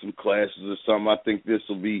go through some classes or something. I think this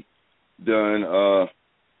will be done.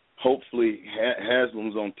 Hopefully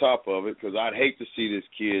Haslam's on top of it, because I'd hate to see this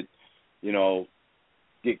kid,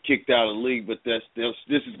 get kicked out of the league. But this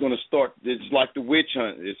is going to start. It's like the witch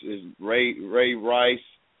hunt. It's Ray Rice.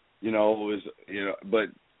 But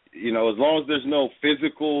as long as there's no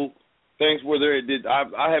physical things where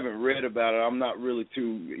I haven't read about it. I'm not really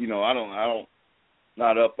too,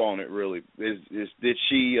 not up on it really. Did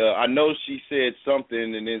she? I know she said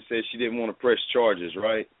something and then said she didn't want to press charges,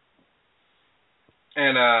 right?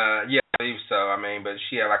 And I believe so. I mean, but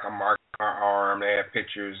she had like a mark on her arm. They had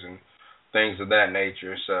pictures and things of that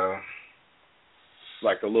nature. So,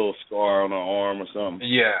 like a little scar on her arm or something.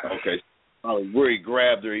 Yeah. Okay. Where he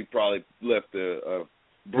grabbed her, he probably left a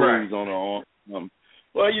bruise on her arm.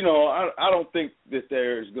 Well, I don't think that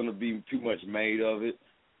there's going to be too much made of it.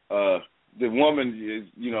 The woman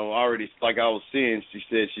is, already, like I was saying, she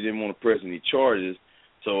said she didn't want to press any charges,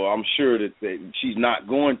 so I'm sure that she's not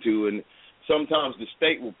going to. And sometimes the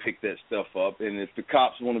state will pick that stuff up, and if the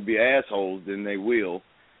cops want to be assholes, then they will,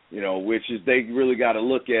 which is they really got to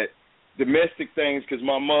look at domestic things, because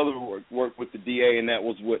my mother worked with the DA, and that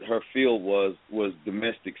was what her field was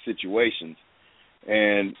domestic situations.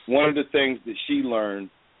 And one of the things that she learned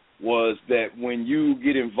was that when you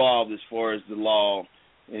get involved as far as the law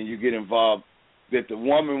and you get involved, that the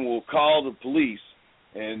woman will call the police,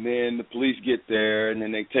 and then the police get there, and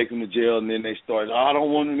then they take them to jail, and then they start, I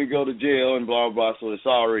don't want them to go to jail, and blah, blah, so it's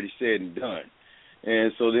already said and done.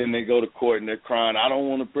 And so then they go to court, and they're crying, I don't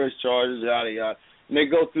want to press charges, yada, yada. And they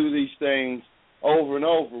go through these things over and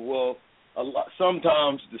over. Well,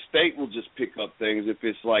 sometimes the state will just pick up things if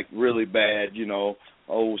it's like really bad,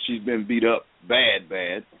 she's been beat up bad,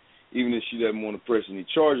 even if she doesn't want to press any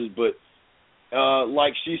charges. But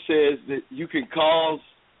like she says, that you can cause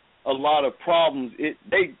a lot of problems.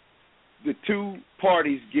 The two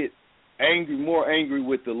parties get more angry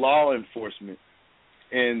with the law enforcement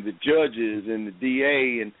and the judges and the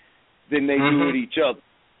DA, and than they do with each other.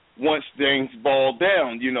 Once things boil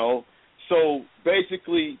down, So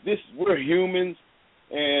basically, we're humans,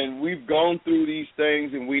 and we've gone through these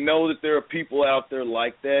things, and we know that there are people out there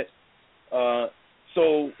like that.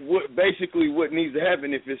 So what needs to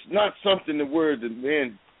happen, if it's not something that we're the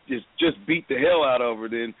man just beat the hell out of her,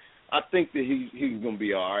 then I think that he's gonna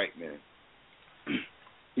be all right, man.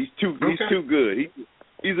 He's too good.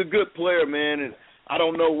 He's a good player, man, and I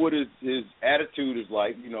don't know what his attitude is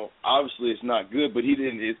like. Obviously it's not good, but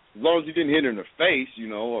as long as he didn't hit her in the face,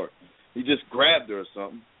 or he just grabbed her or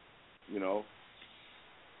something, I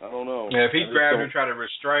don't know. Yeah, if he grabbed her and tried to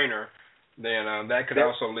restrain her, then that could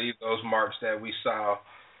also leave those marks that we saw.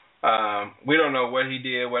 We don't know what he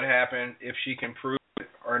did, what happened, if she can prove it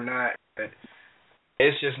or not. But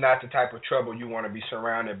it's just not the type of trouble you want to be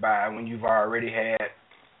surrounded by when you've already had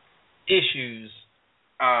issues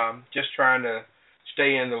just trying to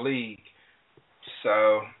stay in the league.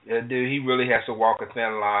 So, dude, he really has to walk a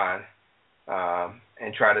thin line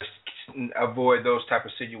and try to avoid those type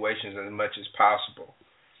of situations as much as possible.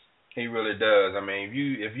 He really does. I mean,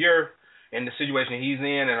 if you're in the situation he's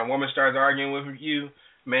in and a woman starts arguing with you,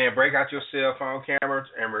 man, break out your cell phone camera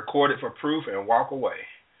and record it for proof and walk away.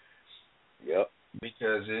 Yep.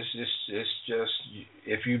 Because it's just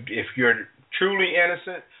if you're truly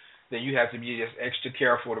innocent, then you have to be just extra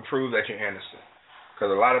careful to prove that you're innocent.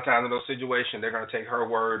 Because a lot of times in those situations, they're going to take her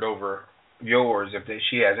word over yours if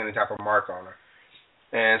she has any type of mark on her.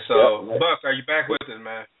 And so, yep. Buck, are you back with us,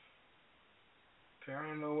 man? Okay, I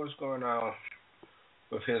don't know what's going on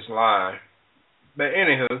with his line. But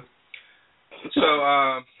anywho, so,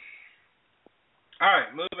 all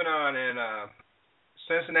right, moving on. And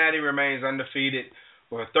Cincinnati remains undefeated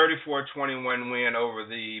with a 34-21 win over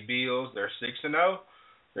the Bills. They're 6-0.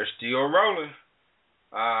 They're still rolling.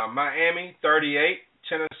 Miami 38,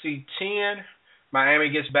 Tennessee 10. Miami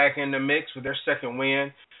gets back in the mix with their second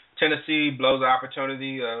win. Tennessee blows the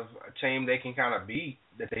opportunity of a team they can kind of beat,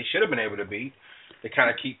 that they should have been able to beat. They kind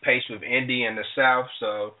of keep pace with Indy in the South.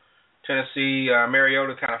 So Tennessee,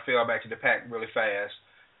 Mariota kind of fell back to the pack really fast.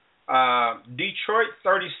 Detroit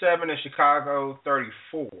 37 and Chicago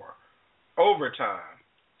 34. Overtime.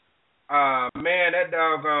 Man, that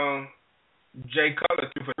doggone Jay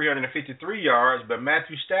Cutler threw for 353 yards, but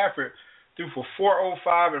Matthew Stafford threw for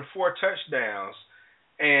 405 and 4 touchdowns.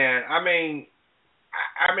 And, I mean,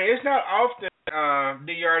 it's not often,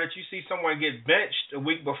 DR, that you see someone get benched a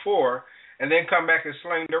week before and then come back and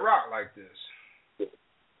sling the rock like this.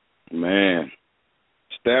 Man,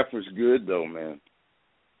 Stafford's good though, man.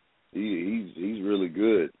 He's really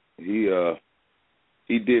good.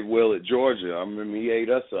 He did well at Georgia. I remember he ate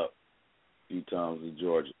us up a few times at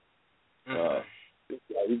Georgia.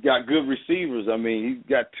 He's got good receivers. I mean, he's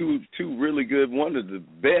got two really good, one of the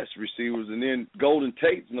best receivers, and then Golden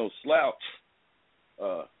Tate's no slouch.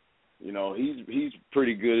 He's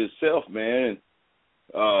pretty good himself, man.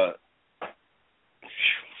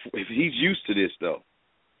 If he's used to this though.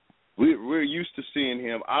 We're used to seeing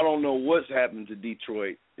him. I don't know what's happened to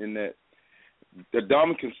Detroit in that. The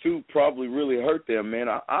Dominican Suit probably really hurt them, man.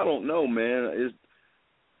 I don't know, man.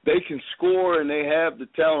 They can score and they have the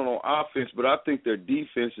talent on offense, but I think their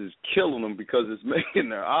defense is killing them because it's making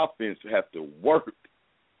their offense have to work.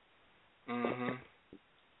 Mm-hmm.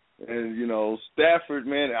 And, Stafford,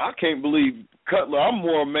 man, I can't believe Cutler. I'm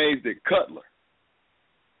more amazed at Cutler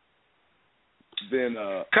than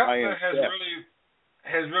Cutler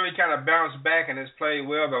has really kind of bounced back and has played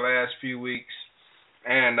well the last few weeks.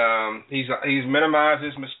 And he's minimized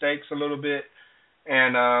his mistakes a little bit.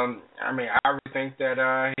 And, I really think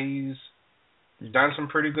that he's done some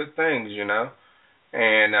pretty good things,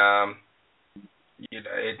 And,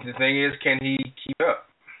 the thing is, can he keep it up?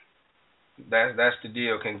 That's the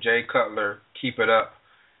deal. Can Jay Cutler keep it up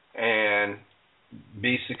and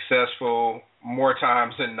be successful more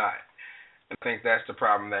times than not? I think that's the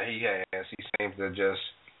problem that he has. He seems to just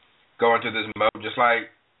go into this mode, just like,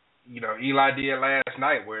 Eli did last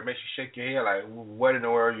night, where it makes you shake your head like, what in the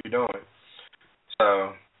world are you doing? So,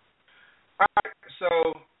 all right, so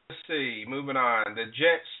let's see. Moving on. The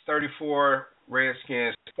Jets 34,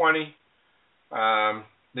 Redskins 20.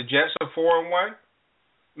 The Jets are 4-1,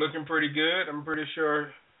 looking pretty good. I'm pretty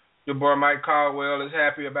sure your boy Mike Caldwell is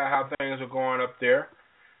happy about how things are going up there.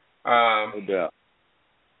 No doubt.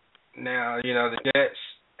 Now, the Jets,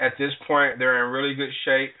 at this point, they're in really good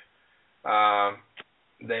shape.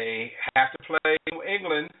 They have to play New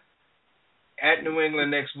England at New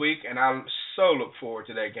England next week, and I so look forward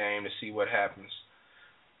to that game to see what happens.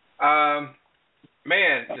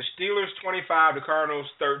 Man, the Steelers 25, the Cardinals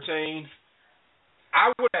 13. I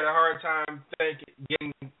would have had a hard time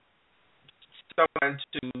getting someone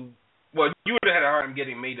to – well, you would have had a hard time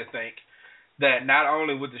getting me to think that not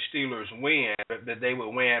only would the Steelers win, but that they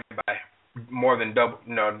would win by more than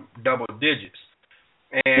double digits.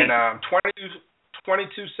 And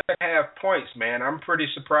 22 second-half points, man. I'm pretty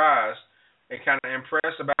surprised and kind of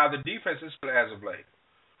impressed about how the defense is as of late.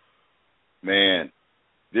 Man,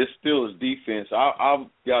 this Steelers defense, I've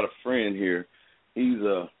got a friend here. He's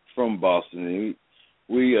from Boston, and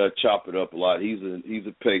we chop it up a lot. He's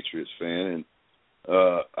a Patriots fan,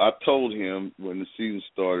 and I told him when the season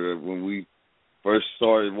started, when we first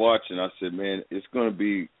started watching, I said, man, it's going to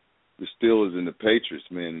be the Steelers and the Patriots,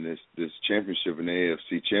 man, in this championship, in the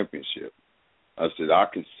AFC championship. I said, I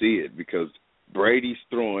can see it because Brady's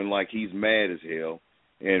throwing like he's mad as hell,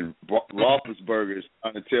 and Roethlisberger is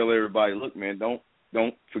trying to tell everybody, look, man, don't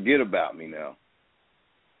forget about me now.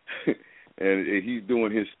 And he's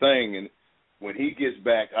doing his thing, and when he gets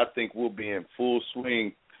back, I think we'll be in full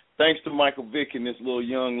swing thanks to Michael Vick and this little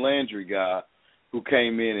young Landry guy who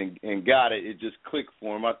came in and got it, it just clicked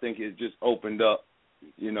for him. I think it just opened up,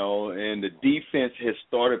 you know, and the defense has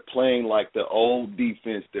started playing like the old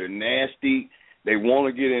defense. They're nasty. They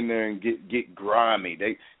want to get in there and get grimy.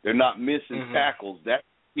 They're not missing tackles. That's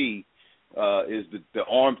key. Is the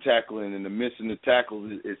arm tackling and the missing the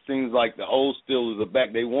tackles. It seems like the old Steelers are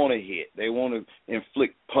back. They want to hit. They want to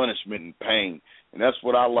inflict punishment and pain, and that's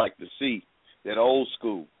what I like to see. That old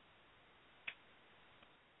school.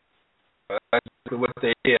 That's what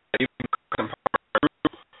they did.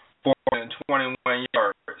 421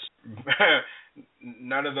 yards.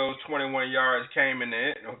 None of those 21 yards came in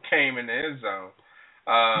the end zone.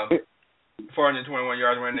 421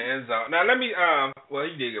 yards were in the end zone. Now let me. Well,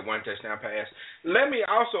 he did get one touchdown pass. Let me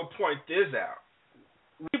also point this out.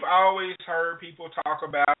 We've always heard people talk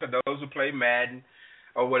about, for those who play Madden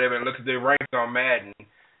or whatever, and look at the ranks on Madden,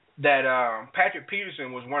 that Patrick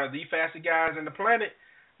Peterson was one of the fastest guys on the planet.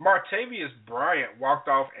 Martavius Bryant walked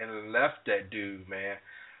off and left that dude, man.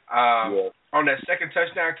 On that second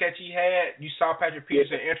touchdown catch he had, you saw Patrick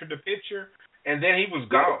Peterson enter the picture, and then he was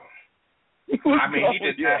gone. He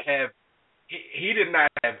did not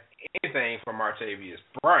have anything from Martavius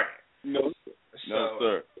Bryant. No,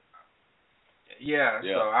 sir. Yeah,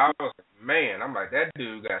 so I was, I'm like, that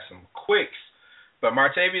dude got some quicks. But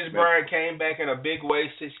Martavius Bryant came back in a big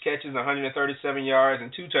way, 6 catches, 137 yards,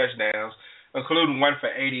 and 2 touchdowns, including one for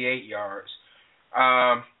 88 yards.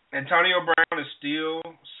 Antonio Brown is still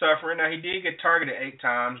suffering. Now, he did get targeted 8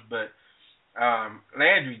 times, but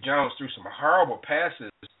Landry Jones threw some horrible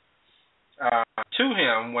passes to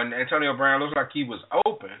him when Antonio Brown looked like he was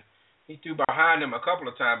open. He threw behind him a couple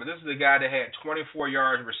of times, but this is the guy that had 24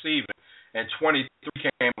 yards receiving and 23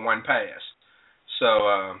 came in one pass.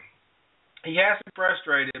 So he has to be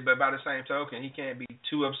frustrated, but by the same token, he can't be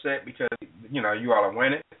too upset because, you all are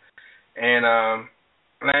winning. And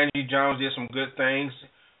Landry Jones did some good things.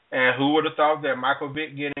 And who would have thought that Michael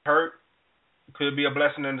Vick getting hurt could be a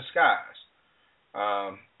blessing in disguise?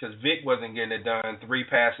 Because Vick wasn't getting it done. 3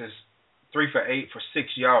 passes, 3 for 8 for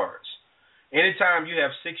 6 yards. Anytime you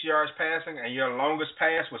have 6 yards passing and your longest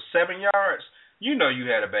pass was 7 yards, you know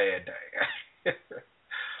you had a bad day.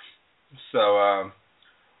 So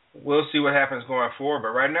we'll see what happens going forward.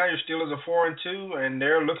 But right now your Steelers are 4-2, and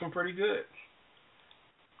they're looking pretty good.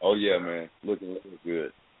 Oh, yeah, man. Looking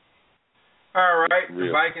good. All right,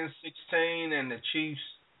 the Vikings 16 and the Chiefs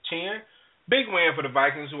 10. Big win for the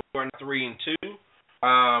Vikings, who are 3-2.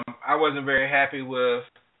 I wasn't very happy with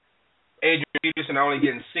Adrian Peterson only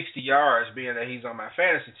getting 60 yards, being that he's on my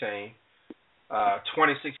fantasy team.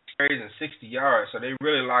 26 carries and 60 yards, so they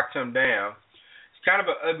really locked him down. It's kind of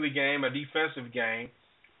an ugly game, a defensive game,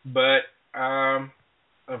 but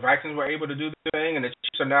the Vikings were able to do the thing, and the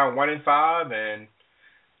Chiefs are now 1-5, and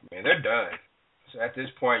they're done. So at this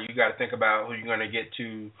point, you got to think about who you're going to get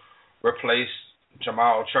to replace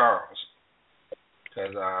Jamal Charles,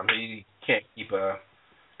 because he can't keep an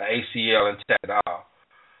ACL intact at all.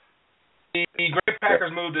 The Green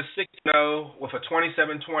Packers moved to 6-0 with a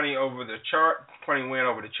 27-20 over the 20 win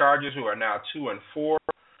over the Chargers, who are now 2-4.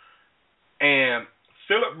 And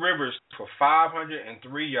Phillip Rivers for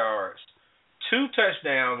 503 yards, 2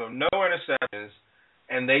 touchdowns with no interceptions,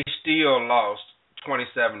 and they still lost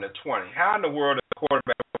 27-20. How in the world is a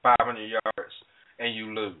quarterback with 500 yards and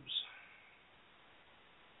you lose?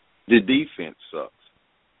 The defense sucks.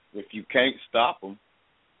 If you can't stop them,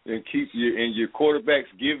 then your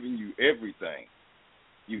quarterback's giving you everything.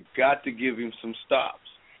 You've got to give him some stops,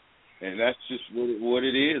 and that's just what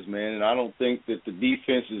it is, man. And I don't think that the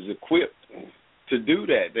defense is equipped to do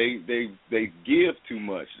that. They give too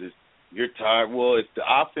much. You're tired. Well, if the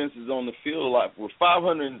offense is on the field, like with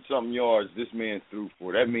 500 and something yards this man threw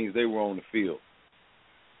for, that means they were on the field.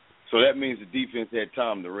 So that means the defense had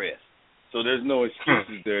time to rest. So there's no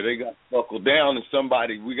excuses there. They got to buckle down,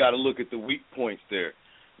 and we got to look at the weak points there.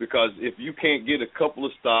 Because if you can't get a couple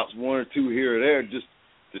of stops, 1 or 2 here or there, just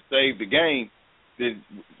to save the game, then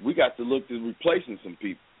we got to look to replacing some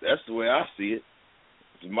people. That's the way I see it.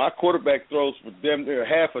 If my quarterback throws for them there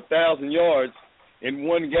 1,000 yards in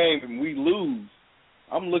one game and we lose,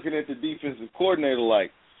 I'm looking at the defensive coordinator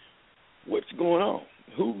like, what's going on?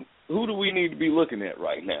 Who do we need to be looking at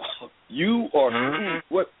right now? You or who?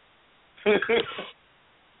 What?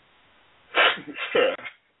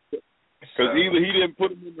 Because either he didn't put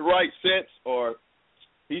them in the right sets or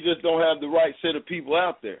he just don't have the right set of people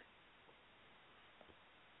out there.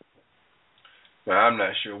 Well, I'm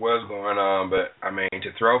not sure what's going on, but,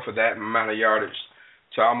 to throw for that amount of yardage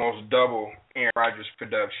to almost double Aaron Rodgers'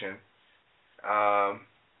 production.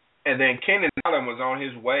 And then Keenan Allen was on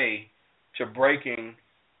his way to breaking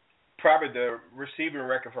probably the receiving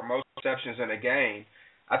record for most receptions in a game.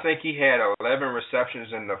 I think he had 11 receptions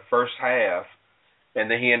in the first half, and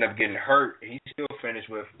then he ended up getting hurt. He still finished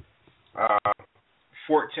with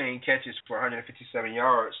 14 catches for 157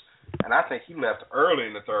 yards, and I think he left early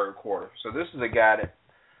in the third quarter. So this is a guy that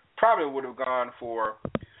probably would have gone for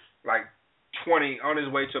like 20, on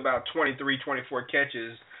his way to about 23, 24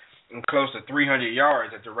 catches and close to 300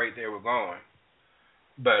 yards at the rate they were going.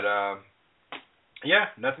 But, yeah,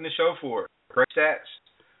 nothing to show for it. Great stats,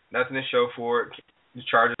 nothing to show for it. The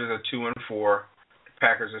Chargers are 2-4. The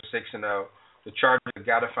Packers are 6-0. The Chargers have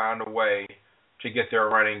got to find a way to get their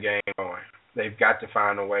running game going. They've got to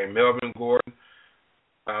find a way. Melvin Gordon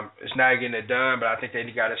is not getting it done, but I think they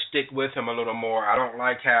got to stick with him a little more. I don't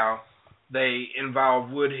like how they involve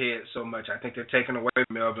Woodhead so much. I think they're taking away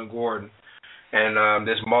from Melvin Gordon. And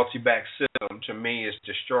this multi-back system, to me, is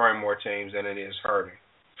destroying more teams than it is hurting.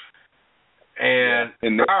 And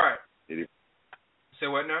all right. Say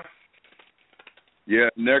what now? Yeah,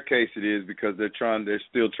 in their case it is because they're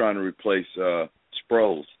still trying to replace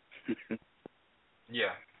Sproles.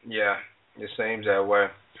 Yeah, it seems that way.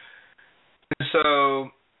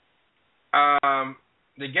 So,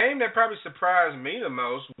 the game that probably surprised me the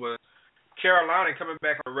most was Carolina coming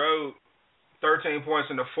back on the road, 13 points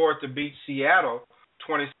in the fourth to beat Seattle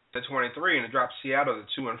 20-23, and it dropped Seattle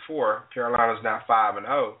to 2-4. Carolina's now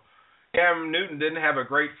 5-0. Cam Newton didn't have a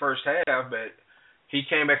great first half, but he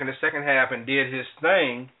came back in the second half and did his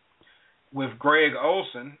thing with Greg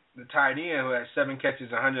Olsen, the tight end, who had 7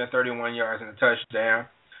 catches, 131 yards, and a touchdown.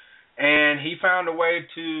 And he found a way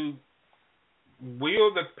to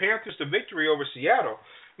wheel the Panthers to victory over Seattle.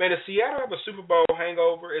 Man, does Seattle have a Super Bowl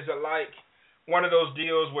hangover? Is it like one of those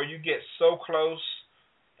deals where you get so close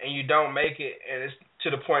and you don't make it, and it's to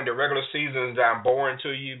the point the regular season is down boring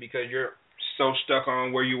to you because you're so stuck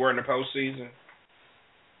on where you were in the postseason?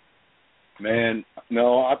 Man,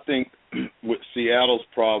 no, I think what Seattle's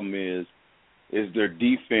problem is their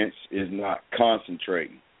defense is not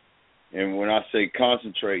concentrating. And when I say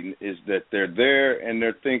concentrating, is that they're there and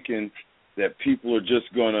they're thinking that people are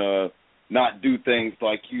just going to not do things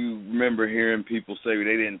like you remember hearing people say they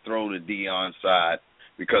didn't throw to Deion's side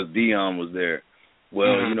because Deion was there.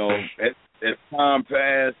 Well, you know, as time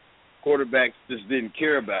passed, quarterbacks just didn't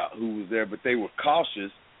care about who was there, but they were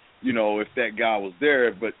cautious, you know, if that guy was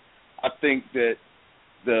there. But I think that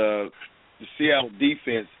the Seattle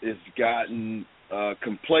defense has gotten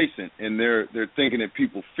complacent, and they're thinking that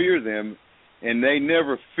people fear them, and they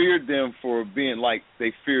never feared them for being like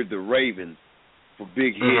they feared the Ravens for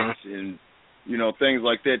big hits and, you know, things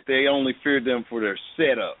like that. They only feared them for their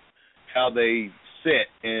setup, how they set,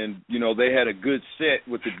 and, you know, they had a good set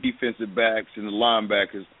with the defensive backs and the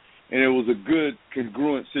linebackers, and it was a good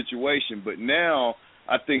congruent situation. But now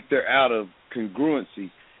I think they're out of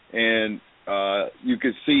congruency, and you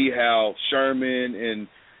can see how Sherman and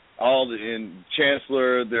and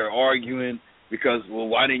Chancellor, they're arguing because, well,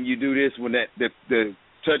 why didn't you do this when the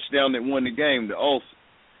touchdown that won the game, the Olsen?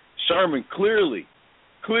 Sherman clearly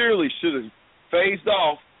should have phased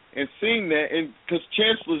off and seen that, and because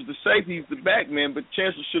Chancellor's the safety, he's the back man, but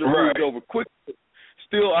Chancellor should have moved over quickly.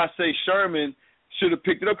 Still, I say Sherman should have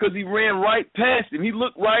picked it up because he ran right past him. He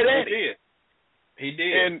looked right at it. He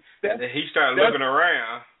did. And he started looking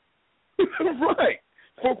around. Right.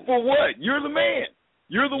 For what? You're the man.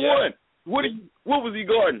 You're the one. What was he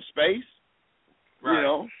guarding? Space? Right. You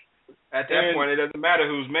know? At that point, it doesn't matter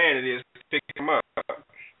whose man it is to pick him up.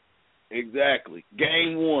 Exactly.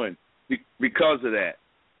 Game one because of that.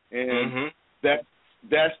 And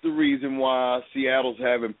that's the reason why Seattle's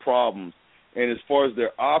having problems. And as far as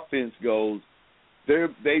their offense goes,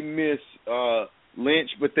 they miss Lynch,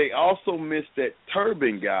 but they also miss that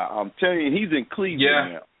Turbin guy. I'm telling you, he's in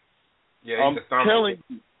Cleveland now. Yeah, he's a thumper. I'm telling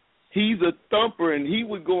you, he's a thumper, and he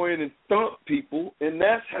would go in and thump people, and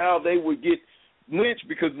that's how they would get Lynch,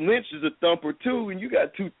 because Lynch is a thumper too, and you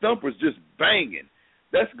got two thumpers just banging.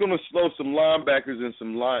 That's going to slow some linebackers and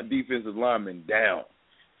some defensive linemen down,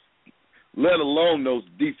 let alone those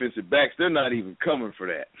defensive backs. They're not even coming for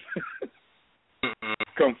that.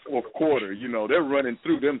 Come fourth quarter, you know, they're running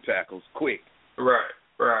through them tackles quick. Right.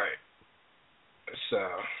 So,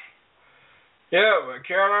 yeah, but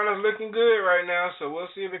Carolina's looking good right now, so we'll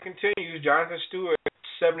see if it continues. Jonathan Stewart,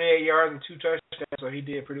 78 yards and 2 touchdowns, so he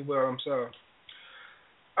did pretty well himself.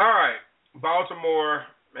 All right, Baltimore,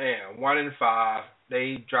 man, 1-5.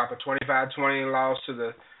 They drop a 25-20 loss to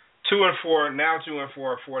the 2-4, now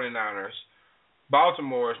 2-4 49ers.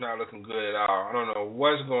 Baltimore is not looking good at all. I don't know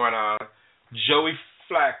what's going on. Joey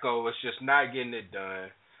Flacco is just not getting it done.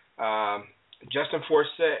 Justin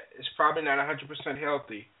Forsett is probably not 100%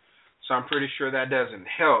 healthy, so I'm pretty sure that doesn't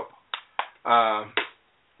help.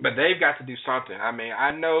 But they've got to do something. I mean,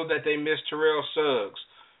 I know that they missed Terrell Suggs,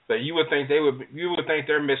 but you would think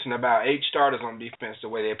they're missing about 8 starters on defense the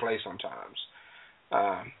way they play sometimes.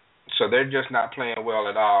 So they're just not playing well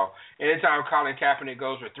at all. Anytime Colin Kaepernick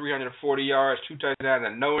goes for 340 yards, 2 touchdowns,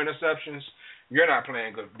 and no interceptions, you're not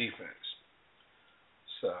playing good defense.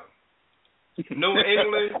 So New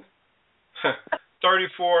England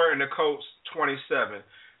 34 and the Colts 27.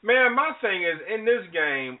 Man, my thing is in this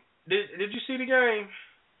game. Did you see the game?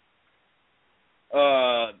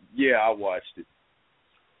 Yeah, I watched it.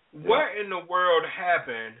 What in the world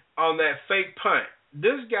happened on that fake punt?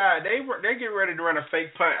 This guy, they get ready to run a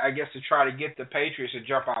fake punt, I guess, to try to get the Patriots to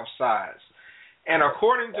jump off sides. And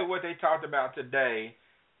according to what they talked about today,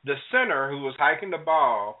 the center who was hiking the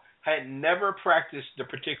ball had never practiced the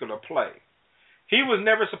particular play. He was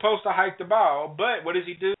never supposed to hike the ball, but what does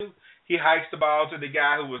he do? He hikes the ball to the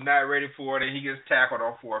guy who was not ready for it, and he gets tackled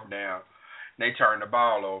on 4th down. They turn the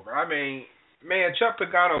ball over. I mean, man, Chuck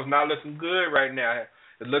Pagano's not looking good right now.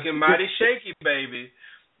 It's looking mighty shaky, baby.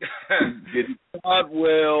 He's getting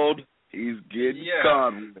Codwelled. He's getting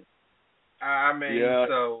Codwelled. I mean,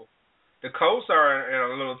 so the Colts are in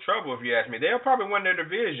a little trouble, if you ask me. They'll probably win their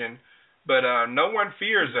division, but no one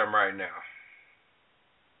fears them right now.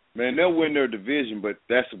 Man, they'll win their division, but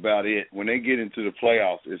that's about it. When they get into the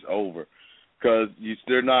playoffs, it's over because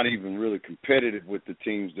they're not even really competitive with the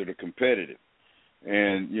teams that are competitive.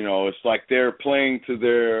 And, you know, it's like they're playing to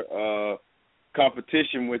their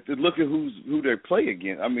competition with – look at who they play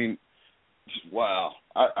against. I mean, wow.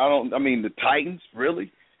 I mean, the Titans,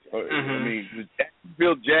 really? I mean, the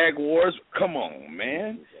Jacksonville Jaguars, come on,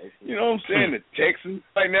 man. You know what I'm saying? The Texans,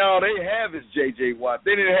 right now, all they have is J.J. Watt. If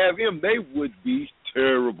they didn't have him, they would be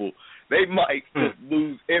terrible. They might just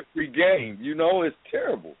lose every game. You know, it's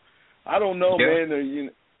terrible. I don't know, man.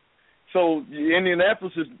 So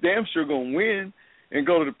Indianapolis is damn sure going to win and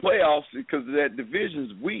go to the playoffs because that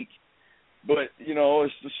division's weak. But, you know,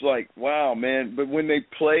 it's just like, wow, man. But when they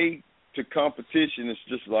play to competition, it's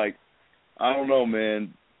just like, I don't know,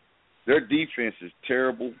 man. Their defense is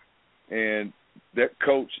terrible, and that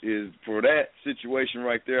coach is, for that situation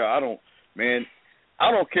right there, I don't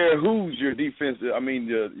care who's your defense. I mean,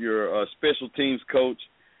 your special teams coach.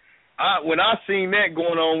 When I seen that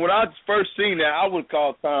going on, when I first seen that, I would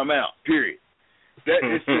call timeout. Period. That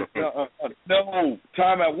is just no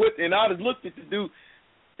timeout. And I just looked at the dude.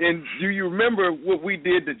 And do you remember what we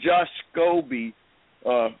did to Josh Scobie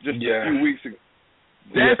just a few weeks ago?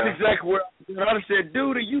 That's exactly where I said,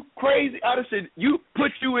 dude, are you crazy? I said,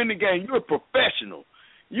 put you in the game. You're a professional.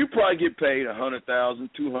 You probably get paid $100,000,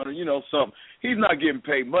 $200,000, you know, something. He's not getting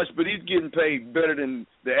paid much, but he's getting paid better than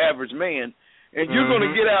the average man. And you're going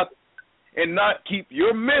to get out and not keep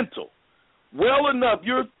your mental well enough.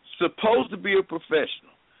 You're supposed to be a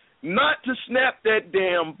professional, not to snap that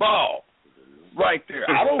damn ball right there.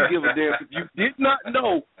 I don't give a damn if you did not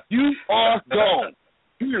know. You are gone.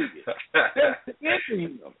 Period. That's the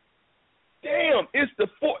end of him. Damn, it's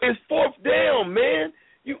 4th down, man.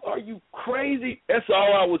 Are you crazy? That's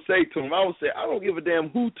all I would say to him. I would say, I don't give a damn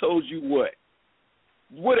who told you what.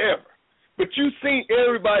 Whatever. But you seen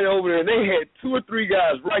everybody over there, and they had 2 or 3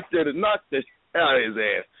 guys right there to knock the out of his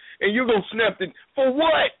ass. And you're going to snap it. For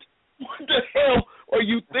what? What the hell are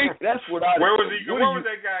you thinking? That's what I Where was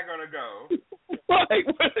that guy going to go? Right.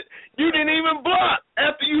 You didn't even block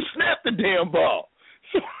after you snapped the damn ball.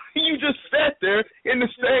 So you just sat there in the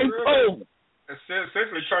same pose.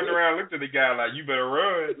 Essentially turned around and looked at the guy like, you better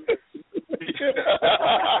run.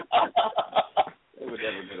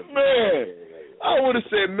 Man, I would have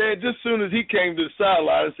said, man, just as soon as he came to the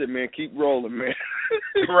sideline, I said, man, keep rolling, man.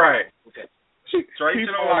 Right. Straight to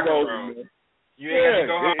the locker room. Man. You ain't got to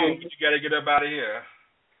go home, but you got to get up out of here.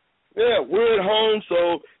 Yeah, we're at home,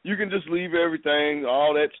 so you can just leave everything,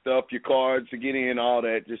 all that stuff, your cards to get in, all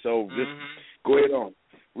that, just go ahead on.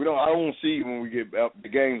 I don't want to see you when we get the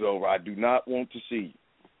game's over. I do not want to see you.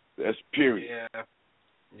 That's period.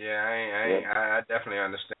 I definitely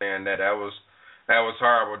understand that. That was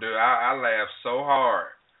horrible, dude. I laughed so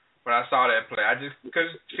hard when I saw that play. I just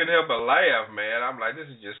couldn't help but laugh, man. I'm like, this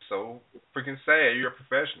is just so freaking sad. You're a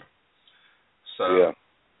professional. So,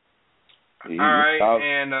 all right.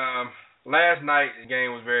 And last night the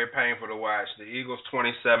game was very painful to watch. The Eagles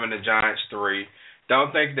 27, the Giants 3.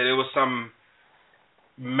 Don't think that it was some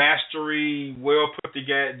mastery, well put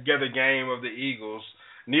together game of the Eagles.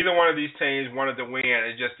 Neither one of these teams wanted to win.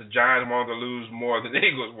 It's just the Giants wanted to lose more than the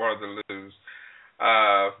Eagles wanted to lose.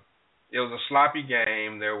 It was a sloppy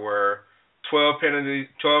game. There were 12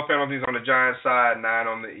 penalties on the Giants side, 9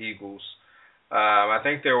 on the Eagles. I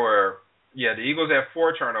think the Eagles had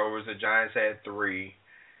 4 turnovers. The Giants had 3.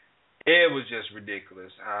 It was just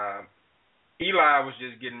ridiculous. Eli was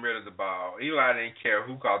just getting rid of the ball. Eli didn't care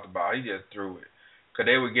who caught the ball. He just threw it because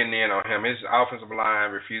they were getting in on him. His offensive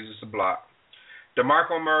line refuses to block.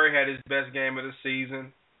 DeMarco Murray had his best game of the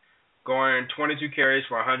season, going 22 carries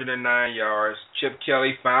for 109 yards. Chip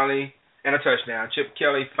Kelly finally, and a touchdown. Chip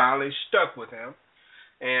Kelly finally stuck with him,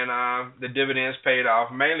 and the dividends paid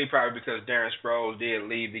off, mainly probably because Darren Sproles did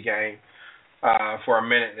leave the game for a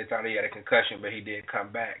minute. They thought he had a concussion, but he did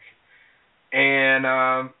come back. And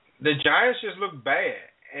the Giants just look bad.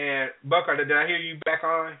 And, Bucker, did I hear you back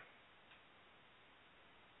on?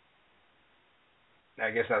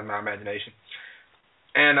 I guess that's my imagination.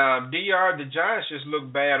 And, DR, the Giants just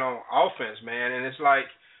look bad on offense, man. And it's like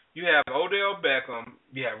you have Odell Beckham,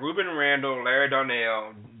 you have Ruben Randall, Larry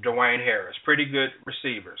Donnell, Dwayne Harris, pretty good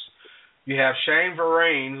receivers. You have Shane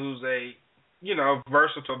Vereen, who's a,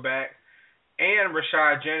 versatile back, and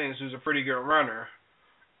Rashad Jennings, who's a pretty good runner.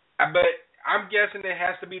 But I'm guessing it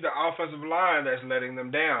has to be the offensive line that's letting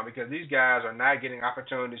them down because these guys are not getting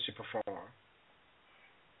opportunities to perform.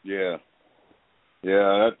 Yeah,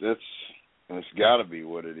 that's got to be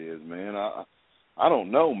what it is, man. I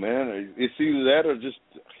don't know, man. It's either that or just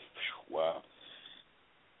wow.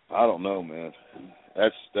 I don't know, man.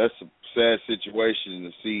 That's a sad situation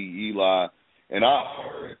to see Eli. And I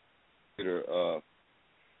heard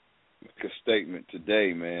make a statement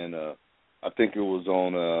today, man. I think it was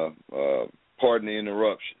on Pardon the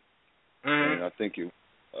Interruption. Mm-hmm. And I think it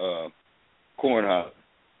Kornheiser.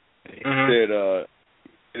 He said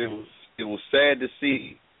it was sad to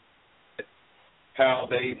see how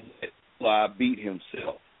they let Eli beat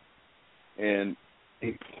himself. And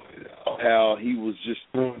he pointed out how he was just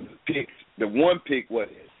throwing the picks. The one pick was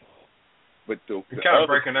his fault. But you're kind of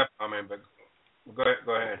breaking up on me, but go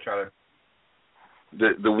ahead and try to.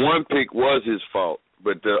 The one pick was his fault,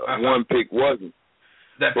 but the one pick wasn't.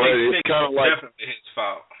 That pick six is definitely his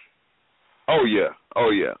fault. Oh yeah.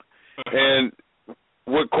 And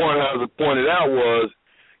what Kornheiser pointed out was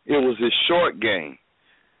it was his short game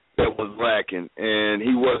that was lacking, and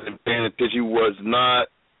he wasn't paying attention. He was not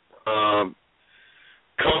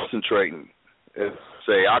concentrating.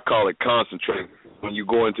 I call it concentrating. When you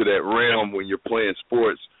go into that realm when you're playing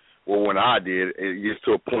sports, or when I did, it gets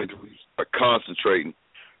to a point where you start concentrating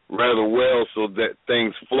rather well so that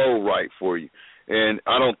things flow right for you. And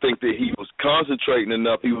I don't think that he was concentrating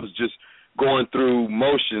enough. He was just going through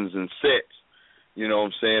motions and sets. You know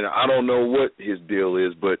what I'm saying? I don't know what his deal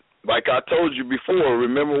is, but like I told you before,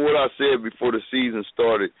 remember what I said before the season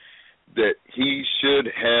started, that he should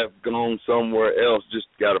have gone somewhere else, just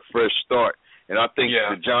got a fresh start. And I think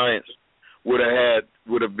the Giants would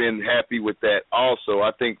have been happy with that also.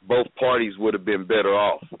 I think both parties would have been better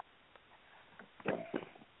off.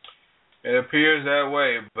 It appears that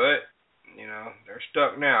way, but, they're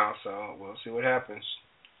stuck now, so we'll see what happens.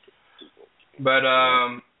 But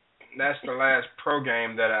that's the last pro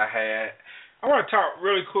game that I had. I want to talk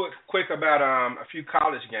really quick about a few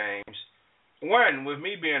college games. One, with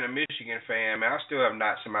me being a Michigan fan, man, I still have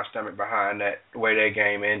knots in my stomach behind the way that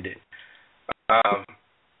game ended.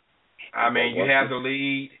 You have the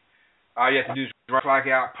lead. All you have to do is run flag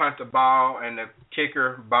out, punt the ball, and the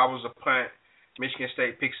kicker bobbles a punt. Michigan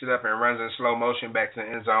State picks it up and runs in slow motion back to the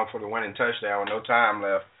end zone for the winning touchdown with no time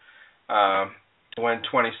left. To win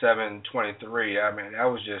 27-23. That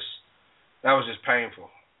was just painful.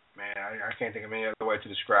 Man, I can't think of any other way to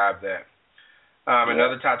describe that.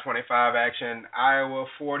 Another top 25 action, Iowa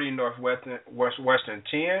 40, Northwestern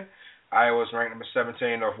 10. Iowa's ranked number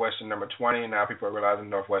 17, Northwestern number 20. Now people are realizing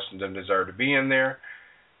Northwestern doesn't deserve to be in there.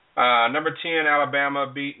 Number 10,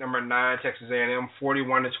 Alabama beat number 9, Texas A&M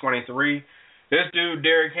 41-23. This dude,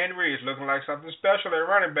 Derrick Henry, is looking like something special at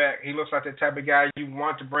running back. He looks like the type of guy you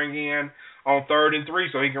want to bring in on 3rd and 3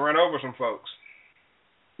 so he can run over some folks.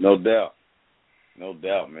 No doubt,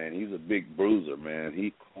 man. He's a big bruiser, man.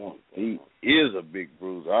 He is a big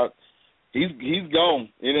bruiser. He's gone.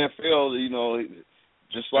 NFL,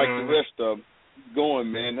 just like the rest of them, going,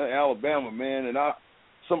 man. Alabama, man. And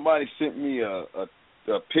somebody sent me a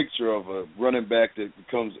picture of a running back that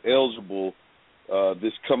becomes eligible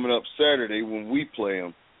this coming up Saturday when we play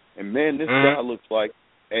him. And, man, this guy looks like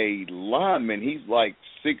a lineman. He's like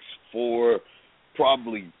 6'4",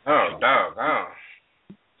 probably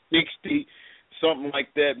 60, something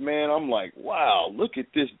like that, man. I'm like, wow, look at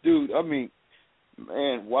this dude. Man,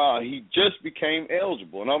 wow, he just became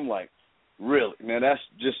eligible. And I'm like, really? Man, that's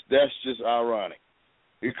just ironic.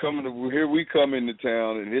 Here we come into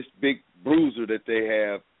town, and this big bruiser that they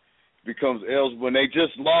have becomes eligible. And they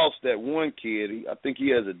just lost that one kid. I think he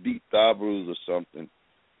has a deep thigh bruise or something.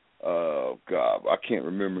 God, I can't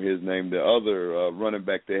remember his name. The other running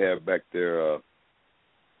back they have back there,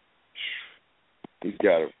 he's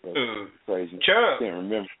got a crazy. Chubb. I can't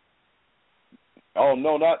remember. Oh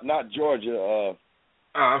no, not Georgia.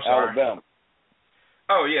 I'm sorry. Alabama.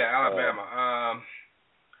 Oh yeah, Alabama.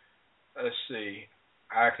 Let's see.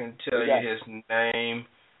 I can tell you his name.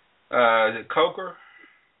 Is it Coker?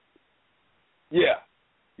 Yeah.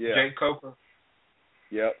 Jake Coker.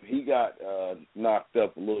 Yep, he got knocked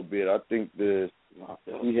up a little bit. I think he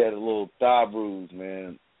had a little thigh bruise,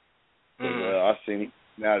 man. I seen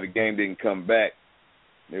now the game didn't come back.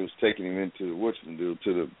 They was taking him into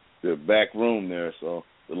the back room there, so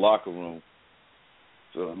the locker room.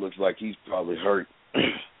 So it looks like he's probably hurt.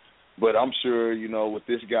 But I'm sure, with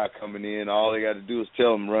this guy coming in, all they got to do is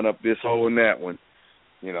tell him run up this hole and that one.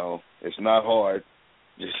 It's not hard.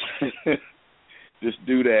 Just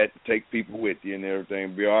do that, take people with you, and everything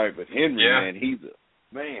will be all right. But Henry, man, he's a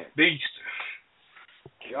beast.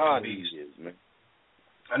 God, beast. He is, man.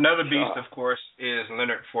 Another beast, of course, is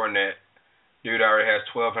Leonard Fournette. Dude already has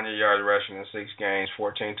 1,200 yards rushing in 6 games,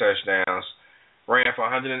 14 touchdowns. Ran for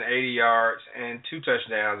 180 yards and 2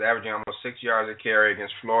 touchdowns, averaging almost 6 yards a carry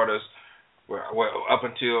against Florida's. Well, up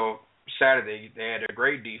until Saturday, they had a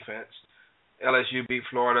great defense. LSU beat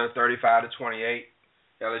Florida 35-28.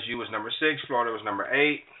 LSU was number 6, Florida was number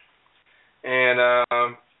 8. And,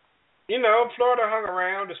 Florida hung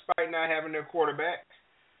around despite not having their quarterback.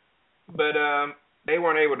 But they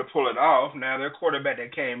weren't able to pull it off. Now, their quarterback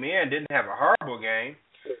that came in didn't have a horrible game.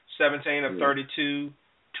 17 of 32,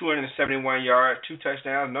 271 yards, 2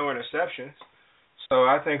 touchdowns, no interceptions. So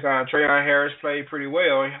I think Trayon Harris played pretty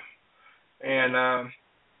well. And,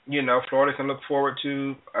 Florida can look forward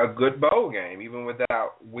to a good bowl game, even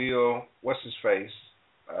without Will, what's-his-face?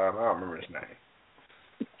 I don't remember his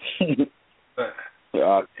name. But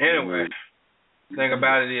anyway, the thing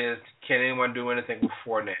about it is, can anyone do anything with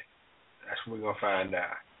Fournette? That's what we're going to find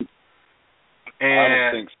out. And, I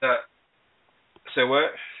don't think so. Say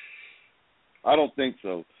what? I don't think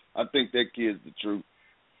so. I think that kid's the truth.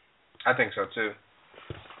 I think so, too.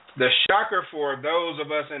 The shocker for those of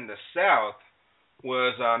us in the South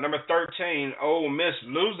was number 13, Ole Miss,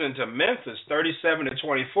 losing to Memphis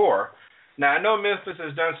 37-24. Now, I know Memphis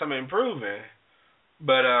has done some improving,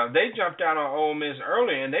 but they jumped out on Ole Miss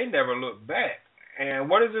early, and they never looked back. And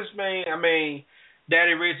what does this mean? I mean,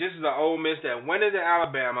 Daddy Rich, this is the Ole Miss that went into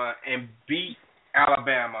Alabama and beat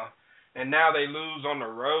Alabama, and now they lose on the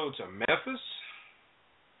road to Memphis?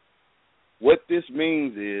 What this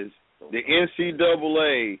means is the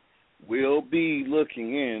NCAA will be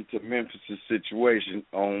looking into Memphis' situation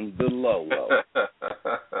on the low.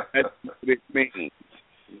 That's what it means.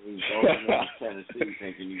 Tennessee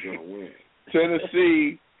thinking you're going to win.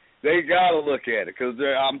 Tennessee, they got to look at it because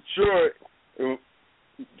I'm sure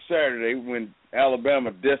Saturday when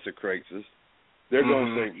Alabama desecrates us, they're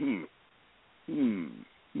going to say,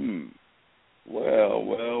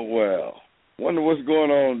 well. Wonder what's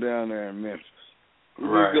going on down there in Memphis.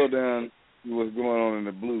 Right. Let's go down see what's going on in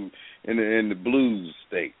the blues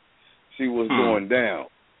state. See what's going down.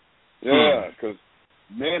 Yeah, because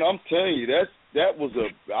man, I'm telling you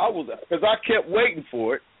because I kept waiting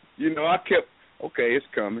for it. I kept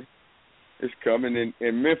it's coming,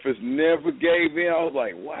 and Memphis never gave in. I was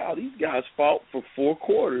like, wow, these guys fought for 4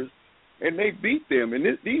 quarters and they beat them, and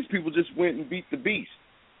these people just went and beat the beast.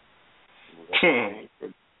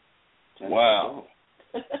 Wow,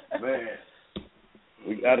 man.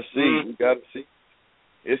 We gotta see.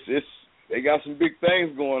 It's they got some big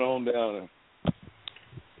things going on down there.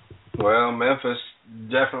 Well, Memphis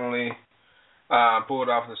definitely pulled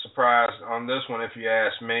off the surprise on this one, if you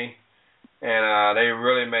ask me. And they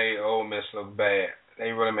really made Ole Miss look bad.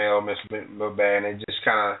 And they just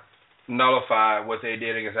kind of nullified what they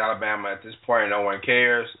did against Alabama. At this point, no one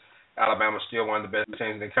cares. Alabama's still one of the best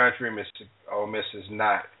teams in the country. Ole Miss is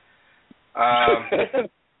not.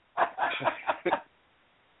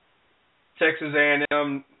 Texas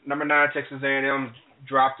A&M, number 9 Texas A&M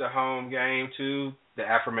dropped a home game to the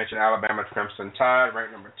aforementioned Alabama Crimson Tide,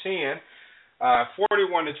 ranked number 10,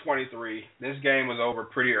 41-23. This game was over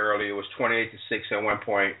pretty early. It was 28-6 at one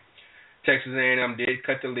point. Texas A&M did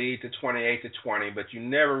cut the lead to 28-20, but you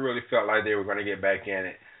never really felt like they were going to get back in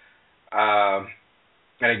it.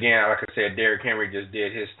 And again, like I said, Derrick Henry just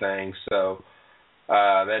did his thing. So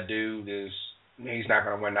that dude he's not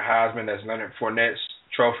going to win the Heisman. That's Leonard Fournette's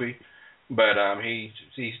trophy. But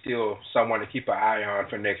he's still someone to keep an eye on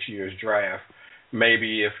for next year's draft.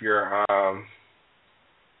 Maybe if you're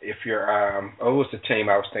what's the team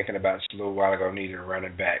I was thinking about just a little while ago needed a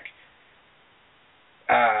running back.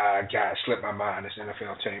 God, it slipped my mind, this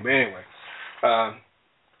NFL team. But anyway,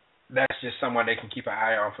 that's just someone they can keep an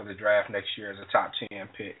eye on for the draft next year as a top 10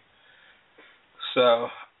 pick. So,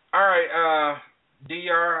 all right,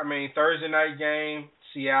 Thursday night game,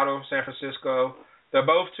 Seattle, San Francisco. They're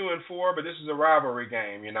both 2-4, but this is a rivalry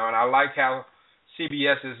game, and I like how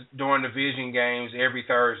CBS is doing division games every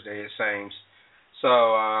Thursday, it seems.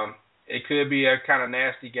 So it could be a kind of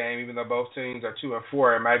nasty game, even though both teams are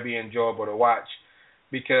 2-4. It might be enjoyable to watch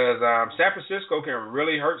because San Francisco can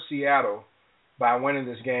really hurt Seattle by winning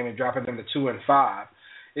this game and dropping them to 2-5.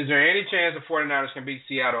 Is there any chance the 49ers can beat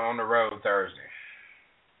Seattle on the road Thursday?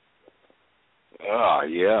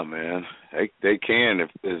 Yeah, man. They can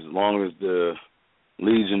as long as the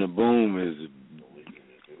Legion of Boom is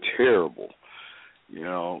terrible,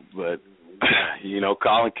 But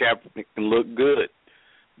Colin Kaepernick can look good,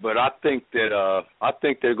 but I think they're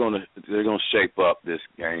gonna shape up this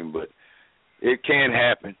game, but it can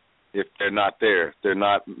happen if they're not there, if they're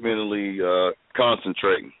not mentally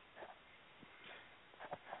concentrating.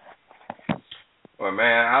 Well,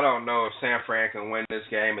 man, I don't know if San Fran can win this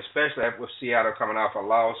game, especially with Seattle coming off a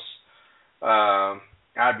loss.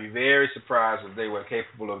 I'd be very surprised if they were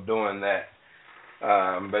capable of doing that.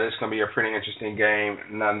 But it's going to be a pretty interesting game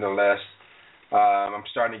nonetheless. I'm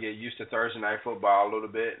starting to get used to Thursday night football a little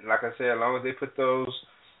bit. And like I said, as long as they put those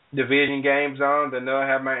division games on, then they'll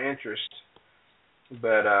have my interest.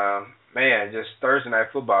 But, man, just Thursday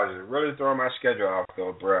night football just really throwing my schedule off,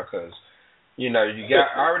 though, bro, because, I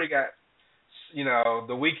already got,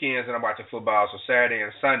 the weekends that I'm watching football, so Saturday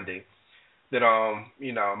and Sunday. Then on,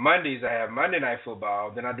 Mondays I have Monday night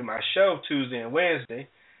football. Then I do my show Tuesday and Wednesday.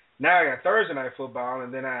 Now I got Thursday night football,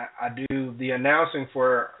 and then I do the announcing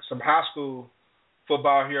for some high school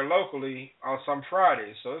football here locally on some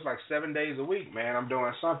Fridays. So it's like 7 days a week, man. I'm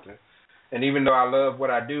doing something. And even though I love what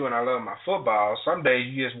I do and I love my football, some days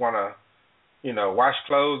you just want to, wash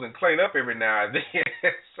clothes and clean up every now and then.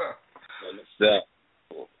 So,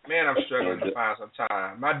 man, I'm struggling to find some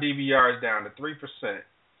time. My DVR is down to 3%.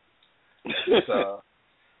 So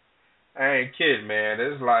I ain't kidding, man.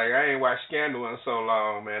 It's like I ain't watched Scandal in so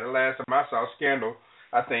long, man. The last time I saw Scandal,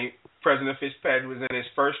 I think President Fitzpatrick was in his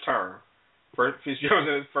first term. Fitzgerald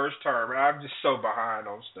was in his first term, and I'm just so behind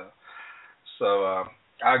on stuff. So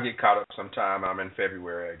I'll get caught up sometime. I'm in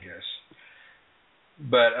February, I guess.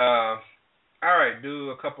 But all right,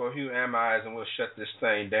 do a couple of Who Am I's, and we'll shut this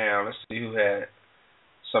thing down. Let's see who had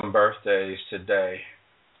some birthdays today.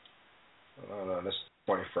 This is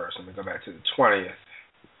the 21st. Let me go back to the 20th.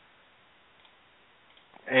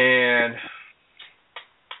 And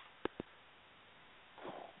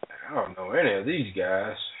I don't know any of these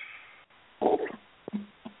guys.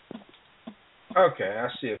 Okay, I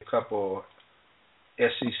see a couple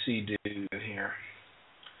SEC dudes in here.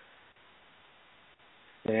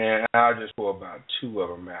 And I'll just pull about two of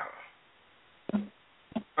them out.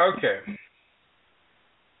 Okay.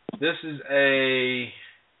 This is a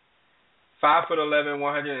 5'11",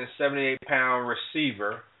 178-pound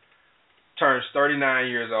receiver. Turns 39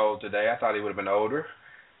 years old today. I thought he would have been older.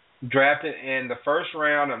 Drafted in the first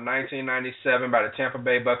round of 1997 by the Tampa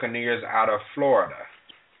Bay Buccaneers out of Florida.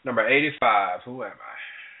 Number 85. Who am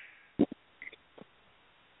I?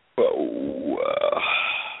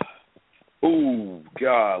 Oh,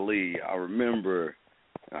 golly. I remember.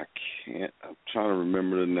 I'm trying to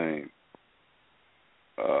remember the name.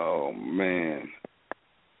 Oh, man.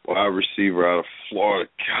 Wide receiver out of Florida.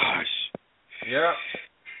 Gosh. Yeah.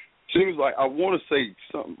 Seems like I want to say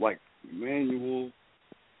something like Emmanuel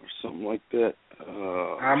or something like that.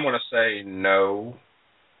 I'm going to say no.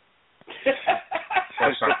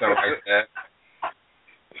 Or something like that.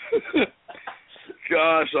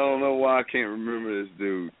 Gosh, I don't know why I can't remember this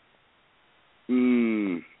dude.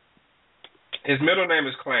 His middle name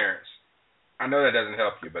is Clarence. I know that doesn't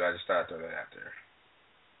help you, but I just thought I'd throw that out there.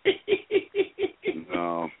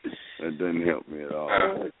 No, that doesn't help me at all.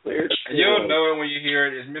 You'll know it when you hear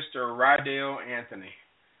it. It's Mr. Rydell Anthony.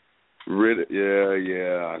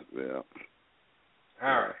 Yeah.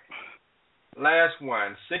 All right. Last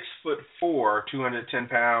one, 6'4",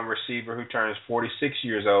 210-pound receiver who turns 46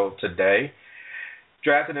 years old today.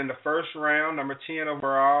 Drafted in the first round, number 10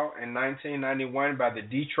 overall in 1991 by the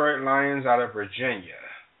Detroit Lions out of Virginia.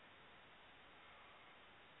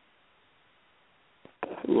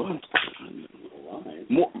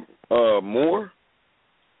 Moore?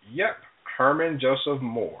 Yep, Herman Joseph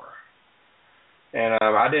Moore. And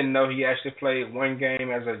I didn't know he actually played one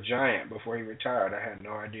game as a Giant before he retired. I had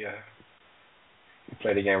no idea he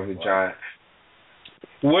played a game with a Giant.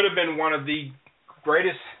 Would have been one of the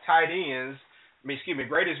greatest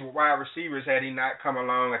greatest wide receivers had he not come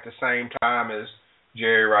along at the same time as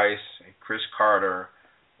Jerry Rice and Chris Carter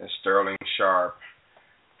and Sterling Sharp.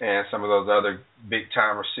 and some of those other big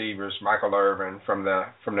time receivers, Michael Irvin from the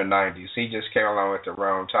 90s. He just came along at the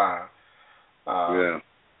wrong time. Yeah.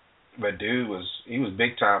 But dude was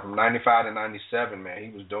big time from 95 to 97, man.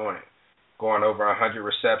 He was doing it. Going over 100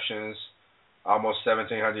 receptions, almost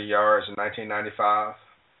 1,700 yards in 1995.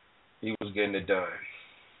 He was getting it done.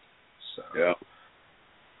 So. Yeah.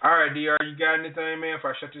 All right, DR, you got anything, man, if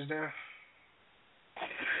I shut this down?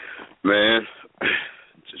 Man,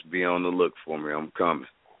 just be on the look for me. I'm coming.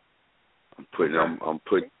 I'm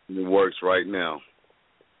putting in the works right now.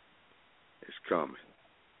 It's coming.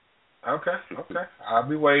 Okay. I'll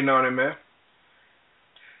be waiting on it, man.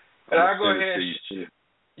 And I'll go ahead.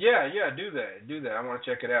 Yeah, do that. I want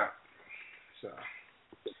to check it out. So,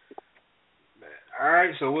 all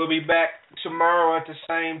right. So we'll be back tomorrow at the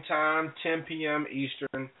same time, 10 p.m.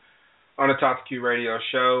 Eastern, on the Talk to Q Radio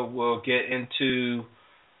Show. We'll get into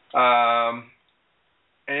an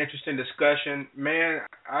interesting discussion. Man,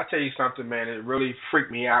 I'll tell you something, man. It really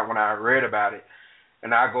freaked me out when I read about it,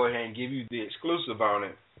 and I'll go ahead and give you the exclusive on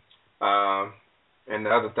it. And the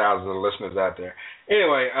other thousands of listeners out there.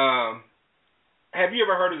 Anyway, have you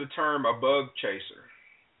ever heard of the term a bug chaser?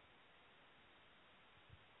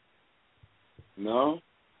 No,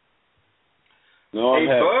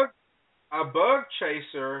 a bug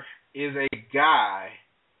chaser is a guy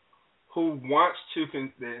who wants to,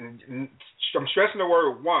 I'm stressing the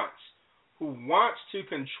word wants, who wants to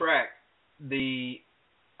contract the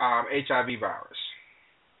HIV virus.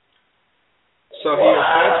 So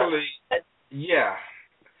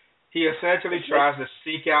he essentially tries to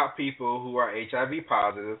seek out people who are HIV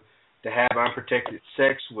positive to have unprotected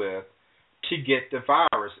sex with to get the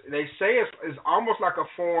virus. They say it's almost like a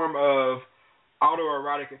form of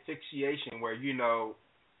autoerotic asphyxiation where, you know,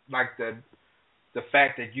 like the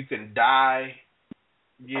fact that you can die,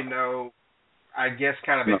 you know, I guess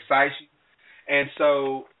kind of excites you. And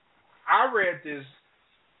so I read this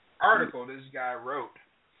article this guy wrote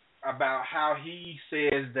about how he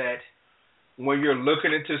says that when you're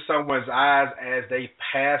looking into someone's eyes as they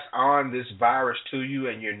pass on this virus to you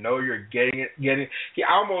and you know you're getting it, he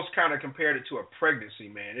almost kind of compared it to a pregnancy,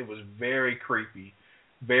 man. It was very creepy,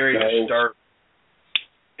 very disturbing.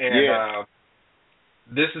 And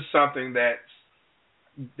this is something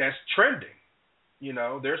that's trending. You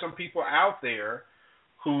know, there's some people out there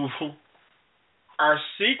who are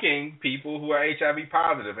seeking people who are HIV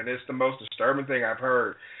positive, and it's the most disturbing thing I've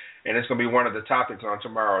heard. And it's going to be one of the topics on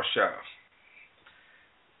tomorrow's show.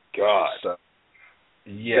 God. So,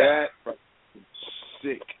 yeah. That's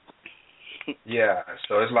sick. Yeah.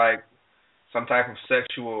 So it's like some type of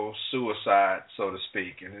sexual suicide, so to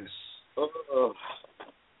speak. And it's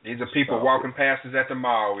these are people walking past us at the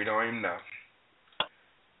mall. We don't even know.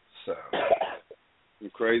 So.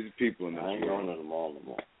 Some crazy people in this world. I ain't going to the mall no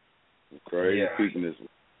more. Some crazy people in this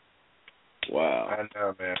world. Wow. I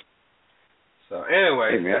know, man. So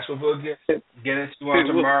anyway, that's what we'll get into on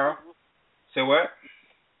tomorrow. Say what?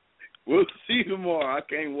 We'll see you tomorrow. I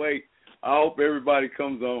can't wait. I hope everybody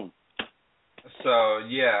comes on. So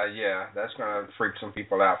yeah, that's gonna freak some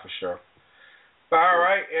people out for sure. But all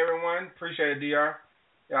right, everyone, appreciate it, DR.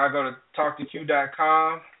 Y'all go to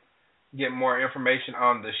talktoq.com, get more information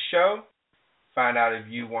on the show. Find out if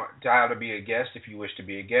you want how to be a guest, if you wish to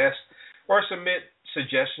be a guest, or submit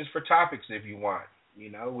suggestions for topics if you want. You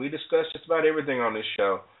know, we discuss just about everything on this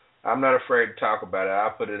show. I'm not afraid to talk about it.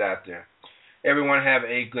 I'll put it out there. Everyone have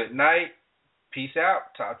a good night. Peace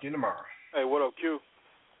out. Talk to you tomorrow. Hey, what up, Q?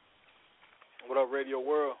 What up, Radio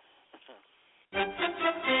World?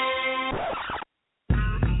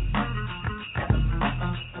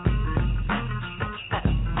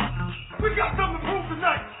 We got something to prove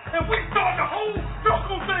tonight, and we start the whole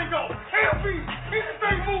circle thing go. LB,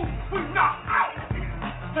 anything move, we knock out.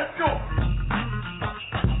 Let's go.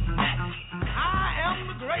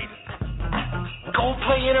 Go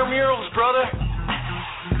play intramurals, brother.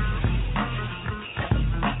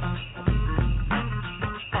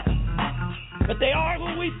 But they are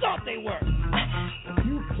who we thought they were.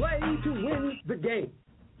 You play to win the game.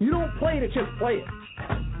 You don't play to just play it.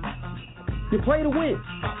 You play to win.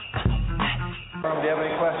 Do you have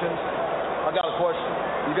any questions? I got a question.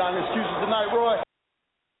 You got any excuses tonight, Roy?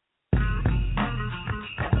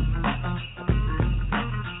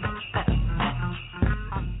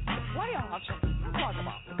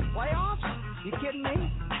 You kidding me?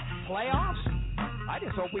 Playoffs? I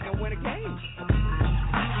just hope we can win a game.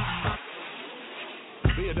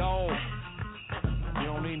 Be a dog. We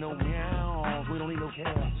don't need no meows. We don't need no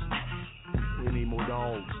cats. We need more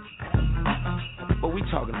dogs. But we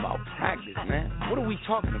talking about practice, man. What are we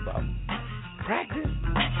talking about? Practice?